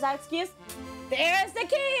 I will use that excuse. There's the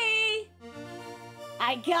key!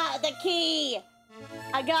 I got the key!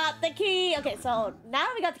 I got the key! Okay, so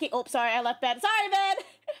now we got the key. Oh, sorry, I left bed. Sorry, bed!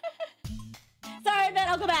 Sorry, Ben.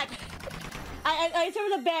 I'll go back. I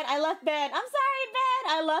turned the bed. I left Ben. I'm sorry, Ben.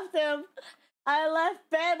 I left him. I left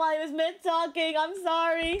Ben while he was mid-talking. I'm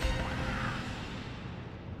sorry.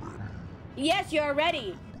 Yes, you're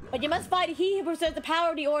ready. But you must fight he who possesses the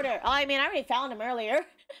power of the order. Oh, I mean, I already found him earlier.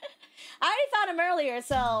 I already found him earlier,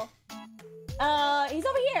 so... he's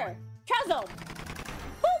over here. Trazo.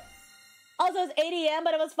 Boop. Also, it's 8 AM,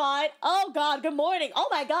 but it was fine. Oh, God. Good morning. Oh,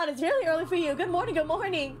 my God. It's really early for you. Good morning. Good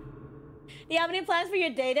morning. Do you have any plans for your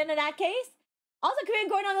day then in that case? Also, Korean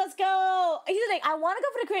corn dog, let's go. Here's the thing, I want to go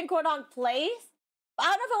for the Korean corn dog place. But I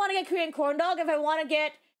don't know if I want to get Korean corn dog, if I want to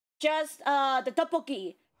get just the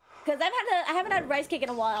tteokbokki. Because I haven't had rice cake in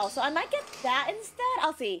a while, so I might get that instead.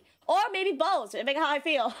 I'll see. Or maybe both, depending on how I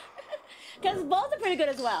feel. Because both are pretty good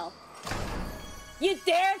as well. You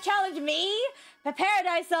dare challenge me? Prepare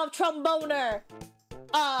thyself, tromboner.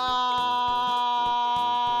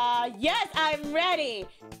 Yes, I'm ready.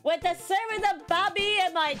 With the service of Bobby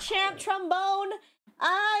and my champ trombone,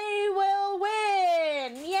 I will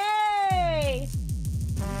win! Yay!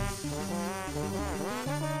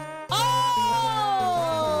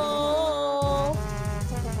 Oh!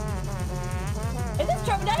 Is this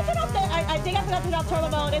turbo? Did I turn off the... I think I forgot to turn off turbo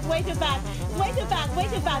mode. It's way too fast. It's way too fast. Way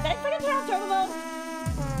too fast. Did I forget to turn off turbo mode?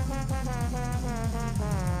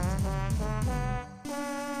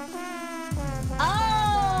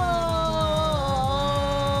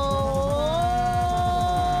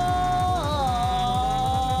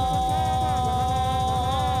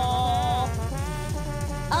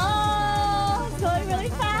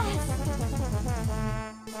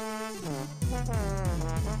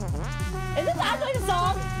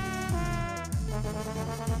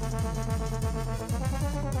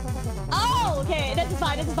 Okay, this is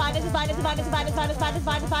fine, this is fine, this is fine, this is fine, this is fine, this is fine, this is fine, this is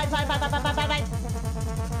fine, this is fine, fine, fine, fine, fine, fine, fine.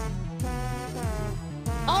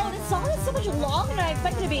 Oh, this song is so much longer than I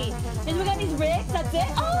expected it to be. Just working on these rigs, that's it?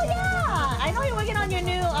 Oh, yeah! I know you're working on your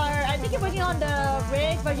new, or I think you're working on the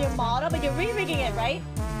rig for your model, but you're re-rigging it, right?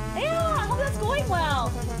 Yeah, I hope that's going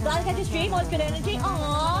well. Glad to catch your stream, always good energy.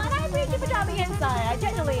 Aww, and I appreciate you for dropping in, Sai. I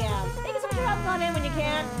genuinely am. Thank you so much for dropping on in when you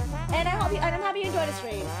can. And I'm happy you enjoy the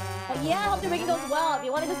stream. But yeah, I hope the rigging goes well. If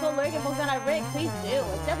you want to just go lurk and focus on our rig, please do.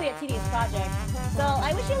 It's definitely a tedious project. So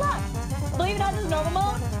I wish you luck. Believe it or not, this is normal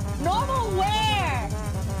mode. Normal where?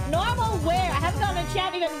 Normal where? I haven't gotten a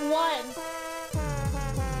champ even once.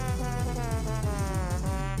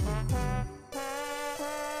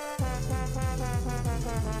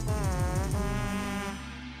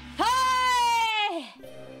 Hi!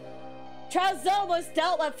 Trazo was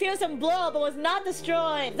dealt with fearsome blow, but was not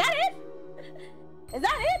destroyed. Is that it? Is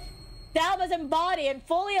that it? Thou must embody and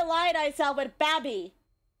fully align thyself with Babby.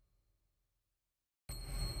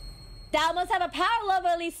 Thou must have a power level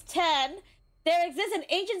at least 10. There exists an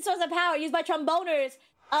ancient source of power used by tromboners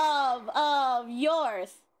of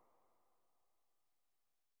yours.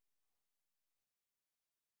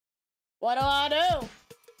 What do I do?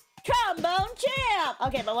 Trombone Champ!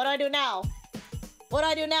 Okay, but what do I do now? What do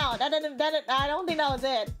I do now? I don't think that was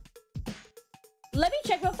it. Let me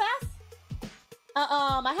check real fast.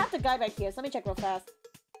 I have the guide right here, so let me check real fast.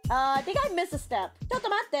 I think I missed a step.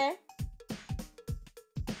 Totomate.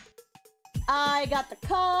 I got the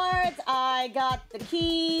cards, I got the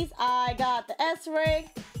keys, I got the S-ring,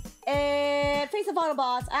 and face the final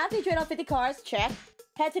boss. After you trade off 50 cards, check.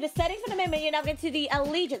 Head to the settings for the main menu, navigate to the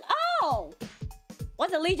allegiance. Oh!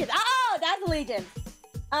 What's allegiance? Oh, that's allegiance.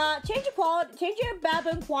 Change your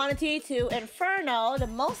baboon quantity to Inferno, the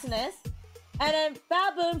mostness. And then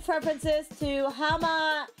baboon preferences to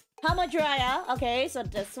Hamadryia. Okay, so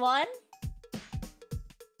this one.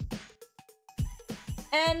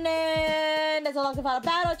 And then there's a long final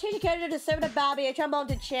battle. Change your character to serve the Babby, a trombone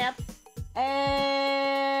to champ.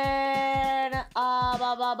 And oh,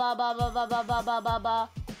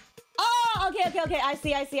 okay. I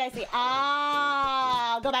see.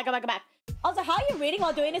 Ah, go back. Also, how are you reading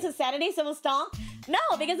while doing this? Insanity, civil stomp? No,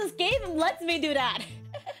 because this game lets me do that.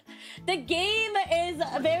 The game is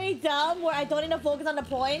very dumb where I don't need to focus on the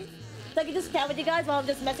point. So I can just chat with you guys while I'm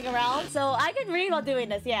just messing around. So I can read while doing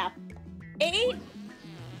this, yeah. 8.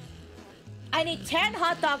 I need 10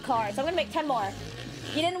 hot dog cards. So I'm gonna make 10 more.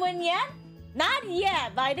 You didn't win yet? Not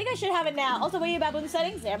yet, but I think I should have it now. Also, where are your baboon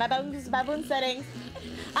settings? There, my baboon settings.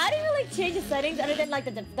 I didn't really change the settings other than like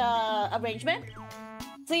the arrangement.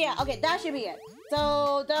 So yeah, okay, that should be it.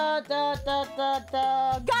 So got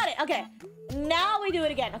it. Okay, now we do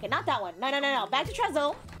it again. Okay, not that one. No. Back to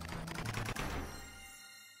Trombone.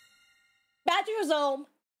 Back to Trombone,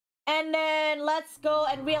 and then let's go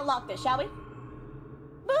and re-unlock this, shall we?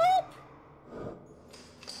 Boop.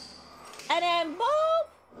 And then boop.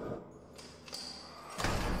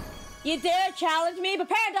 You dare challenge me?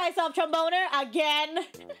 Prepare thyself, tromboner, again.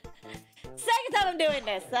 Second time I'm doing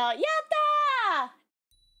this, so yatta!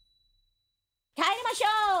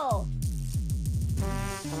 Kainimashou!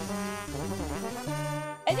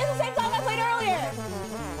 Is this the same song I played earlier?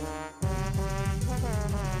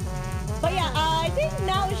 But yeah, I think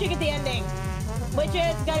now we should get the ending, which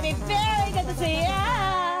is gonna be very good to see.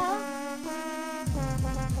 Yeah.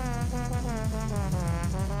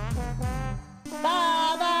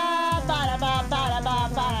 Ba ba ba ba ba ba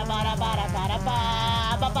ba ba ba ba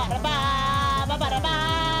ba ba ba ba ba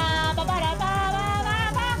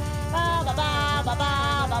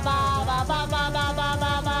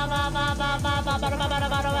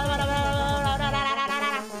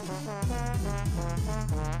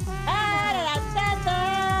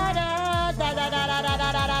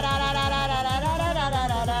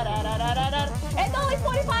it's only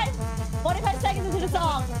 45 seconds into the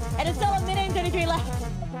song, and it's still a minute and 33 left.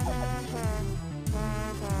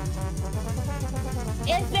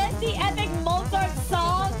 Is this the epic Mozart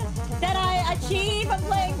song that I achieve from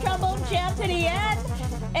playing Trombone Champ to the end?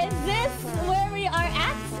 Is this where we are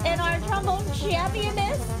at in our Trombone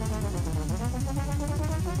Championness?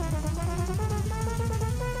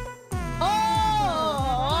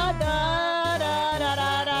 Oh, da, da, da,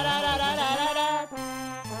 da, da, da, da, da, da.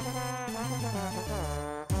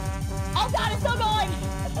 Oh god, it's still going!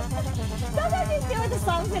 Sometimes you feel like the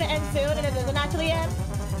song's gonna end soon and it doesn't actually end.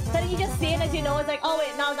 So then you just see it as you know, it's like, oh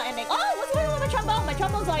wait, now it's not ending. Oh, what's going on with my trombone? My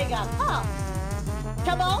trombone's lighting up. Huh.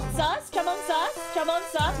 Trombone, sus? Trombone, sus? Trombone,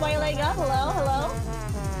 sus? Why are you lighting up? Hello? Hello?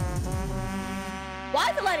 Why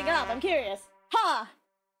is it lighting up? I'm curious. Huh.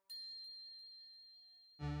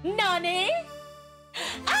 Nani?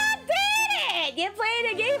 I did it! You played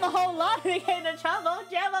the game a whole lot. You became the Trombone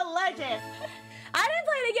Champ legend. I didn't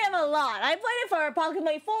play the game a lot. I played it for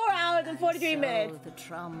approximately 4 hours and 43 minutes. The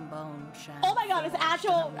Trombone Champ. Oh my god, it's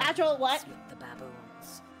actual what? With the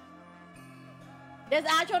baboons. There's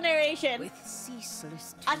actual narration. With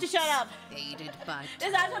ceaseless I have to shut up. aided by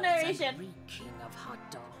There's actual narration. reeking of hot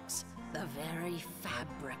dogs, the very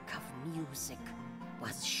fabric of music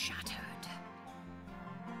was shattered.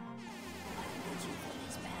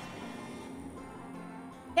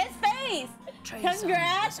 His face!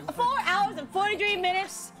 Congrats! 4 hours and 43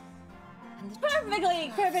 minutes.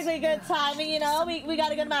 Perfectly good timing, you know. We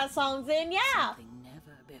got a good amount of songs in, yeah. Something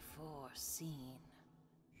never before seen.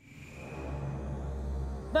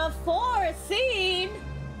 Before seen?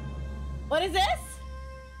 What is this?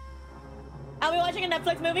 Are we watching a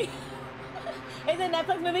Netflix movie? Is it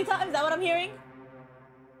Netflix movie time? Is that what I'm hearing?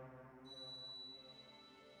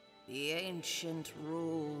 The ancient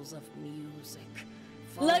rules of music,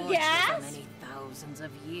 Look forged at over many thousands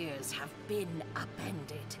of years, have been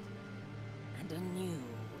upended, and a new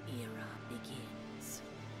era begins.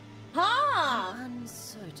 Huh? An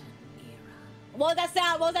uncertain era. What was that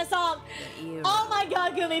sound? What was that song? The era Oh my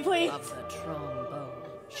god, Gumi, please. of the Trombone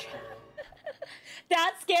Champ.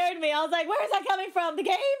 That scared me. I was like, where is that coming from? The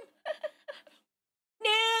game? No.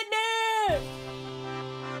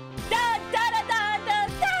 Da da da da da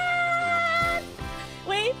da.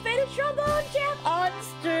 We finished Trombone Champ on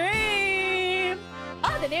stream.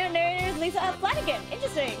 Oh, the new narrator is Lisa Flanagan.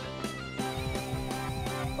 Interesting.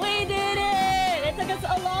 We did it. It took us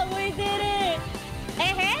so long. We did it.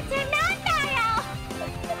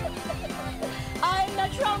 I'm the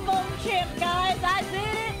Trombone Champ, guys. I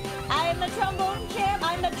did it. I am the Trombone Champ.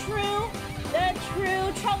 I'm the true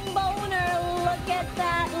tromboner. Look at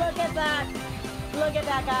that. Look at that. Look at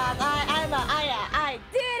that, guys. I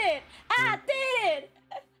did it. I did it.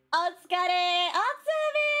 Otsukare.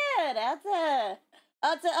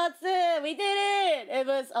 Otsu. We did it. It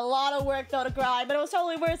was a lot of work though to grind, but it was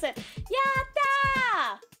totally worth it.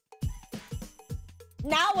 Yatta!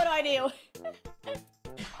 Now what do I do?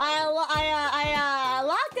 I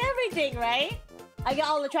locked everything, right? I got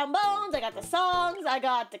all the trombones, I got the songs, I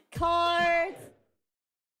got the cards.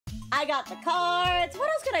 What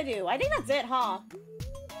else could I do? I think that's it, huh?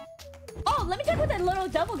 Oh, Oh, let me check with that little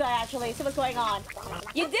double guy, actually, see what's going on.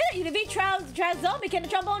 You did it! You defeat Zombie King, the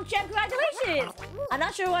Trombone Champ. Congratulations! I'm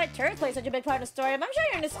not sure why turns play such a big part of the story, but I'm sure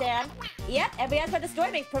you understand. Yep, every aspect of the story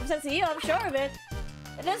makes perfect sense to you, I'm sure of it.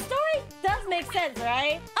 The story does make sense,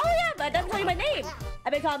 right? Oh yeah, but it doesn't tell you my name.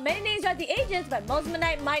 I've been called many names throughout the ages, but most of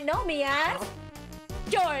them might know me as...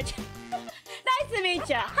 George. Nice to meet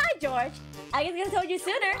ya. Hi, George. I guess I could have told you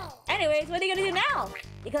sooner. Anyways, what are you gonna do now?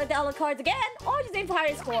 You collect all the cards again, or just aim for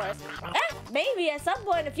higher scores? Maybe at some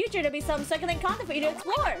point in the future there'll be some circling content for you to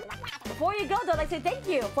explore. Before you go though, I'd like to say thank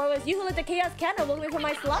you, for it was you who lit the chaos candle woke me from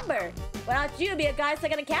my slumber. Without you, it'd be a guy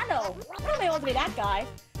stuck in a candle. Nobody wants to be that guy.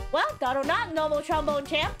 Well, God or not, noble Trombone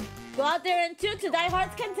Champ. Go out there and toot to thy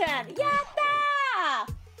heart's content.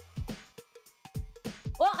 Yatta!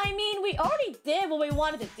 Well, I mean, we already did what we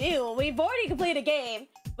wanted to do. We've already completed the game.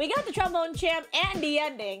 We got the Trombone Champ and the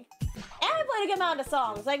ending. And we played a good amount of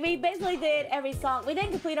songs. Like, we basically did every song. We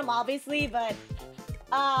didn't complete them, obviously, but...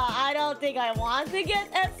 I don't think I want to get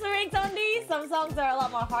extra ranked on these. Some songs are a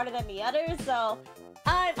lot more harder than the others, so...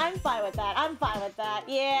 I'm fine with that. I'm fine with that.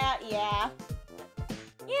 Yeah.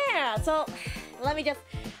 Yeah, so... Let me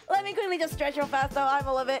quickly just stretch real fast, though. I'm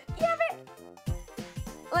a little bit... Yeah,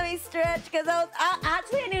 let me stretch, because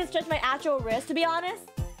actually I need to stretch my actual wrist, to be honest.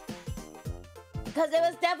 Because it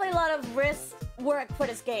was definitely a lot of wrist work for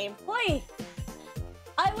this game. Boy,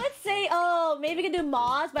 I would say, maybe we can do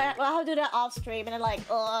mods, but I'll have to do that off stream, and then like,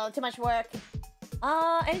 too much work.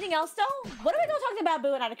 Anything else though? What if I go talk to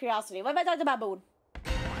Baboon out of curiosity? What if I talk to Baboon?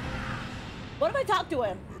 What if I talk to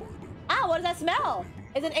him? Ah, what does that smell?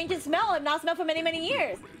 It's an ancient smell I've not smelled for many, many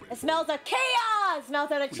years. It smells of chaos!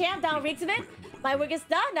 Smells of the champ down reeks of it. My work is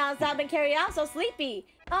done now, it's not been carried out, so sleepy.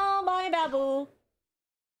 Oh, bye, Babu.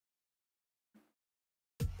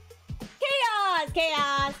 Chaos!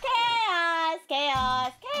 Chaos! Chaos!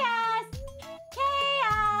 Chaos! Chaos!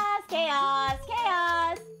 Chaos! Chaos!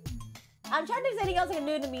 Chaos! I'm trying to think of anything else I can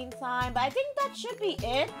do in the meantime, but I think that should be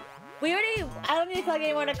it. I don't need to collect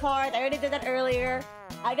any more of the cards. I already did that earlier.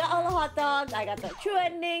 I got all the hot dogs. I got the true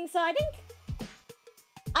ending, so I think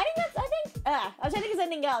I was trying to think of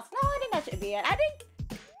anything else. No, I think that should be it.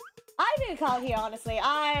 I didn't call it here, honestly.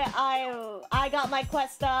 I got my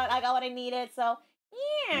quest done. I got what I needed, so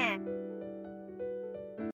yeah.